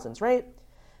 2000s, right?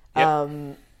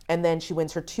 Yep. And then she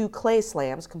wins her 2 clay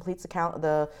slams, completes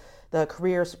the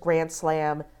career Grand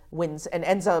Slam, wins, and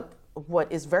ends up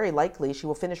what is very likely she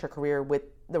will finish her career with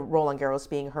the Roland Garros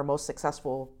being her most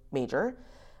successful major,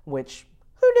 which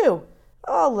who knew?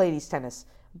 Oh, ladies tennis.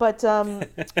 But and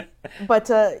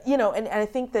I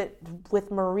think that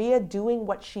with Maria doing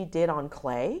what she did on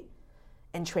clay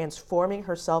and transforming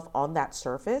herself on that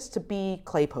surface to be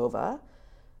Klaypova,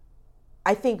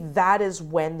 I think that is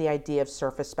when the idea of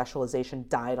surface specialization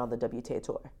died on the WTA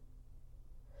Tour.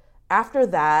 After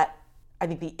that, I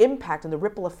think the impact and the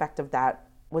ripple effect of that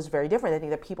was very different. I think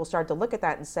that people started to look at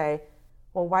that and say,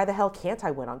 well, why the hell can't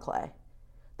I win on clay?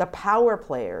 The power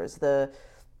players, the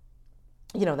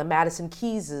Madison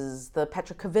Keyses, the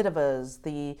Petra Kvitovas,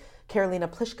 the Karolina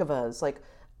Pliskavas, like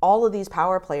all of these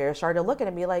power players started to look at it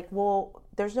and be like, well,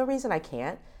 there's no reason I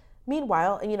can't.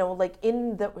 Meanwhile, and like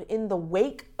in the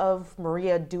wake of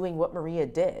Maria doing what Maria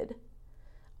did,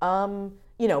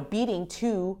 beating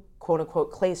 2 quote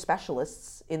unquote clay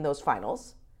specialists in those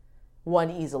finals,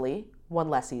 one easily, one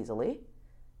less easily,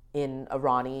 in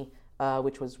Irani,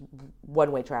 which was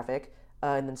one-way traffic,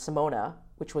 and then Simona,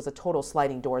 which was a total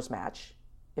sliding doors match,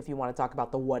 if you want to talk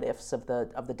about the what-ifs of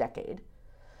the decade.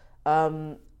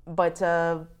 But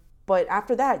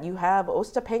after that, you have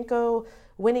Ostapenko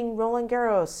winning Roland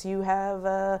Garros. You have,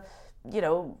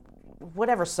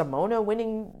 Simona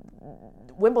winning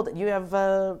Wimbledon. You have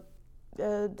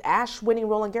Ash winning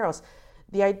Roland Garros.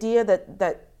 The idea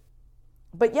the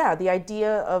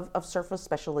idea of surface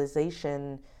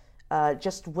specialization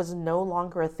just was no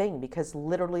longer a thing, because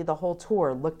literally the whole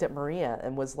tour looked at Maria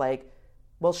and was like,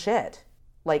 well, shit.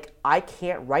 Like, I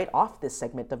can't write off this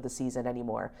segment of the season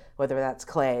anymore, whether that's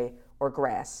clay or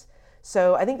grass.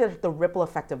 So I think that the ripple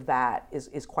effect of that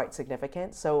is quite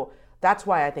significant. So that's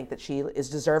why I think that she is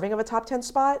deserving of a top 10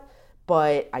 spot,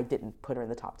 but I didn't put her in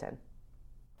the top 10.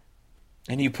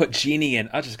 And you put Jeannie in.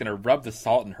 I'm just going to rub the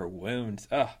salt in her wounds.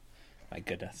 Oh, my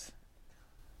goodness.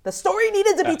 The story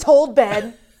needed to be told,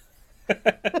 Ben.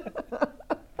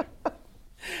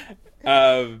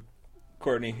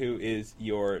 Courtney, who is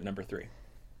your number 3?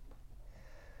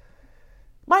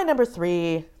 My number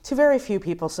 3, to very few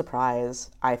people's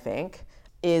surprise, I think,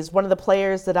 is one of the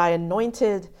players that I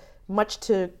anointed, much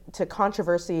to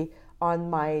controversy, on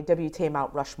my WTA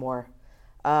Mount Rushmore,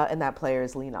 and that player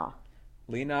is Li Na.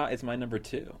 Li Na is my number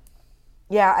 2.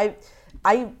 Yeah,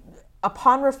 I,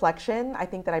 upon reflection, I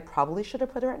think that I probably should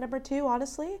have put her at number 2,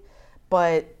 honestly,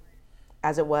 but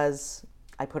as it was,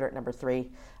 I put her at number 3.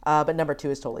 But number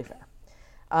 2 is totally fair.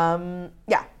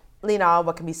 Yeah, Li Na,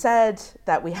 what can be said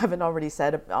that we haven't already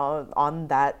said on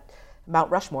that Mount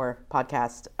Rushmore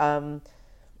podcast?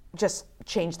 Just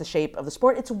changed the shape of the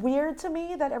sport. It's weird to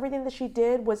me that everything that she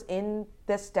did was in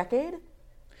this decade.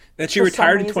 That she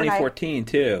retired in 2014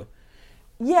 too.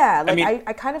 Yeah, like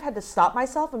I kind of had to stop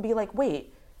myself and be like,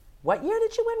 wait, what year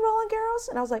did she win Roland Garros?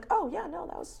 And I was like, oh yeah, no,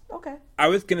 that was okay. I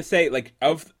was gonna say, like,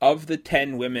 of the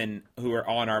 10 women who are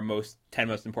on our 10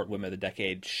 most important women of the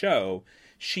decade show,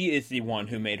 she is the one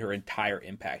who made her entire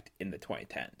impact in the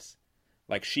 2010s.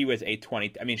 Like, she was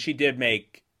she did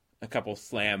make a couple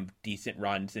slam decent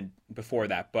runs and before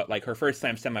that, but like her first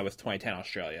slam semi was 2010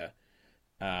 Australia,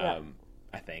 I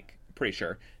think, pretty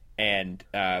sure, and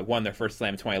won their first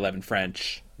slam 2011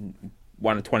 French,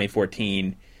 won in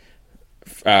 2014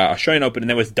 Australian Open, and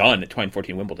then was done at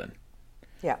 2014 Wimbledon.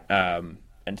 Yeah.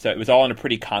 And so it was all in a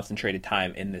pretty concentrated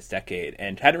time in this decade,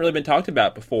 and hadn't really been talked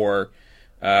about before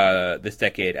this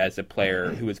decade as a player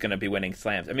who was going to be winning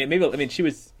slams. She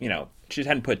was, she just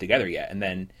hadn't put it together yet, and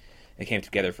then it came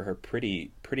together for her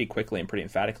pretty quickly and pretty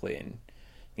emphatically, and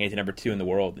getting to number 2 in the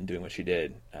world and doing what she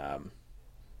did.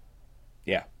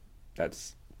 Yeah,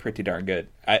 that's pretty darn good.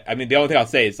 I mean, the only thing I'll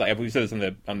say is, like, we've said this on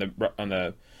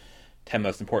the 10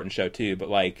 most important show too, but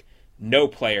like, no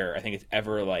player I think has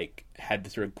ever like had the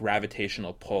sort of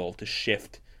gravitational pull to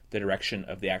shift the direction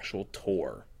of the actual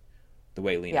tour the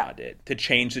way Li Na did, to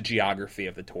change the geography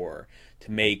of the tour,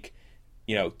 to make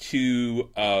 2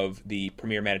 of the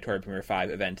Premier Mandatory Premier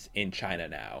 5 events in China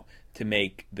now, to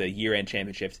make the year-end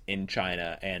championships in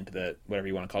China and the whatever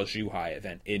you want to call Zhuhai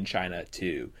event in China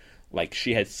too. Like,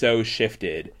 she has so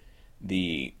shifted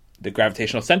the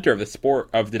gravitational center of the sport,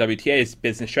 of the WTA's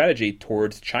business strategy,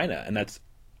 towards China, and that's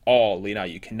all Li Na.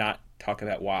 You cannot talk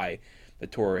about why the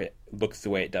tour looks the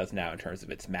way it does now in terms of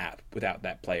its map without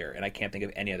that player, and I can't think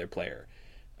of any other player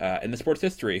in the sport's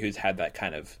history who's had that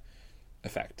kind of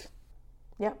effect.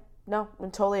 Yeah, no, I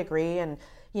totally agree. And,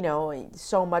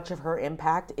 so much of her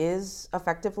impact is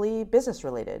effectively business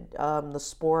related. The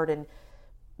sport and,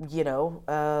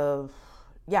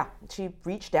 she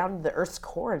reached down to the Earth's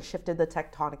core and shifted the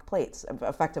tectonic plates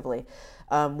effectively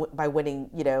by winning,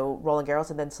 Roland Garros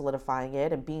and then solidifying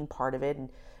it and being part of it and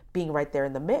being right there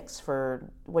in the mix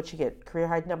for what she get, career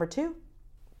high number 2.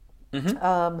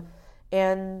 Mm-hmm.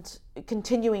 And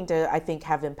continuing to, I think,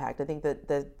 have impact. I think that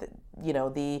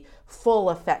the full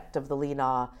effect of the Li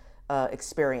Na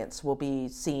experience will be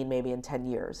seen maybe in 10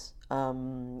 years,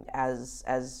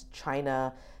 as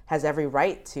China has every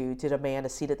right to demand a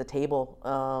seat at the table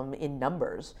in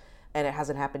numbers. And it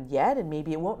hasn't happened yet, and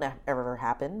maybe it won't ever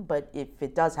happen, but if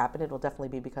it does happen, it'll definitely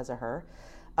be because of her.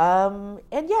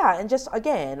 And just,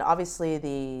 again, obviously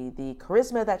the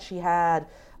charisma that she had,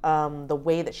 the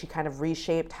way that she kind of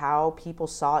reshaped how people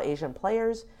saw Asian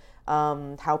players,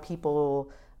 how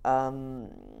people,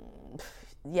 you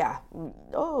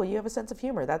have a sense of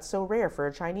humor. That's so rare for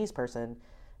a Chinese person.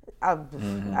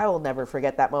 I will never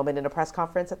forget that moment in a press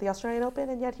conference at the Australian Open,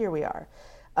 and yet here we are.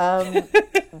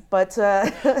 But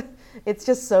it's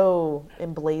just so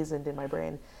emblazoned in my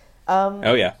brain.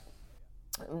 Oh, yeah.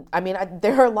 I mean,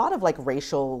 there are a lot of like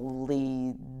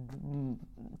racially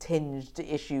tinged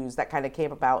issues that kind of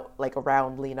came about like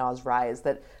around Li Na's rise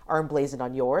that are emblazoned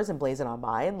on yours, emblazoned on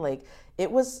mine. Like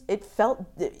it felt,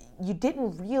 you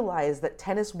didn't realize that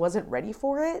tennis wasn't ready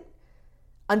for it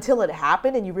until it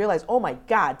happened, and you realize, oh my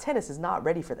God, tennis is not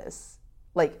ready for this.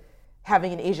 Like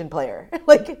having an Asian player,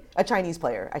 like a Chinese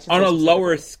player, I should say. On a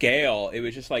lower scale, it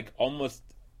was just like almost,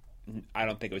 I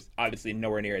don't think it was obviously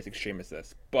nowhere near as extreme as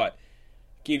this, but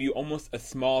gave you almost a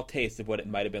small taste of what it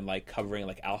might have been like covering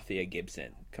like Althea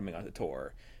Gibson coming on the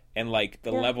tour, and like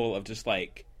the level of just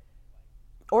like,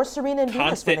 or Serena and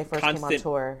Venus when they first came on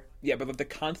tour. Yeah, but the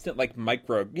constant like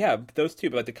those two,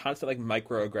 but like the constant like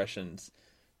microaggressions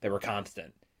that were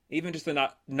constant. Even just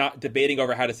the not debating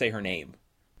over how to say her name,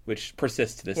 which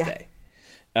persists to this day.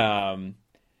 I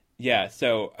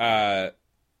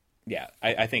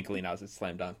think Li Na's a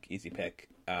slam dunk, easy pick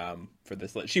for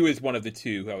this list. She was one of the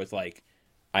 2 who I was like,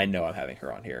 I know I'm having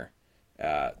her on here.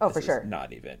 For sure.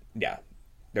 Not even. Yeah.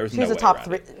 There was she no was way a top around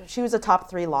 3. it. She was a top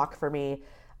 3 lock for me.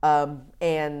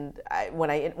 And when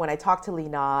I talked to Li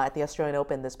Na at the Australian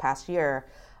Open this past year,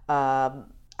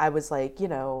 I was like,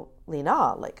 Li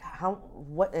Na, like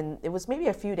what? And it was maybe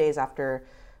a few days after.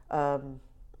 Oh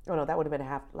no, that would have been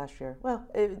last year. Well,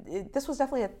 this was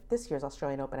definitely at this year's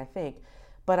Australian Open, I think.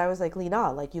 But I was like,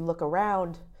 Lena, like you look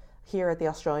around here at the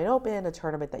Australian Open, a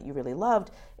tournament that you really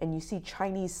loved, and you see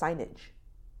Chinese signage,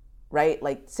 right?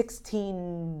 Like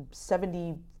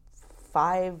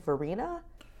 1675 arena.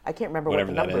 I can't remember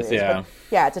Whatever what the number that is, is, yeah. but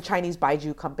yeah, it's a Chinese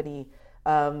Baiju company.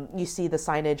 You see the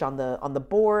signage on the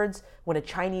boards. When a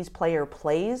Chinese player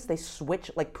plays, they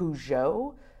switch, like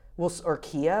Peugeot will, or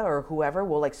Kia or whoever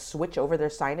will like switch over their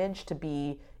signage to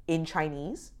be in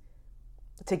Chinese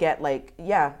to get like,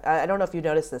 yeah, I don't know if you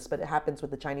noticed this, but it happens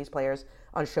with the Chinese players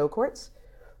on show courts.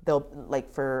 They'll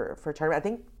like for tournament. I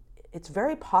think it's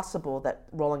very possible that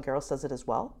Roland Garros does it as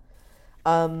well.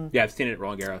 Yeah, I've seen it at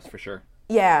Roland Garros for sure.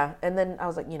 Yeah, and then I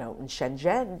was like, in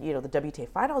Shenzhen, the WTA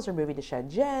finals are moving to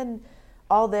Shenzhen.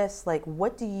 All this, like,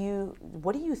 what do you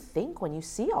think when you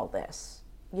see all this?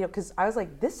 Because I was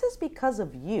like, this is because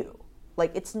of you.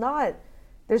 Like, it's not.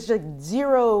 There's like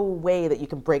zero way that you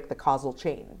can break the causal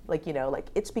chain. Like, like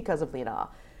it's because of Lena,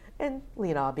 and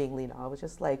Lena being Lena was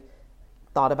just like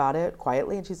thought about it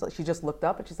quietly, and she just looked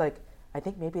up and she's like, I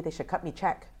think maybe they should cut me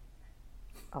check.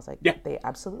 I was like, yeah, they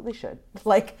absolutely should.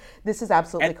 Like, this is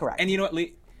absolutely correct. And you know what,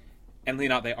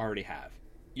 Lena, they already have.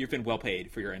 You've been well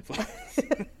paid for your influence.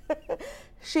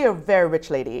 She a very rich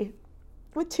lady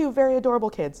with 2 very adorable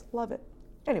kids. Love it.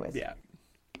 Anyways. Yeah.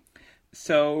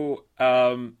 So,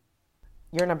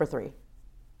 your number 3.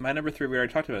 My number 3 we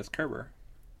already talked about is Kerber.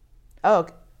 Oh,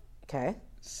 okay.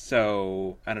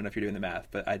 So, I don't know if you're doing the math,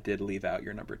 but I did leave out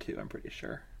your number 2, I'm pretty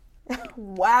sure.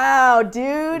 Wow,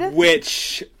 dude.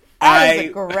 Which That is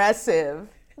aggressive.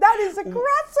 That is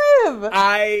aggressive.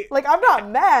 I'm not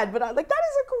mad, but that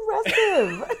is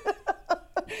aggressive.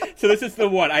 So this is the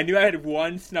one. I knew I had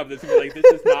one snub that's gonna be like,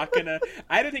 this is not gonna.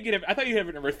 I didn't think you'd have. I thought you'd have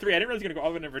a number 3. I didn't realize you were gonna go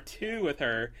all the way to number 2 with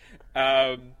her.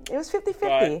 It was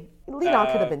 50-50. Lena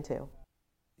could have been 2.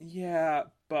 Yeah,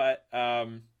 but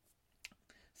so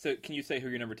can you say who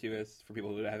your number 2 is for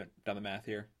people who haven't done the math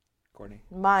here, Courtney?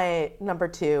 My number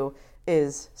 2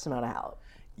 is Simona Halep.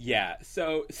 Yeah.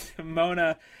 So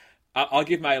Simona, I'll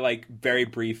give my very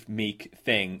brief meek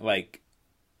thing.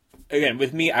 Again,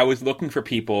 with me, I was looking for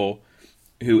people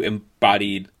who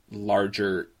embodied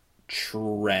larger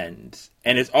trends.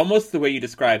 And it's almost the way you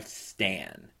described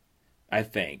Stan, I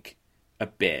think, a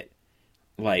bit,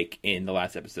 in the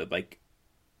last episode.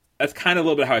 That's kind of a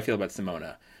little bit how I feel about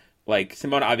Simona.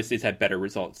 Simona obviously has had better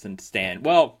results than Stan.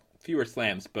 Well, fewer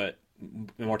slams, but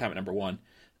more time at number 1.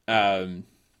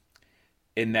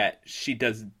 In that she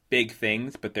does big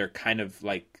things, but they're kind of,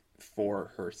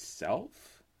 for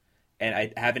herself. And I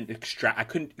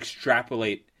couldn't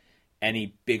extrapolate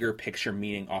any bigger picture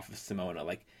meaning off of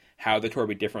Simona. How the tour would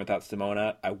be different without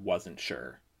Simona, I wasn't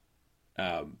sure.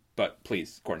 But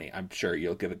please, Courtney, I'm sure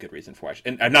you'll give a good reason for it.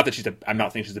 And I'm not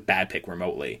saying she's a bad pick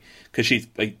remotely, because she's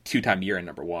 2-time year in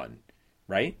number 1,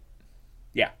 right?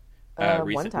 Yeah.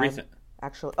 One time.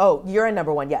 Actually. Oh, you're in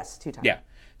number 1, yes, 2 times. Yeah.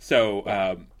 So,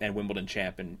 and Wimbledon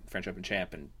champ and French Open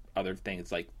champ and other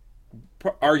things,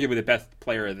 arguably the best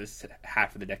player of this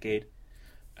half of the decade.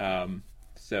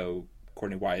 So,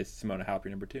 Courtney, why is Simona Halep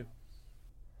your number 2?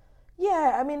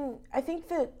 Yeah, I mean, I think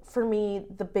that for me,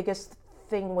 the biggest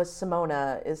thing with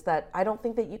Simona is that I don't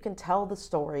think that you can tell the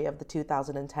story of the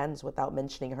 2010s without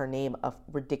mentioning her name a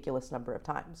ridiculous number of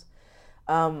times.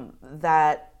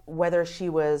 That whether she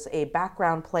was a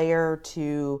background player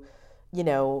to,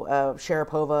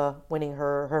 Sharapova winning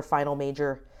her final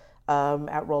major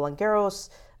at Roland Garros,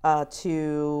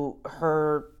 to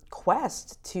her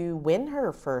quest to win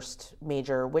her first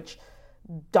major, which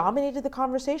dominated the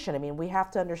conversation. I mean, we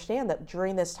have to understand that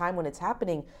during this time when it's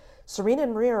happening, Serena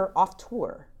and Maria are off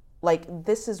tour.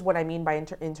 This is what I mean by in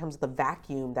terms of the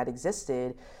vacuum that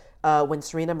existed when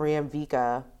Serena, Maria, and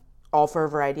Vika, all for a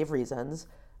variety of reasons,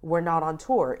 were not on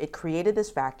tour. It created this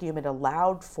vacuum. It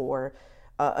allowed for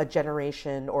a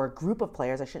generation or a group of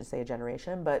players, I shouldn't say a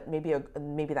generation, but maybe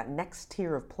that next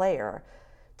tier of player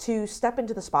to step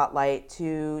into the spotlight,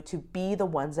 to be the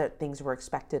ones that things were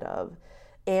expected of,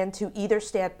 and to either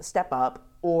step up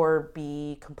or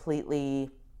be completely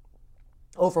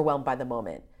overwhelmed by the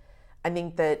moment. I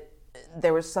think that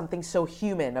there was something so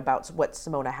human about what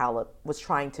Simona Halep was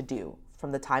trying to do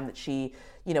from the time that she,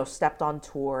 stepped on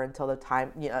tour until the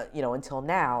time, until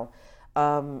now.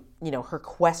 Her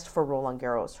quest for Roland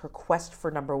Garros, her quest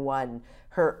for number 1,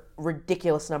 her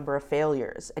ridiculous number of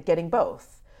failures at getting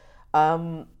both.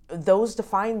 Those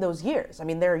define those years. I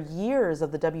mean, there are years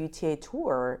of the WTA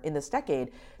tour in this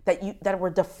decade that were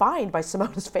defined by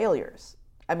Simona's failures.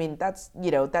 I mean, that's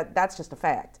just a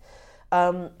fact.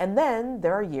 And then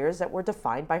there are years that were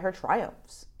defined by her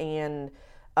triumphs. And,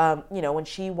 when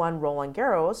she won Roland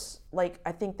Garros,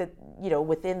 I think that,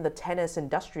 within the tennis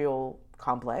industrial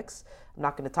complex, I'm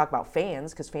not going to talk about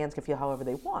fans because fans can feel however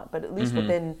they want, but at least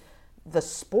within the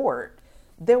sport,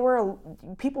 there were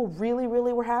people really,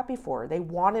 really were happy for her. They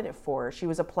wanted it for her. She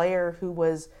was a player who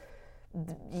was,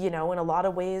 in a lot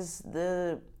of ways,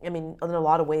 in a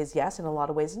lot of ways, yes, in a lot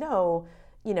of ways, no,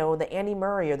 the Annie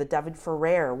Murray or the David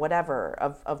Ferrer, whatever,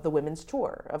 of the women's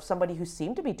tour, of somebody who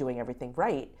seemed to be doing everything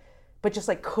right, but just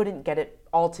like couldn't get it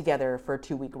all together for a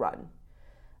 2-week run.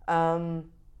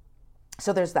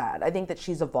 So there's that. I think that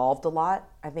she's evolved a lot.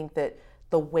 I think that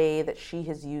the way that she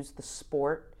has used the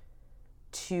sport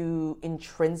to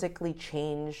intrinsically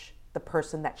change the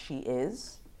person that she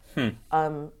is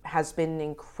has been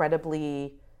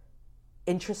incredibly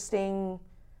interesting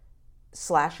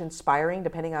 / inspiring,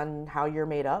 depending on how you're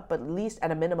made up, but at least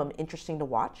at a minimum interesting to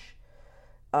watch.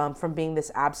 From being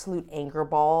this absolute anger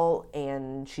ball,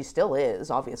 and she still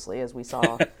is, obviously, as we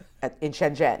saw in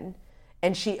Shenzhen.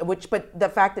 But the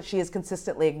fact that she has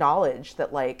consistently acknowledged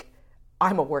that, like,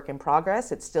 I'm a work in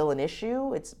progress, it's still an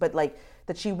issue, but like,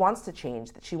 that she wants to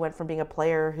change, that she went from being a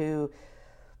player who,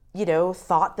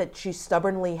 thought that she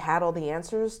stubbornly had all the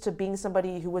answers to being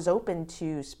somebody who was open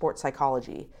to sports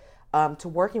psychology, to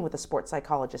working with a sports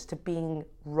psychologist, to being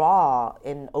raw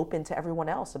and open to everyone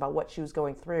else about what she was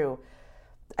going through.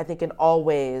 I think in all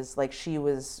ways, like, she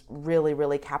was really,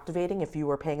 really captivating if you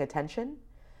were paying attention.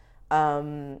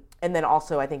 And then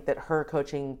also, I think that her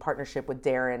coaching partnership with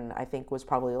Darren, I think, was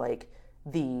probably like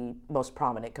the most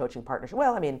prominent coaching partnership.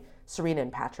 Well, I mean, Serena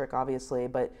and Patrick, obviously,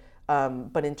 but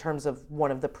in terms of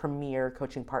one of the premier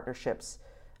coaching partnerships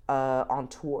on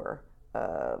tour,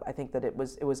 I think that it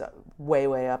was way,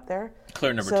 way up there.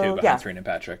 Clear number 2 behind Serena and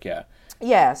Patrick, yeah.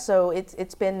 Yeah, so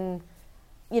it's been,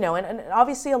 and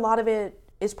obviously a lot of it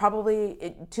is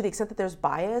probably, to the extent that there's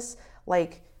bias,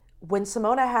 like when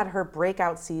Simona had her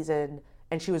breakout season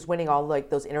and she was winning all like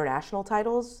those international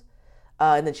titles,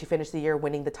 and then she finished the year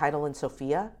winning the title in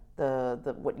Sofia,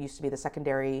 the what used to be the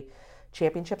secondary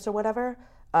championships or whatever.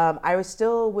 I was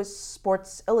still with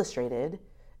Sports Illustrated,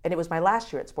 and it was my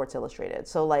last year at Sports Illustrated.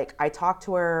 So like I talked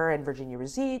to her and Virginia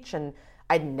Rizich, and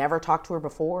I'd never talked to her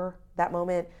before that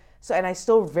moment. So, and I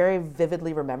still very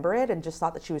vividly remember it, and just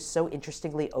thought that she was so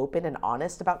interestingly open and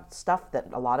honest about stuff that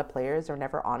a lot of players are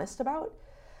never honest about.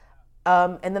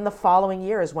 And then the following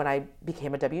year is when I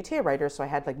became a WTA writer, so I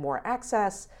had like more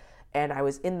access, and I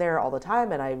was in there all the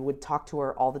time, and I would talk to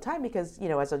her all the time because,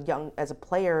 as a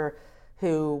player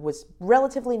who was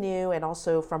relatively new and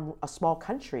also from a small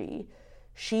country,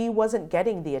 she wasn't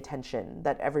getting the attention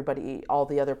that all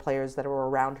the other players that were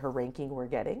around her ranking were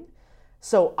getting.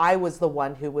 So I was the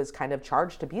one who was kind of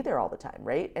charged to be there all the time,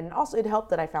 right? And also it helped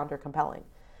that I found her compelling.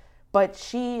 But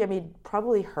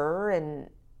probably her and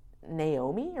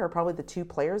Naomi are probably the two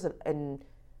players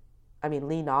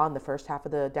Li Na in the first half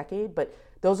of the decade, but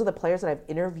those are the players that I've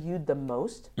interviewed the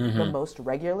most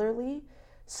regularly.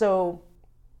 So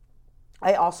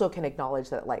I also can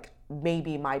acknowledge that, like,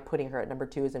 maybe my putting her at number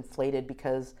 2 is inflated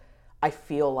because I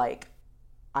feel like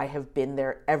I have been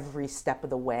there every step of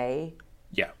the way.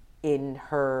 Yeah. In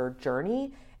her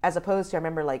journey, as opposed to, I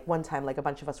remember like one time, like a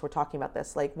bunch of us were talking about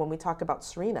this, like when we talk about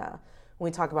Serena,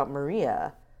 when we talk about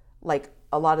Maria, like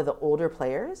a lot of the older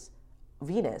players,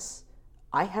 Venus,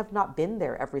 I have not been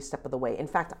there every step of the way. In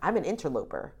fact, I'm an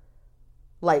interloper.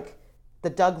 Like the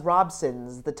Doug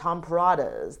Robsons, the Tom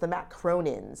Paradas, the Matt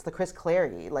Cronins, the Chris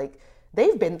Clary, like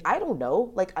they've been, I don't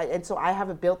know, like, and so I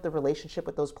haven't built the relationship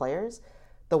with those players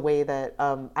the way that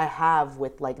I have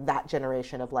with like that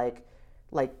generation of like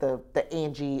the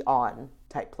Angie on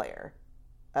type player.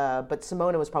 But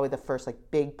Simona was probably the first like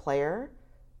big player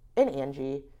in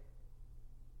Angie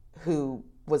who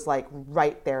was like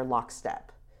right there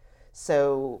lockstep.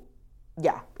 So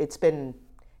yeah, it's been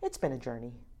a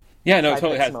journey. Yeah, no, it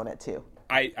totally has. Simona too.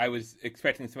 I was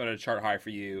expecting Simona to chart high for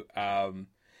you.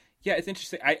 Yeah, it's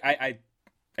interesting. I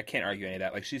can't argue any of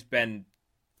that. Like, she's been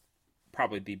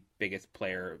probably the biggest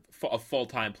player, a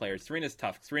full-time player. Serena's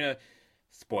tough. Serena,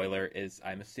 spoiler, is,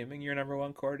 I'm assuming, your number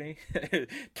 1, Courtney.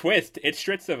 Twist, it's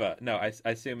Stritzova. No, I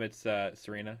assume it's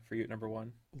Serena for you at number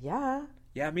 1. Yeah.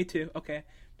 Yeah, me too. Okay.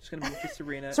 Just going to move to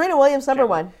Serena. Serena Williams, number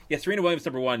 1. Yeah, Serena Williams,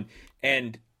 number 1.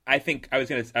 And I think I was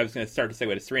gonna start to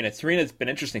segue to Serena. Serena's been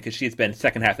interesting because she's been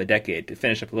second half of the decade, to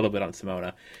finish up a little bit on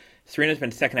Simona. Serena's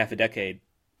been second half of the decade,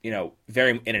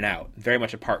 very in and out, very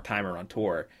much a part-timer on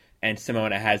tour. And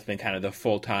Simona has been kind of the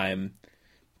full-time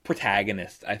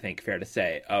protagonist, I think, fair to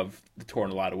say, of the tour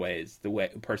in a lot of ways. The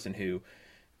person who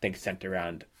I think centered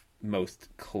around most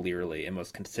clearly and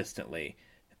most consistently.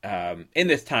 In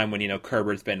this time when,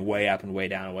 Kerber's been way up and way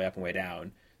down and way up and way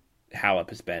down, Halep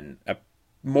has been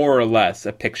more or less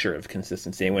a picture of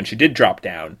consistency. And when she did drop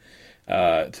down,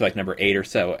 to like number 8 or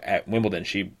so at Wimbledon,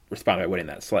 she responded by winning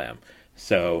that slam.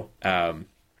 So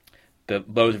the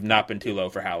lows have not been too low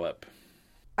for Halep.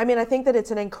 I mean, I think that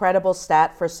it's an incredible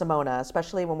stat for Simona,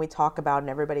 especially when we talk about, and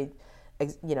everybody,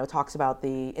 talks about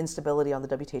the instability on the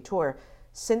WTA Tour.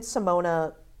 Since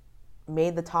Simona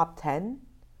made the top 10,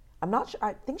 I'm not sure,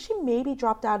 I think she maybe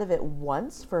dropped out of it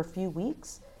once for a few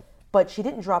weeks, but she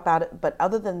didn't drop out. But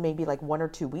other than maybe like 1 or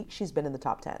 2 weeks, she's been in the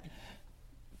top 10.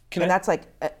 That's like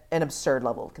an absurd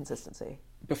level of consistency.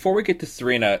 Before we get to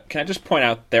Serena, can I just point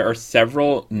out there are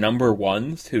several number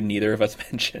ones who neither of us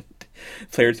mentioned.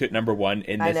 Players who hit number 1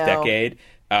 in this decade.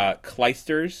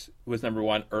 Clijsters was number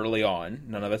 1 early on.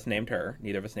 None of us named her.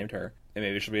 Neither of us named her. And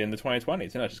maybe she'll be in the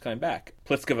 2020s. She's coming back.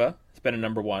 Pliskova has been a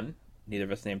number 1. Neither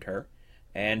of us named her.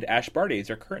 And Ash Barty is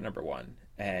our current number 1.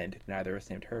 And neither of us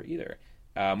named her either.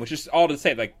 Which is all to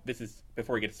say, like, this is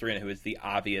before we get to Serena, who is the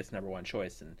obvious number 1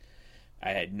 choice. And I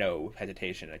had no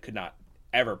hesitation. I could not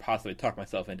ever possibly talk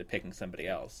myself into picking somebody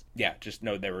else. Yeah, just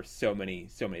know there were so many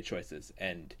choices.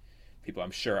 And people,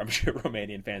 I'm sure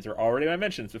Romanian fans are already in my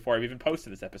mentions before I've even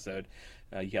posted this episode,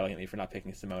 yelling at me for not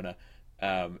picking Simona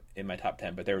in my top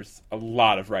 10. But there's a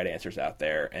lot of right answers out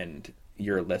there, and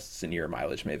your lists and your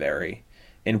mileage may vary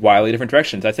in wildly different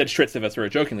directions. I said Strycova sort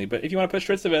of jokingly, but if you want to put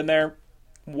Strycova in there,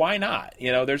 why not?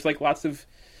 There's like lots of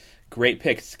great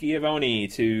picks. Schiavone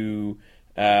to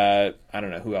I don't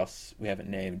know who else we haven't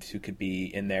named who could be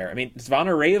in there. I mean,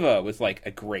 Zvonareva was like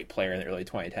a great player in the early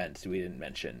 2010s who we didn't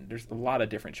mention. There's a lot of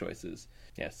different choices.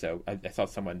 Yeah, so I saw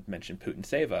someone mention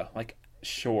Putintseva. Like,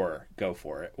 sure, go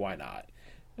for it. Why not?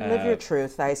 Live your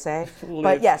truth, I say.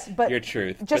 But yes, but your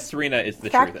truth. Just but Serena is the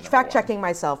truth. Fact checking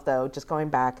myself though, just going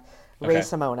back. Ray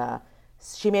Simona,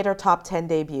 she made her top 10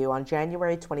 debut on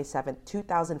January 27th,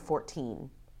 2014.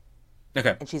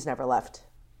 Okay. And she's never left.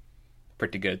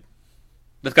 Pretty good.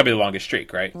 That's got to be the longest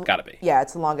streak, right? Got to be. Yeah,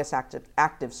 it's the longest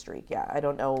active streak. Yeah, I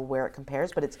don't know where it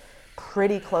compares, but it's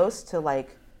pretty close to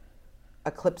like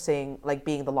eclipsing, like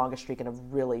being the longest streak in a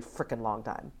really freaking long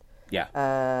time.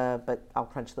 Yeah. But I'll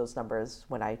crunch those numbers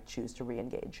when I choose to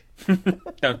re-engage.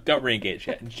 Don't re-engage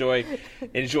yet.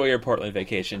 Enjoy your Portland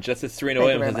vacation. Just as Serena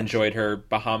Williams has enjoyed her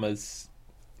Bahamas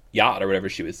yacht or whatever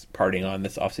she was partying on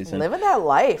this offseason. Living that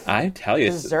life. I tell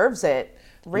you. Deserves it.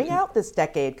 Ring out this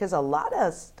decade because a lot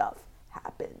of stuff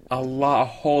happened. A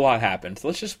whole lot happened. So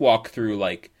let's just walk through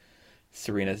like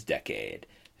Serena's decade.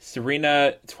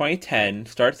 Serena 2010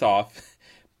 starts off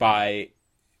by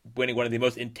winning one of the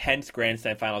most intense Grand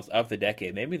Slam finals of the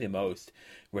decade, maybe the most,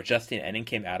 where Justine Henin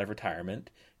came out of retirement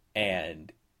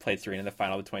and played Serena in the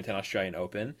final of the 2010 Australian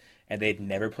Open, and they'd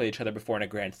never played each other before in a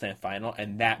Grand Slam final,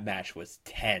 and that match was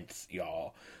tense,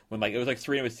 y'all. When it was like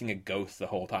Serena was seeing a ghost the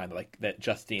whole time, like that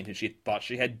Justine, who she thought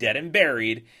she had dead and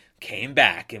buried, came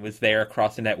back and was there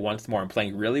across the net once more and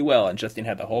playing really well, and Justine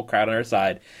had the whole crowd on her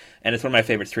side, and it's one of my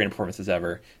favorite Serena performances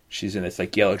ever. She's in this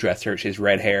like yellow dress shirt, she has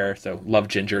red hair, so love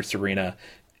ginger Serena.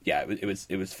 Yeah,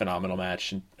 it was phenomenal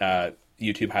match.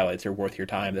 YouTube highlights are worth your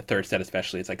time. The third set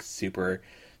especially is like super,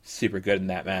 super good in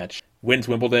that match. Wins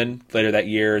Wimbledon later that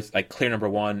year, is like clear number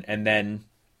 1, and then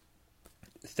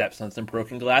steps on some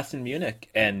broken glass in Munich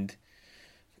and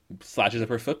slashes up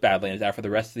her foot badly and is out for the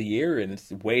rest of the year, and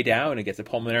it's way down and gets a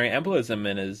pulmonary embolism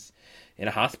and is in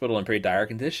a hospital in pretty dire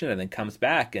condition, and then comes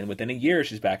back, and within a year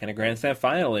she's back in a Grand Slam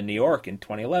final in New York in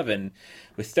 2011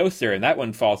 with Stosur, and that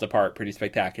one falls apart pretty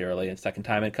spectacularly. And second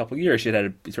time in a couple years she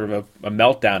had a sort of a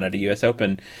meltdown at a U.S.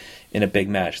 Open in a big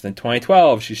match. Then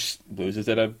 2012 she loses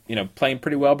at playing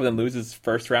pretty well, but then loses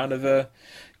first round of a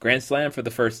Grand Slam for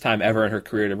the first time ever in her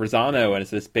career to Rosano, and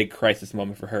it's this big crisis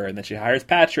moment for her. And then she hires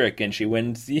Patrick, and she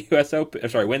wins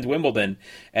wins Wimbledon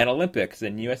and Olympics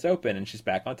and U.S. Open, and she's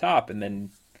back on top. And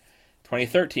then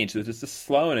 2013, she loses to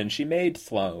Sloane, and she made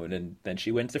Sloane, and then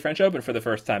she wins the French Open for the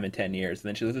first time in 10 years, and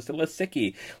then she loses to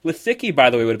Lisicki. Lisicki,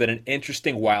 by the way, would have been an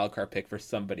interesting wildcard pick for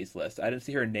somebody's list. I didn't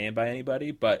see her name by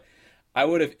anybody, but I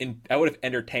would have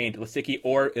entertained Lisicki,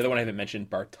 or the other one I haven't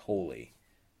mentioned, Bartoli.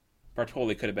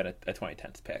 Bartoli could have been a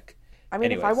 2010s pick. I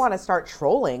mean, if I want to start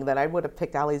trolling, then I would have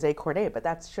picked Alizé Cornet, but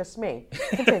that's just me.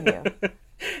 Continue.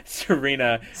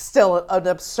 Serena. Still an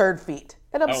absurd feat.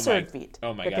 An absurd feat.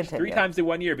 Oh my gosh. 3 times in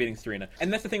 1 year beating Serena.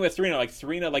 And that's the thing with Serena. Like,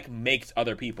 Serena, makes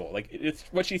other people. Like, it's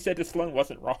what she said to Sloane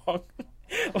wasn't wrong.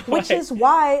 Which is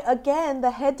why, again,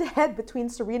 the head-to-head between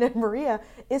Serena and Maria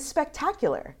is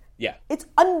spectacular. Yeah. It's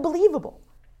unbelievable.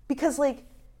 Because,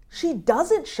 she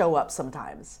doesn't show up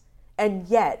sometimes. And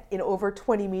yet, in over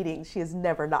 20 meetings, she has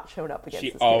never not shown up against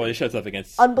this kid. Always shows up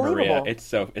against Unbelievable. Maria.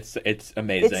 It's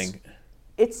amazing.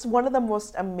 It's one of the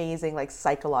most amazing,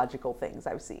 psychological things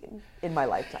I've seen in my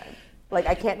lifetime. Like,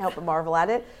 I can't help but marvel at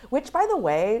it. Which, by the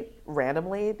way,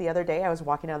 randomly, the other day I was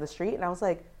walking down the street and I was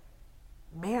like,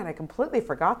 man, I completely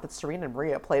forgot that Serena and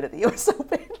Maria played at the U.S.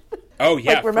 Open. Oh,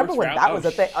 yeah. Like, remember when that was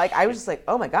a thing? Like, I was just like,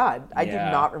 oh my God, I do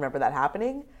not remember that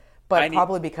happening. But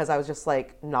probably because I was just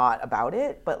like not about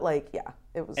it. But like, yeah,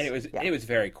 it was. And it was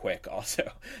very quick also.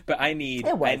 But I need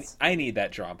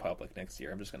that draw in public next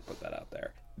year. I'm just going to put that out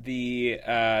there. The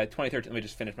 2013. Let me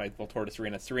just finish my little tour to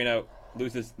Serena. Serena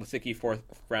loses Lisicki fourth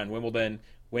round Wimbledon,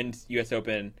 wins U.S.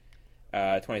 Open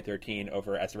 2013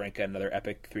 over Azarenka, another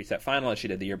epic 3-set final as she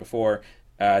did the year before.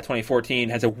 2014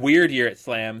 has a weird year at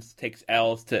slams, takes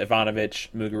L's to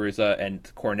Ivanovic, Muguruza,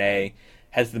 and Cornet.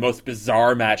 Has the most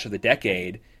bizarre match of the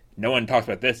decade. No one talks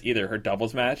about this either. Her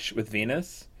doubles match with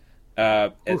Venus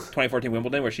at 2014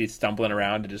 Wimbledon, where she's stumbling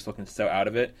around and just looking so out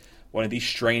of it. One of the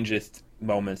strangest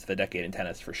moments of the decade in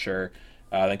tennis for sure.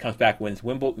 Then comes back, wins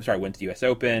the U.S.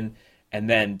 Open, and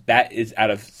then that is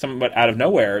somewhat out of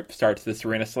nowhere starts the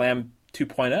Serena Slam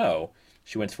 2.0.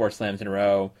 She wins 4 slams in a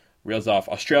row, reels off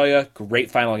Australia,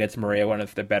 great final against Maria, one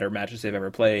of the better matches they've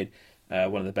ever played,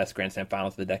 one of the best Grand Slam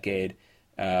finals of the decade.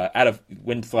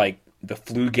 Wins like the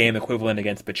flu game equivalent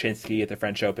against Baczynski at the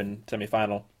French Open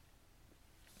semifinal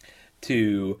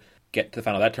to get to the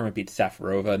final of that tournament, beats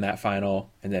Safarova in that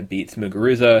final, and then beats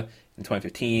Muguruza in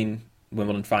 2015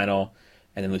 Wimbledon final,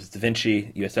 and then loses to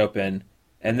Vinci, U.S. Open.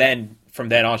 And then from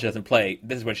then on, she doesn't play.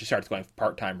 This is when she starts going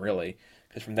part-time, really,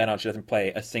 because from then on, she doesn't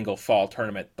play a single fall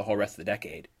tournament the whole rest of the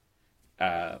decade,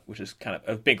 which is kind of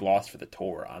a big loss for the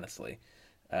tour, honestly,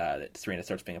 that Serena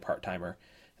starts being a part-timer.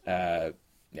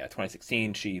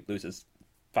 2016, she loses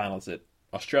finals at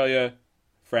Australia,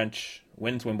 French,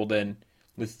 wins Wimbledon,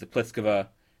 loses to Pliskova,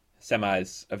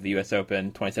 semis of the U.S. Open.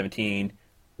 2017,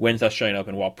 wins the Australian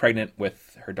Open while pregnant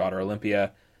with her daughter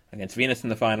Olympia against Venus in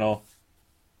the final.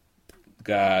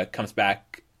 Comes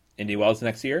back Indy Wells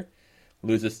next year,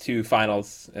 loses 2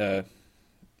 finals,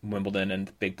 Wimbledon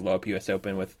and big blow-up U.S.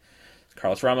 Open with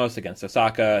Carlos Ramos against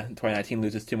Osaka. In 2019,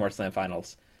 loses 2 more slam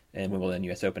finals in Wimbledon,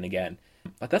 U.S. Open again.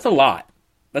 But that's a lot.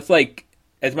 That's like,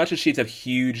 as much as she's a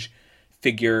huge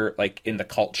figure like in the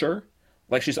culture,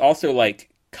 like she's also like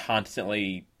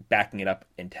constantly backing it up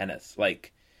in tennis.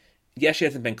 Like, yeah, she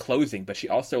hasn't been closing, but she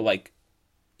also like,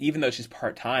 even though she's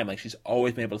part-time, like she's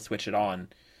always been able to switch it on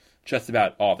just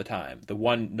about all the time. The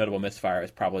one notable misfire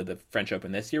is probably the French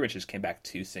Open this year, which just came back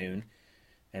too soon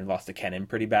and lost to Kenin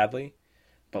pretty badly.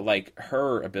 But like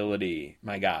her ability,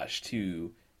 my gosh,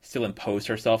 to still impose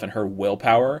herself and her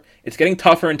willpower, it's getting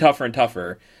tougher and tougher and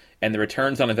tougher, and the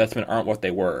returns on investment aren't what they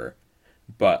were.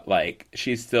 But like,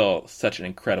 she's still such an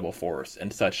incredible force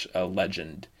and such a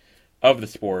legend of the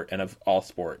sport and of all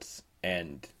sports.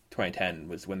 And 2010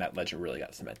 was when that legend really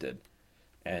got cemented.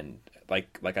 And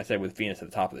like I said with Venus at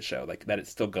the top of the show, like that it's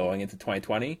still going into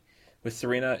 2020 with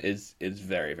Serena is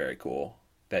very, very cool.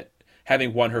 That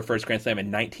having won her first Grand Slam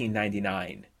in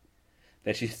 1999,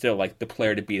 that she's still like the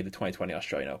player to beat at the 2020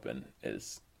 Australian Open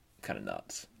is kind of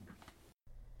nuts.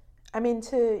 I mean,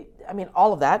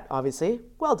 all of that, obviously,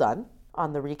 well done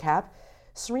on the recap.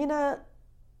 Serena,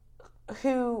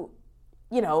 who,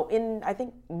 in, I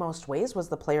think, most ways was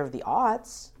the player of the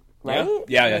odds, right?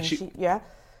 Yeah.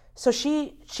 So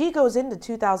she goes into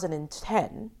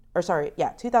 2010,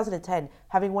 2010,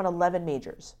 having won 11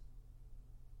 majors.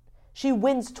 She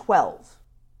wins 12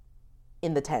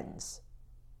 in the tens.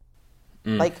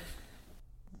 Like,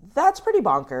 that's pretty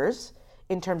bonkers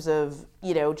in terms of,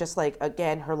 just like,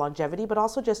 again, her longevity, but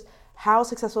also just how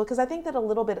successful, because I think that a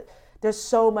little bit, there's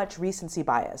so much recency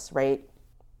bias, right,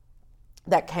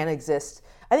 that can exist.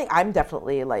 I think I'm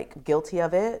definitely, like, guilty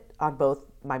of it on both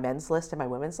my men's list and my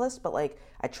women's list, but, like,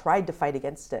 I tried to fight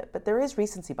against it. But there is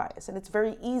recency bias, and it's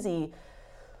very easy,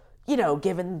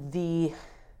 given the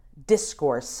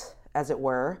discourse, as it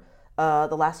were,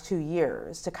 the last 2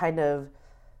 years, to kind of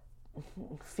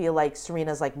feel like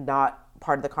Serena's like not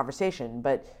part of the conversation,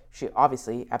 but she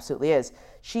obviously absolutely is.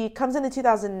 She comes into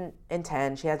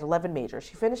 2010, she has 11 majors.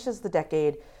 She finishes the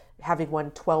decade having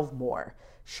won 12 more.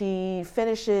 She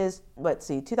finishes,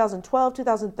 2012,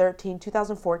 2013,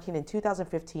 2014, and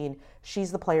 2015,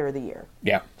 she's the player of the year.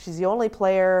 Yeah. She's the only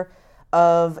player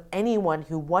of anyone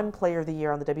who won player of the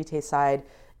year on the WTA side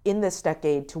in this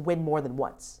decade to win more than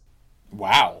once.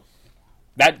 Wow.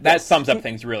 That sums up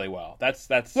things really well. That's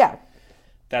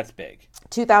big.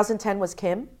 2010 was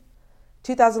Kim.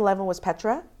 2011 was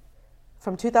Petra.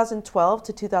 From 2012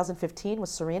 to 2015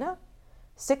 was Serena.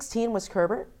 16 was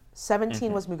Kerber.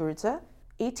 17 was Muguruza.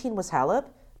 18 was Halep.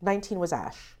 19 was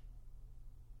Ash.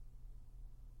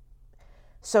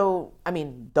 So,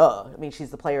 she's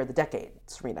the player of the decade,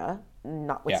 Serena,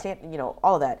 notwithstanding,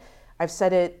 all of that. I've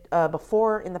said it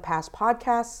before in the past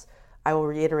podcasts. I will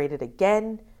reiterate it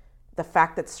again. The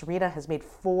fact that Serena has made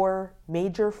 4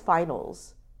 major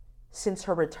finals since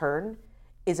her return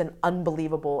is an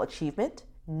unbelievable achievement.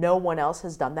 No one else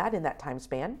has done that in that time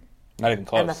span. Not even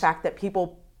close. And the fact that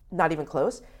people, not even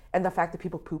close, and the fact that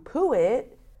people poo-poo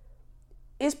it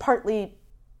is partly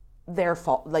their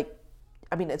fault. Like,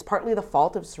 I mean, it's partly the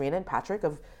fault of Serena and Patrick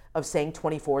of saying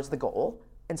 24 is the goal.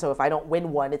 And so if I don't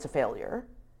win one, it's a failure.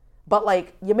 But,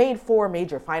 like, you made 4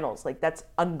 major finals. Like, that's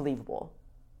unbelievable,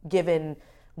 given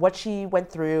what she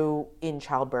went through in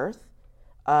childbirth,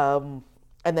 and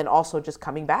then also just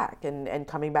coming back and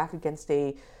coming back against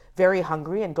a very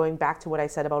hungry, and going back to what I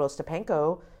said about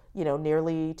Ostapenko,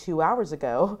 nearly 2 hours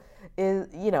ago, is,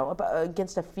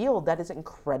 against a field that is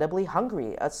incredibly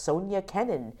hungry. A Sonia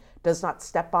Kenin does not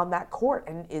step on that court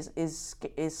and is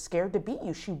scared to beat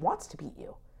you. She wants to beat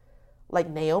you. Like,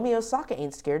 Naomi Osaka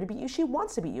ain't scared to beat you. She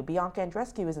wants to beat you. Bianca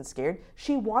Andreescu isn't scared.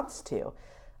 She wants to.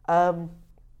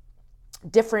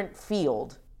 Different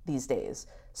field these days.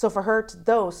 So for her to,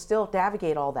 though, still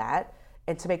navigate all that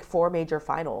and to make 4 major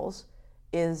finals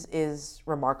is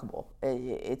remarkable.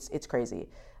 It's crazy.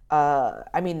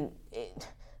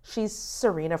 She's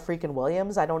Serena freaking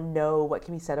Williams. I don't know what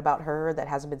can be said about her that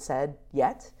hasn't been said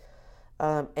yet.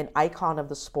 An icon of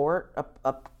the sport,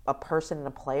 a person and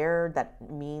a player that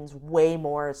means way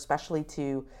more, especially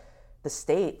to the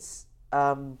States,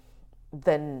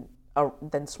 than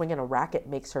swinging a racket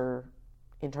makes her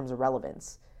in terms of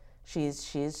relevance. She's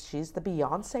the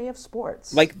Beyonce of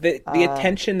sports. Like, the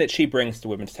attention that she brings to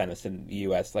women's tennis in the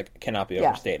U.S. cannot be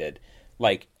overstated. Yeah.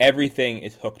 Like, everything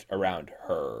is hooked around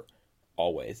her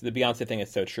always. The Beyonce thing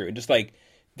is so true. And just like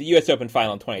the U.S. Open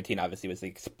final in 2018 obviously was the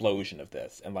explosion of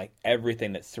this, and like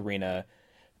everything that Serena,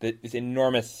 this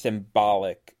enormous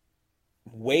symbolic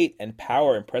weight and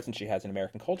power and presence she has in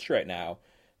American culture right now,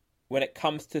 when it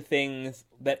comes to things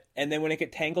that, and then when it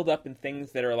get tangled up in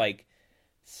things that are like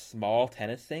small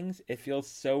tennis things, it feels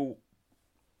so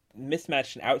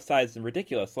mismatched and outsized and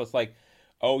ridiculous. So it's like,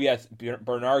 oh yes,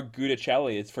 Bernard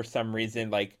Guidicelli is for some reason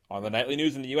like on the nightly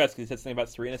news in the U.S. because he said something about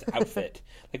Serena's outfit.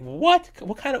 Like, what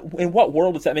kind of, in what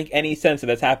world does that make any sense that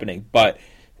that's happening? But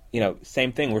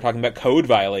same thing. We're talking about code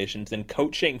violations, and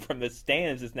coaching from the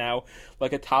stands is now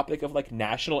like a topic of like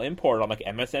national import on like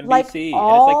MSNBC. Like, and it's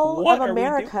all like, what of are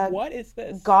America we doing? What is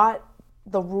this? Got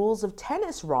the rules of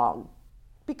tennis wrong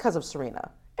because of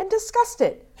Serena and discussed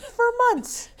it for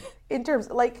months. In terms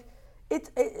like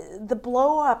the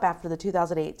blow up after the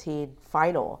 2018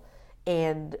 final,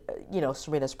 and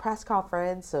Serena's press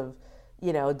conference of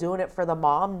doing it for the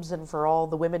moms and for all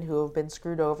the women who have been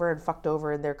screwed over and fucked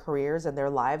over in their careers and their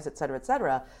lives, et cetera, et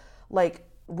cetera. Like,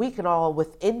 we can all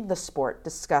within the sport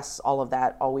discuss all of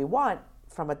that all we want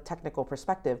from a technical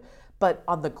perspective, but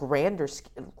on the grander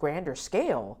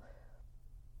scale,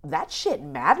 that shit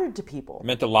mattered to people. It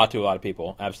meant a lot to a lot of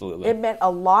people. Absolutely. It meant a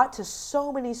lot to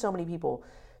so many people.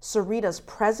 Serena's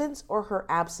presence or her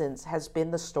absence has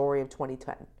been the story of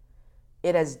 2010.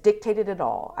 It has dictated it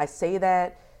all. I say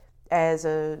that as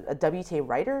a WTA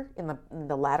writer in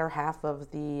the latter half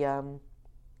of the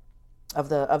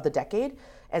decade,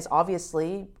 as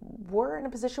obviously we're in a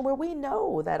position where we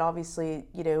know that obviously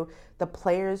the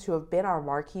players who have been our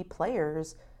marquee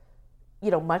players,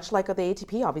 much like the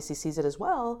ATP obviously sees it as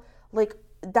well, like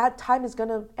that time is going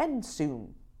to end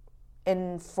soon.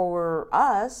 And for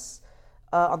us,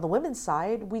 on the women's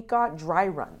side, we got dry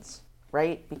runs,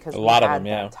 right? Because we had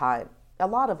that time. A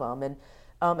lot of them.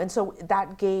 And so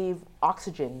that gave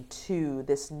oxygen to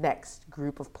this next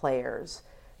group of players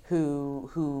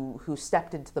who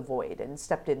stepped into the void and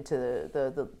stepped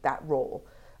into that role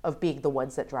of being the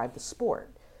ones that drive the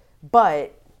sport.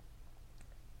 But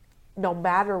no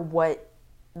matter what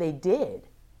they did,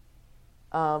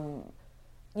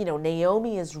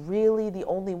 Naomi is really the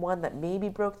only one that maybe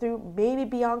broke through. Maybe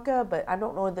Bianca, but I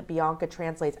don't know that Bianca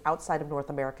translates outside of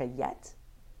North America yet.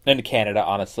 And Canada,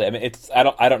 honestly. I mean,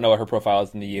 I don't know what her profile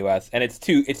is in the U.S. and it's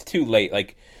too late.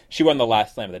 Like, she won the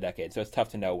last slam of the decade, so it's tough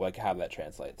to know like how that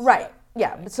translates. Right.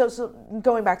 Yeah. So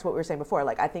going back to what we were saying before,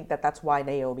 like I think that's why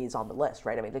Naomi is on the list,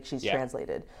 right? I mean, like she's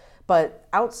translated, but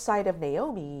outside of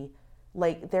Naomi,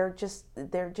 like there just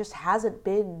hasn't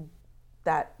been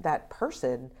that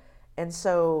person. And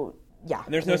so, yeah.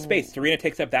 And there's no space. Serena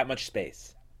takes up that much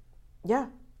space. Yeah,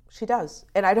 she does.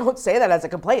 And I don't say that as a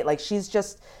complaint. Like, she's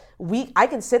just I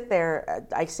can sit there,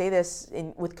 I say this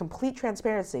with complete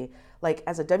transparency, like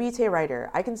as a WTA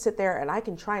writer, I can sit there and I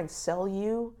can try and sell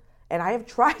you, and I have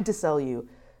tried to sell you,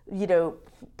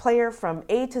 player from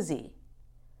A to Z.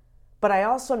 But I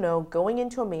also know going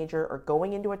into a major or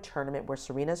going into a tournament where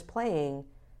Serena's playing,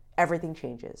 everything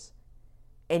changes.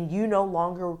 And you no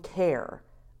longer care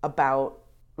about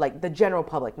like the general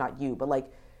public, not you, but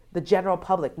like the general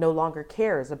public no longer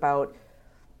cares about,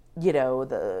 you know,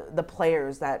 the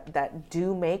players that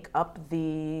do make up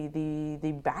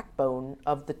the backbone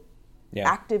of the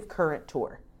active current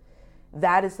tour.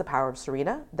 That is the power of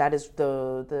Serena. That is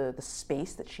the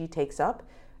space that she takes up,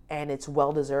 and it's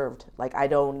well deserved. Like, I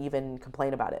don't even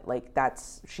complain about it. Like,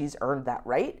 she's earned that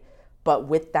right. But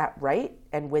with that right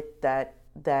and with that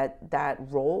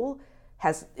role,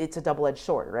 it's a double-edged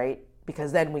sword, right?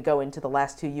 Because then we go into the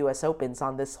last 2 US Opens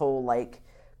on this whole like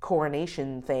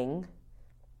coronation thing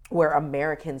where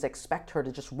Americans expect her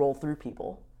to just roll through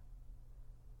people.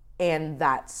 And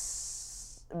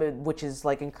which is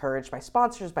like encouraged by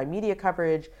sponsors, by media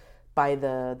coverage, by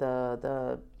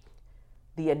the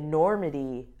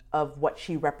enormity of what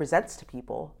she represents to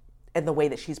people and the way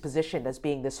that she's positioned as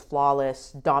being this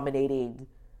flawless, dominating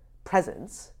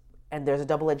presence. And there's a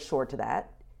double-edged sword to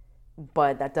that,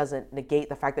 but that doesn't negate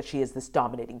the fact that she is this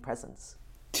dominating presence.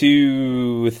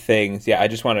 2 things. Yeah, I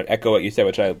just want to echo what you said,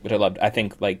 which I loved. I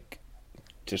think, like,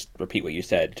 just repeat what you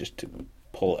said, just to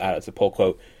pull out as a pull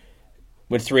quote.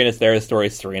 When Serena's there, the story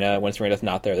is Serena. When Serena's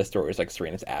not there, the story is like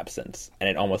Serena's absence. And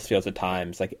it almost feels at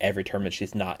times like every tournament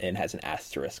she's not in has an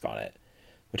asterisk on it,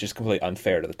 which is completely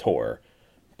unfair to the tour.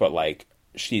 But, like,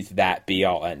 she's that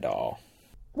be-all, end-all.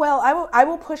 Well, I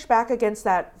will push back against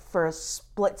that for a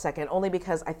split second, only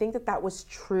because I think that was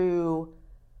true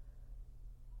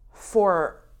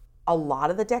for a lot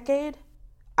of the decade.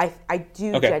 I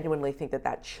do genuinely think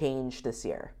that changed this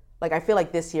year. Like, I feel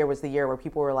like this year was the year where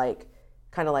people were like,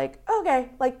 kind of like, okay,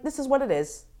 like, this is what it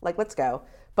is. Like, let's go.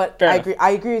 But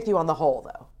I agree with you on the whole,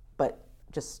 though. But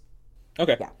just,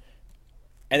 okay. Yeah.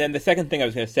 And then the second thing I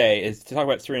was going to say is to talk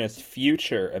about Serena's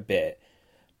future a bit.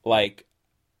 Like,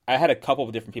 I had a couple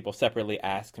of different people separately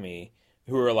ask me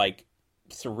who are, like,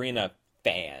 Serena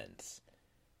fans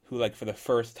who, like, for the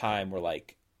first time were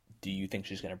like, do you think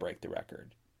she's going to break the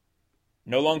record?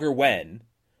 No longer when,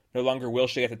 no longer will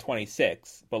she get to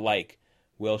 26, but, like,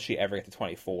 will she ever get to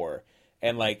 24?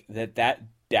 And, like, that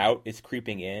doubt is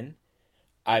creeping in.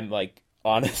 I'm, like,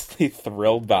 honestly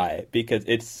thrilled by it because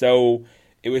it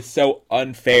was so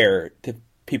unfair to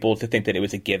people to think that it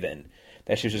was a given,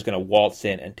 that she was just going to waltz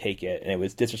in and take it. And it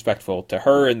was disrespectful to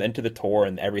her and to the tour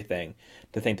and everything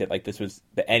to think that, like,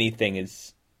 that anything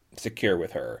is secure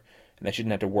with her and that she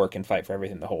didn't have to work and fight for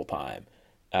everything the whole time.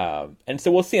 And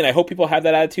so we'll see. And I hope people have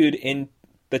that attitude in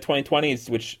the 2020s,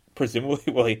 which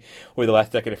presumably will be the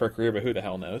last decade of her career, but who the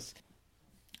hell knows?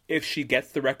 If she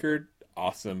gets the record,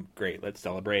 awesome, great, let's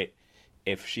celebrate.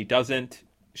 If she doesn't,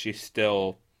 she's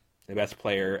still the best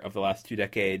player of the last 2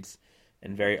 decades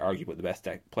and very arguably the best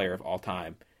player of all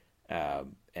time.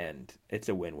 And it's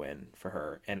a win-win for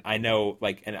her. And I know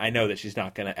that she's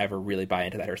not going to ever really buy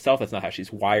into that herself. That's not how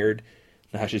she's wired,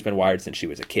 not how she's been wired since she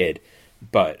was a kid.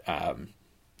 But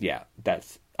yeah,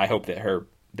 I hope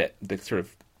that the sort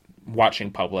of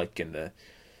watching public and the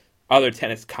other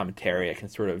tennis commentary, I can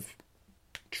sort of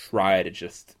try to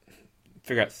just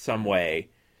figure out some way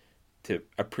to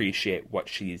appreciate what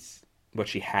she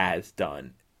has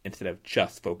done instead of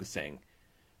just focusing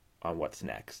on what's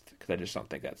next, because I just don't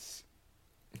think that's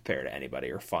fair to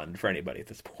anybody or fun for anybody at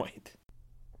this point.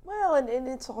 Well, and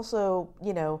it's also,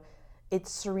 you know, it's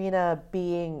Serena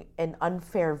being an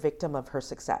unfair victim of her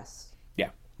success.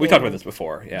 Yeah, we talked about this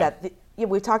before. Yeah,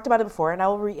 we've talked about it before, and I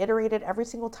will reiterate it every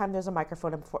single time there's a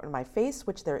microphone in my face,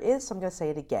 which there is, so I'm going to say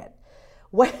it again.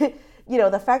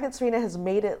 The fact that Serena has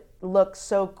made it look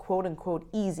so quote-unquote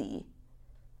easy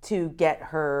to get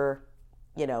her,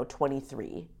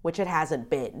 23, which it hasn't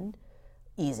been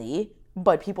easy,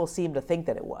 but people seem to think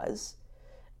that it was,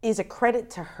 is a credit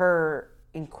to her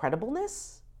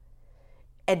incredibleness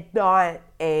and not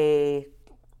a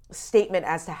statement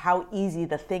as to how easy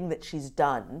the thing that she's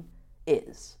done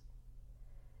is.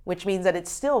 Which means that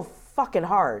it's still fucking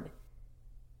hard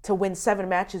to win 7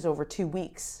 matches over 2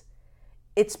 weeks.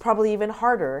 It's probably even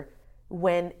harder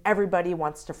when everybody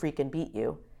wants to freaking beat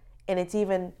you. And it's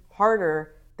even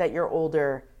harder that you're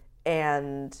older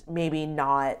and maybe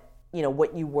not,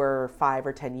 what you were 5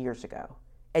 or 10 years ago.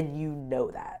 And you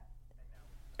know that.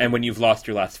 And when you've lost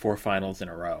your last 4 finals in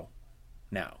a row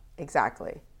now.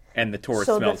 Exactly. And the tour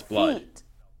smells blood.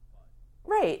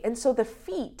 Right. And so the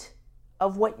feat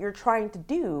of what you're trying to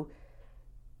do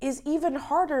is even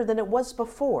harder than it was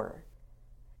before.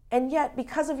 And yet,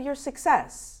 because of your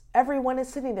success, everyone is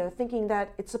sitting there thinking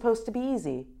that it's supposed to be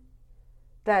easy.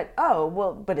 That, oh,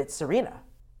 well, but it's Serena.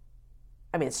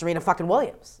 I mean, it's Serena fucking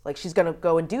Williams. Like, she's going to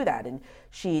go and do that. And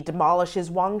she demolishes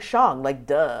Wang Shang. Like,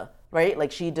 duh. Right?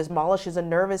 Like, she demolishes a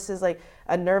nervous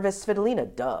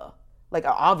Svitolina. Duh. Like,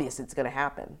 obvious it's going to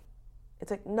happen.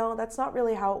 It's like, no, that's not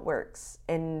really how it works.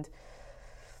 And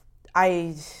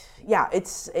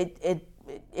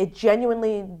it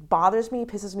genuinely bothers me,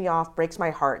 pisses me off, breaks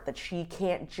my heart that she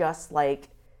can't just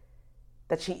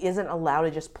that she isn't allowed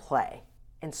to just play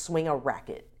and swing a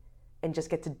racket and just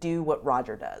get to do what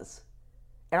Roger does.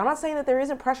 And I'm not saying that there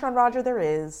isn't pressure on Roger, there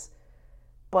is,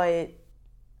 but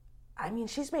I mean,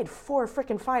 she's made 4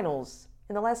 freaking finals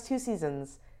in the last 2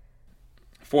 seasons.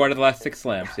 4 out of the last 6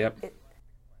 slams, yep.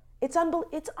 It's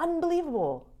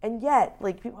unbelievable. And yet,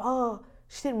 like, people,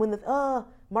 she didn't win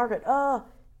Margaret,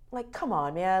 like, come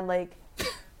on, man. Like,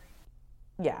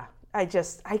 yeah, I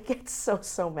get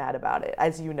so mad about it,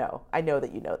 as you know. I know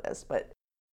that you know this, but.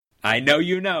 I know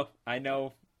you know,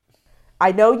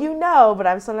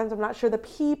 but sometimes I'm not sure the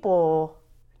people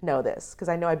know this, because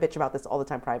I know I bitch about this all the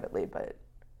time privately, but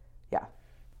yeah.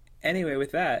 Anyway,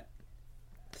 with that,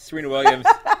 Serena Williams,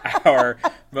 our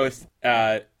most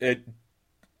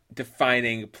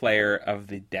defining player of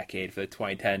the decade for the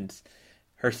 2010s,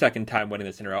 her second time winning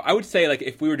this in a row. I would say, like,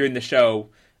 if we were doing the show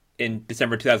in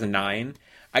December 2009,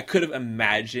 I could have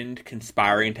imagined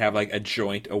conspiring to have, like, a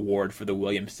joint award for the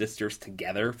Williams sisters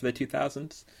together for the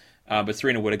 2000s. But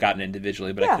Serena would have gotten it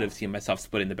individually, but I could have seen myself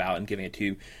splitting the ballot and giving it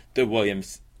to the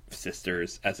Williams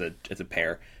sisters as a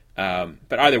pair.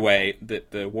 But either way,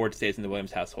 the award stays in the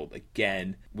Williams household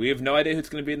again. We have no idea who's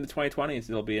going to be in the 2020s.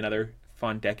 It'll be another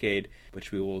fun decade,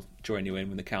 which we will join you in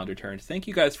when the calendar turns. Thank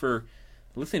you guys for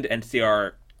listening to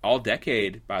NCR all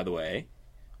decade, by the way.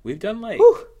 We've done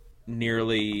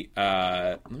nearly,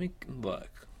 let me look.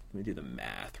 Let me do the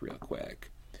math real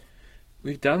quick.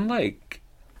 We've done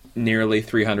nearly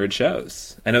 300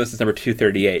 shows. I know this is number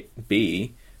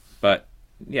 238B, but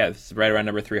yeah, this is right around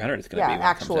number 300. It's going to be when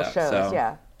actual it comes shows, out.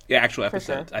 So, yeah, actual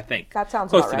episodes. Sure. I think that sounds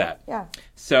close about to right. that. Yeah.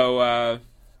 So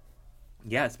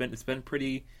it's been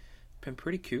pretty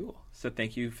cool. So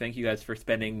thank you guys for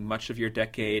spending much of your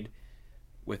decade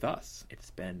with us.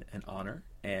 It's been an honor,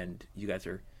 and you guys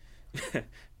are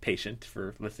patient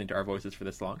for listening to our voices for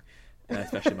this long,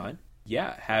 especially mine.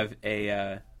 Yeah, have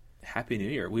a happy New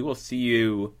Year. We will see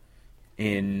you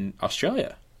in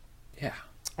Australia. Yeah,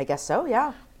 I guess so.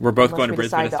 Yeah, we're both going to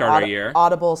Brisbane to start our year.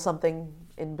 Audible something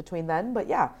in between then, but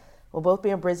yeah, we'll both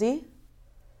be in Bris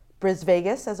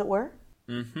Vegas, as it were.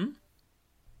 Mm-hmm.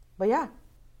 But yeah,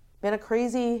 been a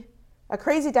crazy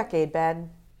decade, Ben,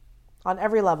 on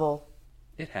every level.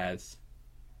 It has,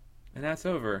 and that's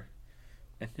over.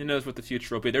 And who knows what the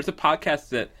future will be? There's a podcast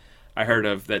that I heard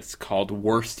of that's called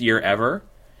Worst Year Ever,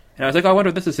 and I was like, oh, I wonder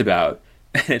what this is about.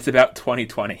 And it's about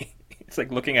 2020. It's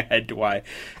like looking ahead to why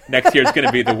next year is going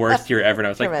to be the worst year ever. And I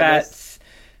was like,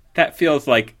 that feels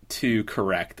like too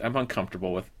correct. I'm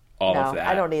uncomfortable with all of that.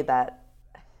 I don't need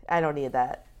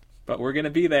that. But we're going to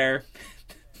be there.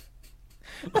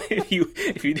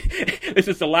 This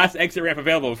is the last exit ramp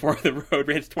available before the road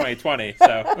hits 2020.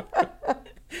 So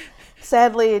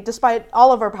sadly, despite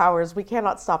all of our powers, we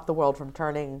cannot stop the world from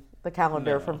turning, the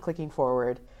calendar from clicking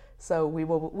forward. So we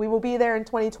will be there in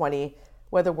 2020,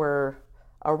 whether we're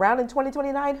around in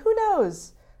 2029, who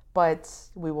knows? But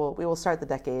we will start the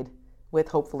decade with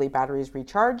hopefully batteries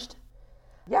recharged.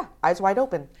 Yeah, eyes wide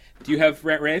open. Do you have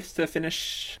rant raves to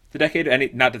finish the decade?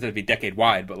 Not that it'd be decade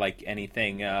wide, but like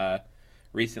anything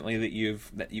recently that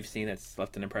you've seen that's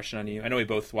left an impression on you? I know we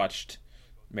both watched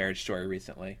Marriage Story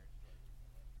recently.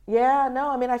 Yeah, no,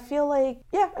 I mean, I feel like,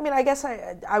 I guess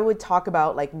I would talk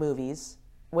about like movies,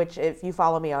 which if you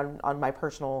follow me on my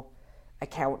personal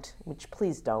account, which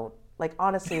please don't. Like,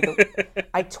 honestly,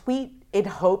 I tweet in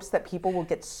hopes that people will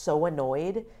get so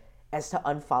annoyed as to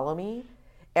unfollow me.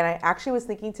 And I actually was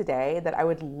thinking today that I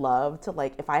would love to,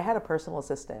 like, if I had a personal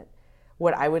assistant,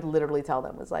 what I would literally tell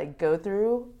them was, like, go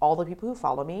through all the people who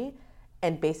follow me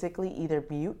and basically either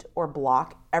mute or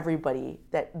block everybody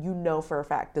that you know for a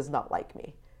fact does not like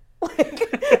me. Like,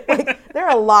 there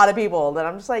are a lot of people that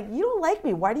I'm just like, you don't like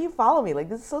me. Why do you follow me? Like,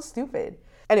 this is so stupid.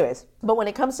 Anyways, but when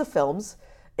it comes to films,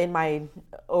 in my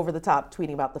over-the-top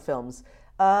tweeting about the films,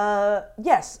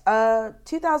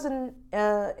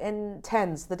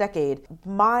 2010s, the decade.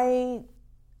 My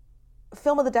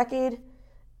film of the decade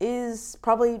is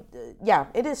probably,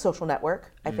 it is Social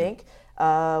Network, I think,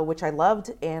 which I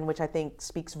loved and which I think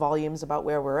speaks volumes about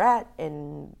where we're at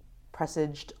and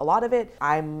presaged a lot of it.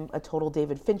 I'm a total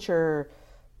David Fincher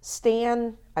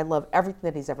stan. I love everything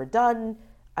that he's ever done.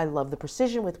 I love the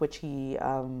precision with which he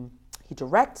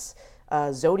directs.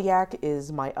 Zodiac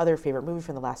is my other favorite movie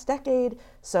from the last decade.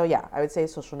 So yeah, I would say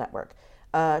Social Network.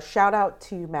 Shout out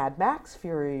to Mad Max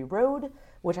Fury Road,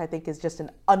 which I think is just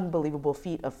an unbelievable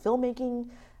feat of filmmaking.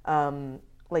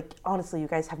 Like, honestly, you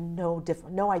guys have no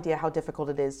idea how difficult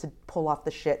it is to pull off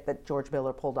the shit that George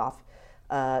Miller pulled off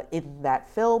in that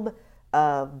film.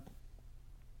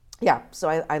 Yeah, so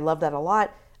I love that a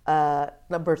lot.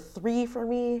 Number 3 for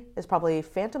me is probably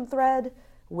Phantom Thread,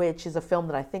 which is a film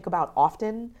that I think about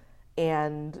often.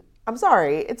 And I'm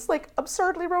sorry, it's like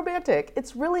absurdly romantic.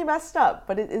 It's really messed up,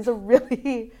 but it is a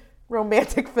really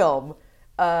romantic film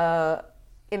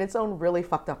in its own really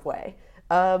fucked up way.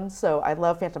 So I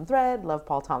love Phantom Thread, love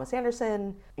Paul Thomas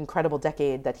Anderson, incredible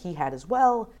decade that he had as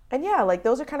well. And yeah, like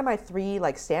those are kind of my 3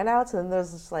 like standouts. And then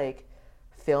there's just like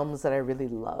films that I really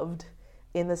loved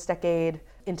in this decade.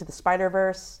 Into the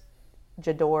Spider-Verse,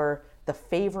 J'adore. The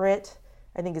Favorite,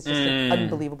 I think is just an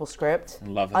unbelievable script.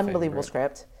 Love The Unbelievable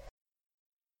Favorite. script.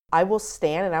 I will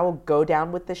stand and I will go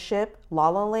down with this ship. La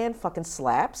La Land fucking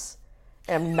slaps.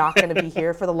 And I'm not going to be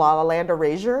here for the La La Land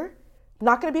erasure.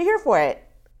 Not going to be here for it.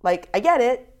 Like, I get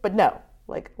it, but no.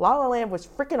 Like, La La Land was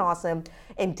freaking awesome.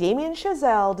 And Damien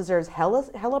Chazelle deserves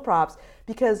hella props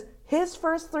because his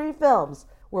first 3 films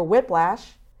were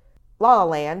Whiplash, La La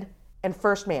Land, and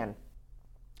First Man.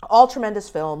 All tremendous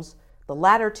films. The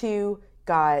latter 2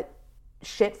 got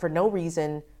shit for no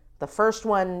reason. The first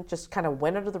one just kind of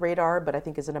went under the radar, but I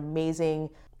think is an amazing,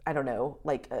 I don't know,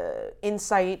 like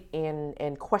insight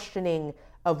and questioning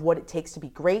of what it takes to be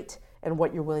great and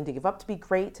what you're willing to give up to be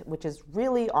great, which is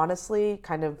really, honestly,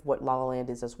 kind of what La La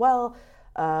Land is as well.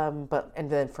 And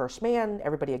then First Man,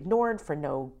 everybody ignored for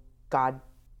no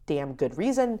goddamn good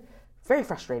reason. Very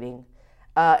frustrating.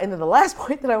 And then the last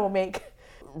point that I will make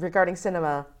regarding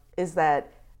cinema is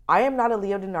that I am not a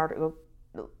Leo DiNardo.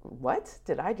 What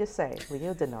did I just say?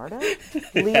 Leo DiNardo?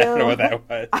 Leo. I don't know what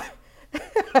that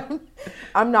was.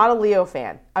 I'm not a Leo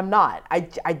fan. I'm not. I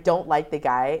don't like the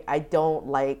guy. I don't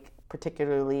like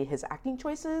particularly his acting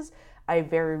choices. I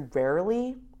very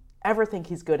rarely ever think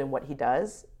he's good in what he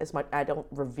does. As much I don't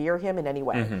revere him in any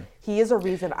way. Mm-hmm. He is a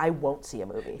reason I won't see a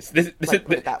movie.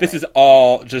 This is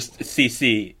all just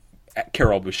CC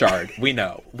Carol Bouchard. We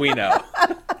know.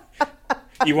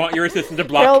 You want your assistant to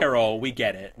block Carol. We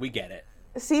get it.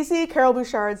 CC Carol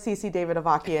Bouchard, CC David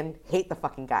Avakian, hate the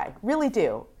fucking guy. Really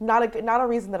do. Not a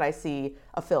reason that I see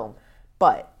a film.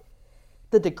 But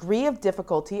the degree of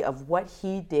difficulty of what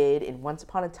he did in Once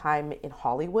Upon a Time in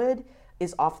Hollywood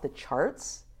is off the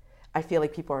charts. I feel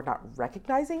like people are not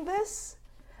recognizing this.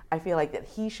 I feel like that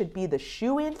he should be the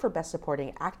shoo-in for Best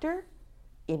Supporting Actor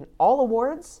in all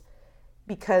awards,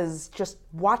 because just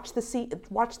watch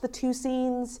the 2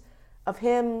 scenes of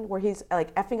him where he's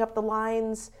like effing up the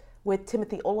lines with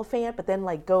Timothy Olyphant, but then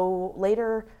like go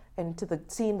later and to the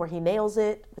scene where he nails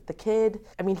it with the kid.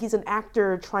 I mean, he's an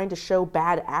actor trying to show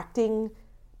bad acting,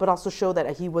 but also show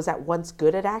that he was at once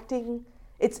good at acting.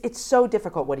 It's so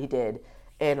difficult what he did,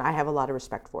 and I have a lot of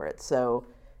respect for it. So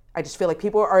I just feel like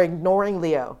people are ignoring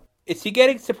Leo. Is he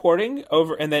getting supporting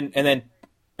over, and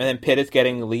then Pitt is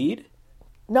getting lead?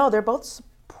 No, they're both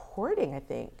supporting, I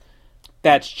think.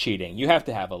 That's cheating. You have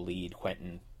to have a lead,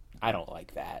 Quentin. I don't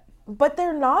like that. But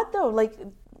they're not, though. Like,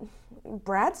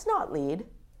 Brad's not lead.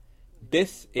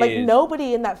 This is... Like,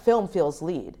 nobody in that film feels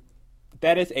lead.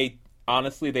 That is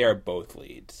honestly, they are both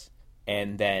leads.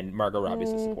 And then Margot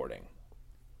Robbie's the supporting.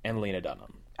 And Lena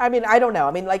Dunham. I mean, I don't know.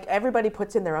 I mean, like, everybody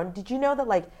puts in their own... Did you know that,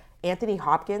 like, Anthony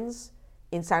Hopkins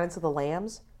in Silence of the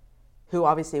Lambs, who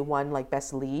obviously won, like,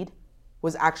 Best Lead,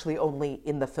 was actually only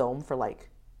in the film for, like,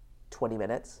 20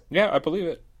 minutes? Yeah, I believe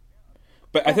it.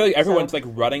 But I feel like everyone's like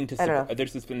running to support.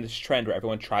 There's been this trend where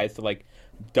everyone tries to like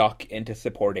duck into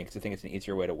supporting because I think it's an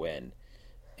easier way to win.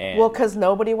 And well, because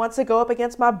nobody wants to go up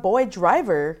against my boy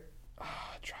Driver.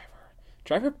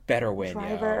 Driver better win.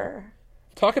 Driver. Yo.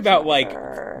 Talk about like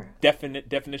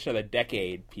definition of the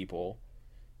decade, people.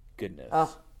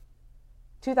 Goodness.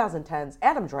 2010s.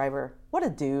 Adam Driver. What a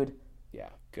dude. Yeah,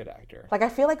 good actor. Like, I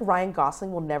feel like Ryan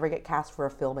Gosling will never get cast for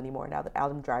a film anymore now that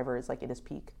Adam Driver is like in his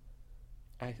peak.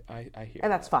 I hear.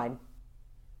 And that's fine.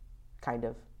 Kind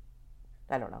of.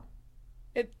 I don't know.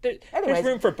 There's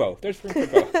room for both. There's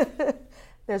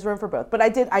room for both. But I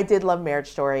did love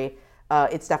Marriage Story.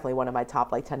 It's definitely one of my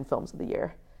top like 10 films of the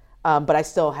year. But I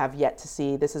still have yet to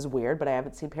see. This is weird, but I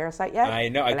haven't seen Parasite yet. I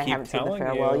know. And I haven't seen The telling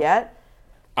Farewell you yet.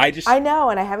 I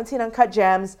know, and I haven't seen Uncut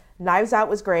Gems. Knives Out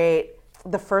was great.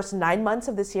 The first 9 months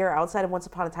of this year, outside of Once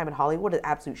Upon a Time in Hollywood, is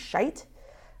absolute shite.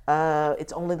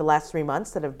 It's only the last 3 months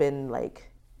that have been like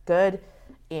good.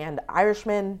 And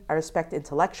Irishman, I respect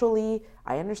intellectually.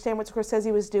 I understand what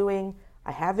Scorsese was doing.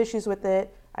 I have issues with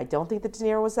it. I don't think that De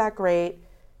Niro was that great.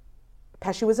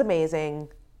 Pesci was amazing.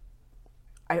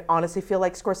 I honestly feel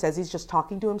like Scorsese's just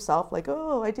talking to himself, like,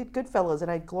 oh, I did Goodfellas and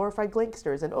I glorified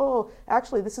gangsters, and oh,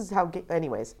 actually, this is how.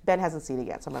 Anyways, Ben hasn't seen it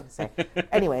yet, so I'm not gonna say.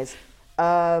 Anyways,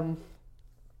 but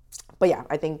yeah,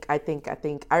 I think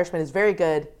Irishman is very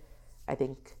good. I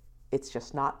think it's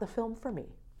just not the film for me.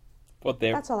 Well,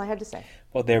 that's all I had to say.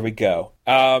 Well, there we go.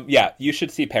 You should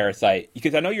see Parasite,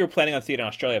 because I know you were planning on seeing it in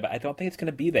Australia, but I don't think it's going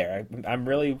to be there. I'm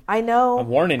warning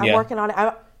you. I'm working on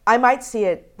it. I might see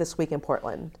it this week in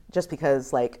Portland, just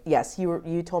because, like, yes,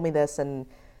 you told me this, and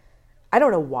I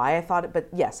don't know why I thought it, but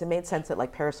yes, it made sense that,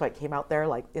 like, Parasite came out there,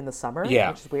 like, in the summer, which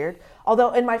is weird.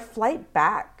 Although in my flight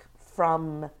back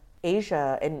from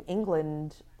Asia and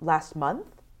England last month,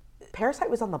 Parasite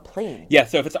was on the plane. Yeah,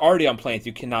 so if it's already on planes,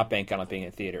 you cannot bank on it being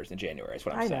in theaters in January, is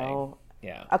what I'm saying. I know.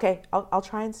 Yeah. Okay, I'll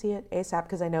try and see it ASAP,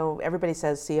 because I know everybody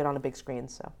says see it on a big screen,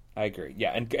 so. I agree.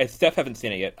 Yeah, and if Steph hasn't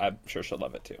seen it yet, I'm sure she'll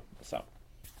love it too. So,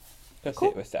 go see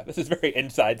it with Steph. This is very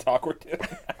inside talk we're doing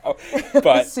now.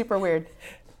 But super weird.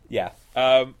 Yeah.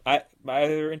 My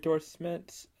other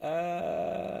endorsement,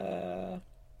 I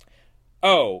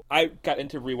got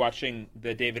into rewatching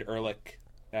the David Ehrlich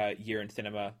Year in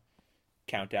Cinema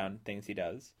countdown things he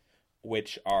does,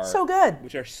 which are so good,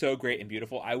 which are so great and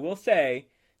beautiful. I will say,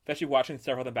 especially watching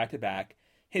several of them back to back,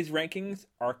 his rankings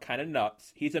are kind of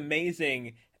nuts. He's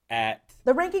amazing at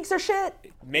the rankings are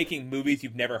shit, making movies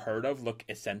you've never heard of look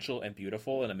essential and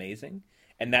beautiful and amazing,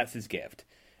 and that's his gift.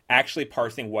 Actually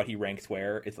parsing what he ranks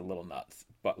where is a little nuts,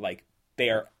 but like they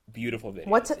are beautiful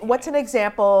videos. What's an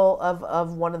example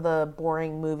of one of the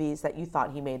boring movies that you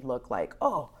thought he made look like,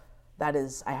 oh, that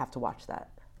is, I have to watch that?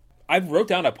 I wrote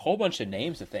down a whole bunch of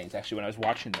names of things, actually, when I was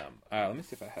watching them. Let me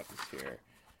see if I have this here.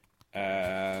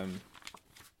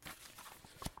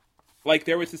 Like,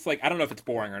 there was this, like, I don't know if it's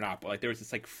boring or not, but, like, there was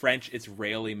this, like,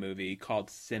 French-Israeli movie called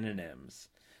Synonyms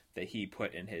that he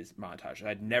put in his montage.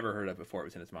 I'd never heard of before it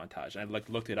was in his montage. And I, like,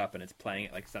 looked it up, and it's playing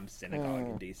at, like, some synagogue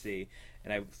in D.C.,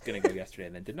 and I was going to go yesterday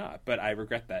and then did not. But I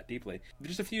regret that deeply.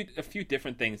 There's a few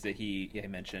different things that he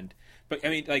mentioned. But, I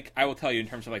mean, like, I will tell you in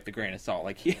terms of, like, the grain of salt,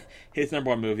 like, his number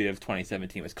one movie of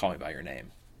 2017 was Call Me By Your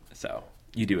Name. So,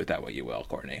 you do with that what you will,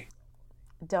 Courtney.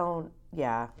 You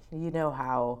know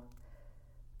how...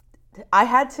 I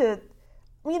had to...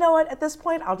 You know what? At this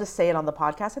point, I'll just say it on the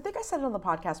podcast. I think I said it on the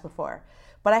podcast before.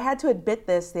 But I had to admit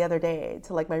this the other day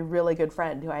to, like, my really good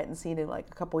friend who I hadn't seen in, like,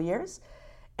 a couple years.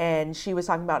 And she was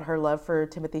talking about her love for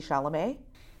Timothée Chalamet.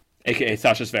 AKA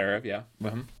Sasha Zverev, yeah.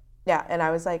 Mm-hmm. Yeah, and I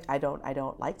was like, I don't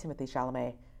like Timothée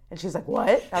Chalamet. And she's like,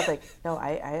 what? I was like, no,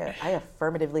 I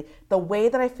affirmatively... The way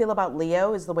that I feel about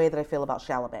Leo is the way that I feel about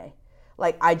Chalamet.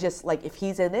 Like, I just, like, if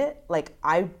he's in it, like,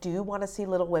 I do want to see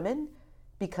Little Women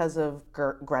because of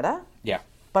Greta. Yeah.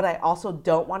 But I also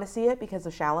don't want to see it because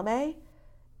of Chalamet.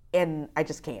 And I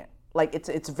just can't. Like,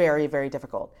 it's very, very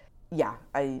difficult. Yeah,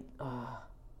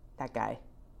 that guy.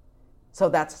 So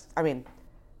that's, I mean,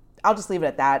 I'll just leave it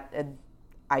at that. And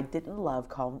I didn't love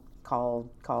Call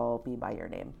Me By Your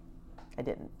Name. I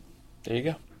didn't. There you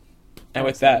go. And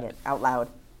with that, out loud.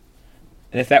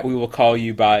 And with that, we will call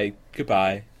you by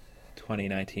goodbye,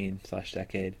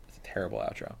 2019/decade. It's a terrible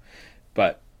outro,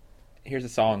 but here's a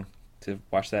song to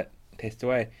wash that taste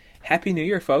away. Happy New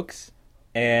Year, folks,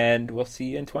 and we'll see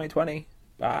you in 2020.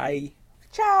 Bye.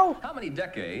 Ciao. How many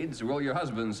decades will your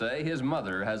husband say his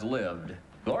mother has lived?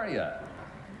 Gloria.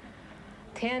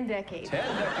 10 decades. 10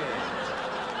 decades.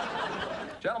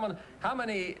 Gentlemen, how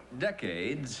many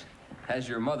decades has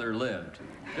your mother lived?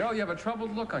 Daryl, you have a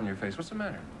troubled look on your face. What's the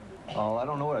matter? Oh, I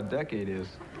don't know what a decade is.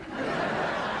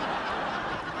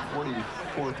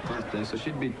 44th birthday, so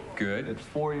she'd be... Good. At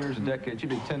 4 years a decade, she'd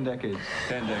be 10 decades.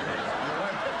 10 decades.